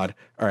 Oh, God.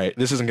 All right,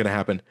 this isn't going to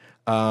happen.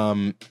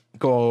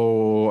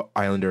 Go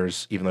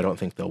Islanders, even though I don't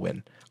think they'll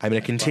win. I'm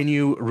going to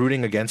continue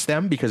rooting against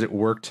them because it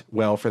worked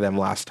well for them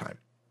last time.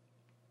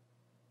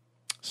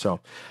 So,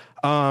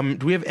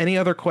 do we have any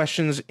other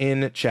questions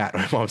in chat?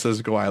 My mom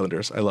says go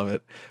Islanders. I love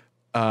it.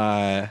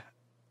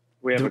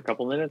 We have a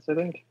couple minutes, I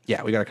think.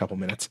 Yeah, we got a couple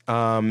minutes.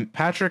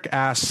 Patrick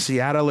asked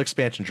Seattle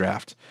expansion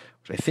draft,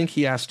 which I think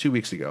he asked 2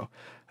 weeks ago.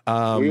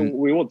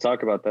 We will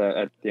talk about that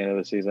at the end of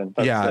the season.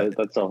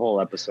 That's a whole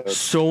episode.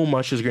 So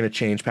much is going to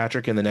change,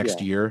 Patrick, in the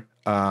next year.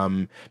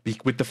 With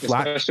the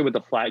flat, especially with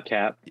the flat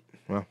cap.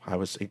 Well, I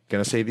was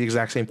going to say the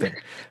exact same thing.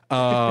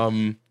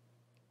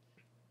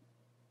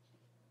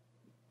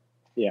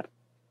 Yeah.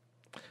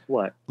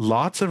 What?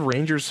 Lots of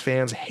Rangers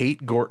fans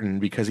hate Gorton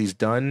because he's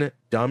done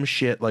dumb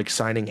shit like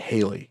signing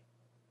Haley.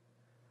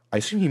 I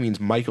assume he means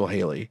Michael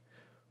Haley,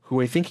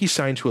 who I think he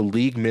signed to a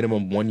league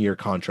minimum 1-year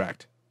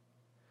contract.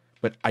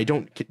 But I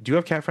don't. Do you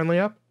have Cat Friendly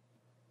up?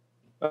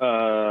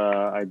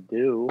 I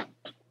do.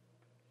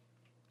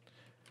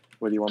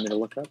 What do you want me to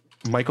look up?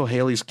 Michael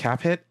Haley's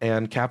cap hit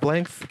and cap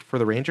length for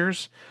the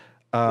Rangers.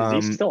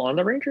 Is he still on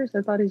the Rangers?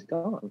 I thought he's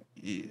gone.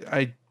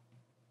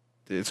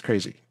 It's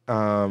crazy.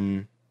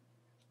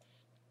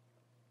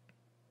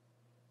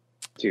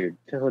 Dude,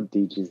 Philip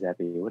DiGiuseppe,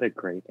 what a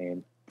great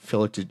name.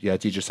 Philip,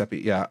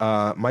 DiGiuseppe,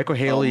 yeah. Michael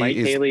Haley. Mike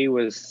Haley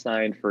was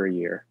signed for a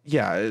year.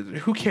 Yeah,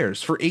 who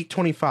cares? For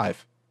 $825.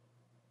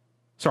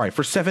 Sorry,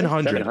 for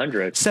 $700.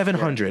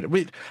 $700. Yeah.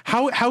 Wait,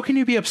 how can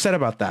you be upset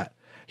about that?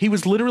 He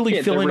was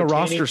literally filling a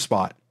roster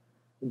spot.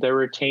 They're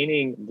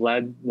retaining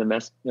Vlad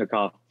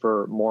Nemesnikov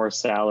for more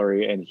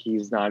salary, and he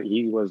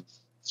was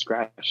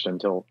scratched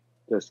until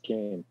this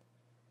game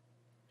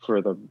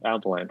for the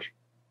Avalanche.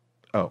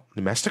 Oh,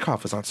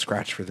 Nemesnikov was not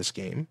scratched for this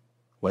game.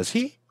 Was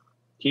he?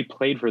 He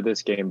played for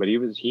this game, but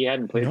he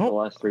hadn't played for the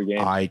last 3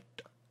 games.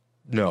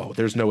 No,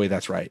 there's no way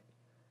that's right.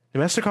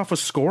 Nemesnikov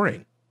was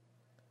scoring.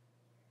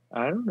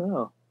 I don't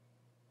know.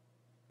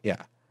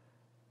 Yeah.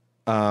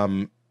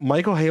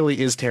 Michael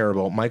Haley is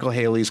terrible. Michael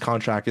Haley's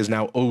contract is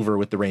now over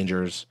with the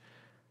Rangers.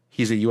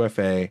 He's a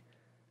UFA.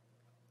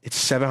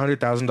 It's a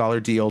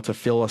 $700,000 deal to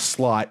fill a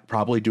slot,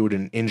 probably due to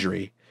an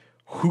injury.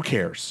 Who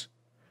cares?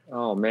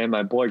 Oh man,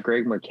 my boy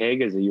Greg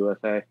McKegg is a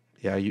UFA.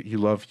 Yeah, you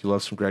love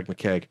some Greg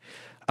McKegg.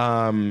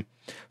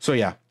 So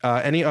yeah,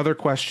 any other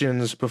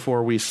questions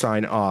before we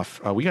sign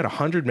off? We got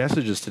 100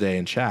 messages today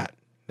in chat.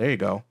 There you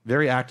go.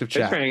 Very active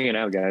chat. Thanks for hanging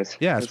out, guys.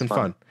 Yeah, it's been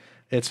fun.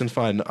 It's been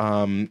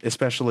fun.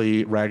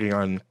 Especially ragging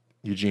on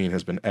Eugene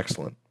has been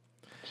excellent.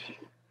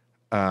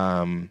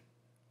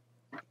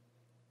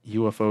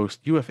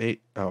 UFA.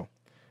 Oh,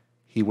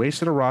 he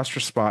wasted a roster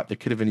spot that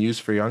could have been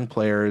used for young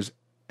players,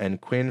 and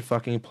Quinn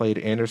fucking played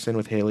Anderson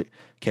with Haley.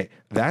 Okay,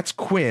 that's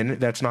Quinn.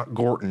 That's not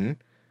Gorton.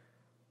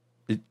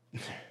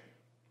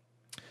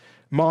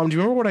 Mom, do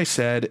you remember what I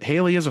said?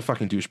 Haley is a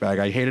fucking douchebag.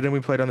 I hated him. We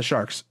played on the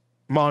Sharks.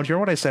 Mom, do you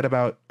remember what I said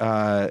about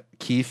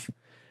Keith?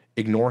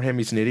 Ignore him.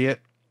 He's an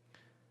idiot.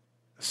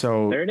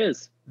 So there it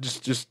is.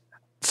 Just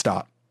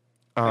stop.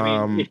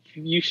 I mean, if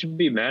you should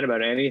be mad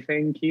about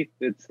anything, Keith,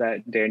 it's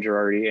that Dan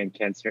Girardi and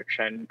Ken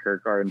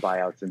Shattenkirk are in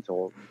buyouts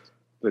until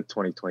the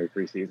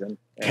 2023 season.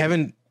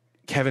 And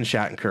Kevin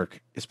Shattenkirk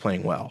is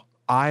playing well.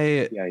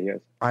 Yeah, he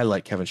is. I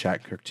like Kevin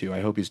Shattenkirk too.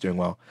 I hope he's doing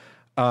well.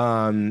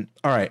 All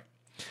right.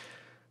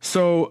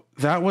 So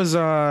that was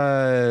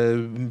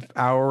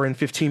hour and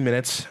 15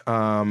 minutes.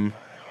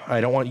 I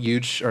don't want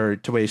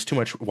to waste too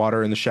much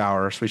water in the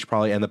shower, so we should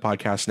probably end the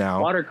podcast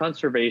now. Water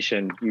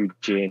conservation,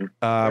 Eugene.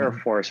 There are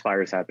forest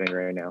fires happening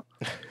right now.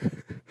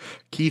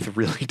 Keith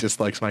really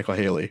dislikes Michael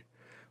Haley.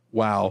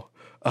 Wow.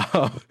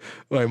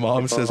 My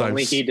mom says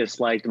only he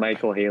disliked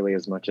Michael Haley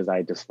as much as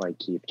I dislike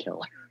Keith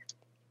Keller.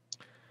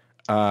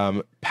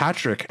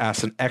 Patrick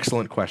asked an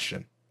excellent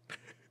question.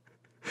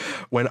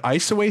 When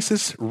Ice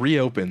Oasis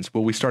reopens,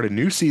 will we start a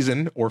new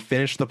season or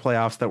finish the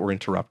playoffs that were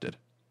interrupted?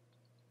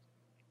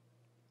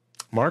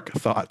 Mark,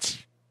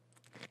 thoughts?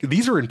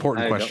 These are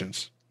important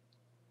questions.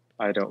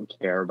 I don't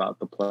care about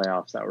the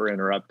playoffs that were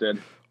interrupted.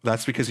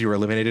 That's because you were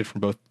eliminated from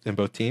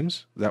both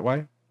teams? Is that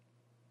why?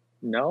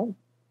 No.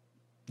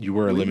 You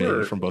were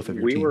eliminated from both of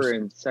your teams. We were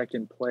in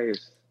second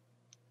place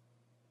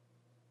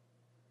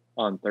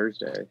on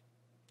Thursday.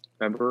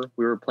 Remember?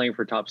 We were playing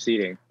for top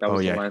seeding. That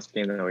was the last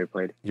game that we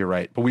played. You're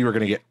right. But we were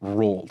going to get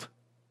rolled.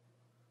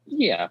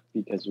 Yeah,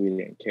 because we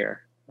didn't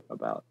care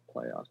about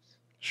playoffs.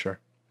 Sure.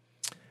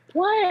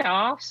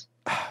 Playoffs?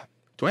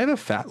 Do I have a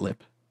fat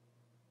lip?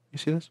 You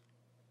see this?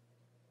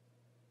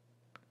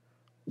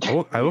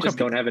 I woke just up.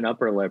 Don't have an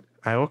upper lip.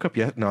 I woke up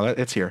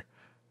it's here.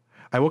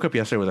 I woke up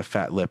yesterday with a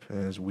fat lip,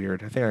 and it was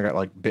weird. I think I got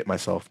like bit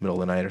myself middle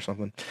of the night or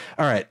something.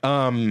 All right,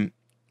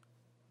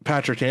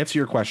 Patrick, to answer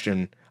your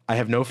question, I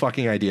have no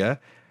fucking idea.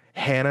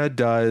 Hannah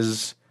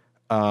does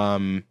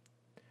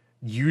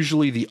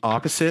usually the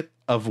opposite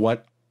of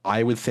what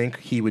I would think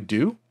he would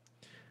do.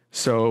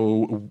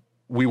 So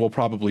we will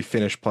probably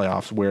finish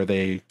playoffs where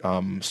they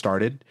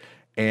started.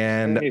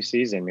 And new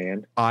season,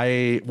 man.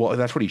 Well,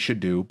 that's what he should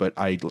do, but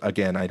I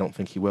don't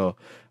think he will.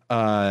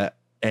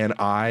 And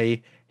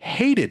I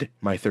hated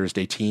my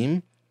Thursday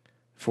team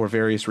for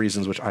various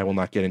reasons, which I will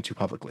not get into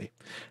publicly.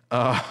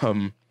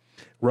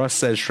 Russ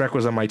says Shrek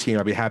was on my team.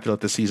 I'd be happy to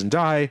let the season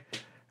die.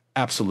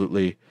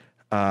 Absolutely.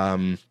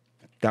 That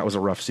was a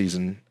rough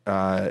season.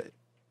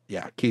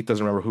 Yeah, Keith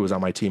doesn't remember who was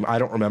on my team. I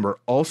don't remember.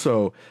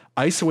 Also,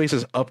 Ice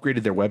Oasis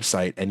upgraded their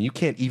website, and you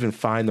can't even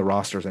find the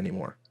rosters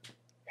anymore.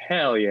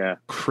 Hell yeah.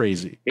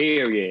 Crazy.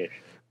 Hell yeah.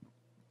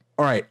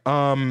 All right.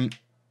 I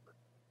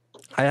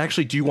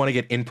actually do want to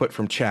get input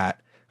from chat.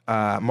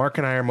 Mark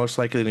and I are most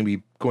likely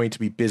going to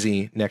be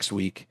busy next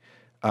week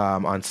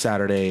on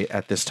Saturday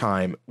at this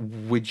time.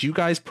 Would you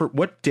guys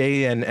what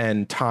day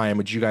and time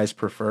would you guys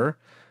prefer?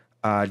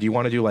 Do you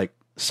want to do like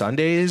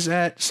Sundays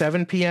at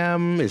 7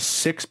 p.m.? Is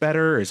 6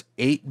 better? Is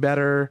 8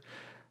 better?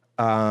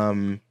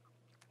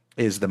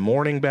 Is the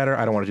morning better?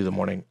 I don't want to do the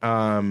morning.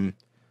 I'm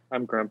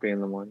grumpy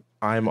in the morning.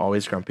 I'm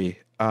always grumpy.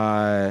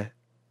 Are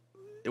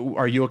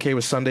you okay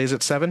with Sundays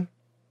at 7?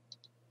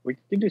 We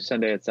can do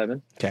Sunday at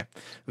 7. Okay.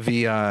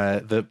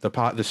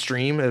 The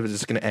stream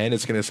is going to end.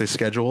 It's going to say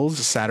schedules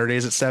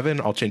Saturdays at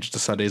 7. I'll change it to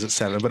Sundays at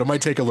 7, but it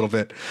might take a little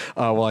bit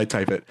while I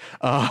type it.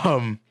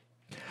 All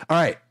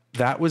right.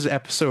 That was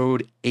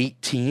episode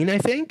 18, I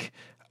think.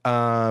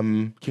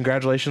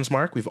 Congratulations,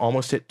 Mark. We've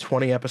almost hit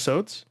 20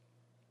 episodes.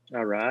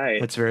 All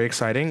right. It's very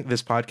exciting.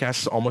 This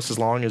podcast is almost as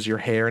long as your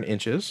hair in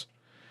inches.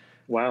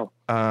 Wow.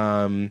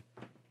 And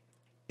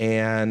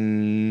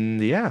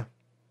yeah.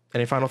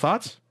 Any final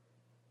thoughts?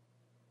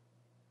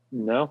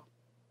 No.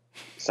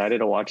 Excited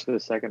to watch the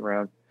second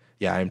round.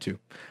 Yeah, I am too.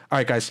 All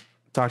right, guys.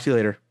 Talk to you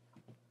later.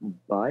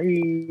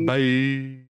 Bye. Bye.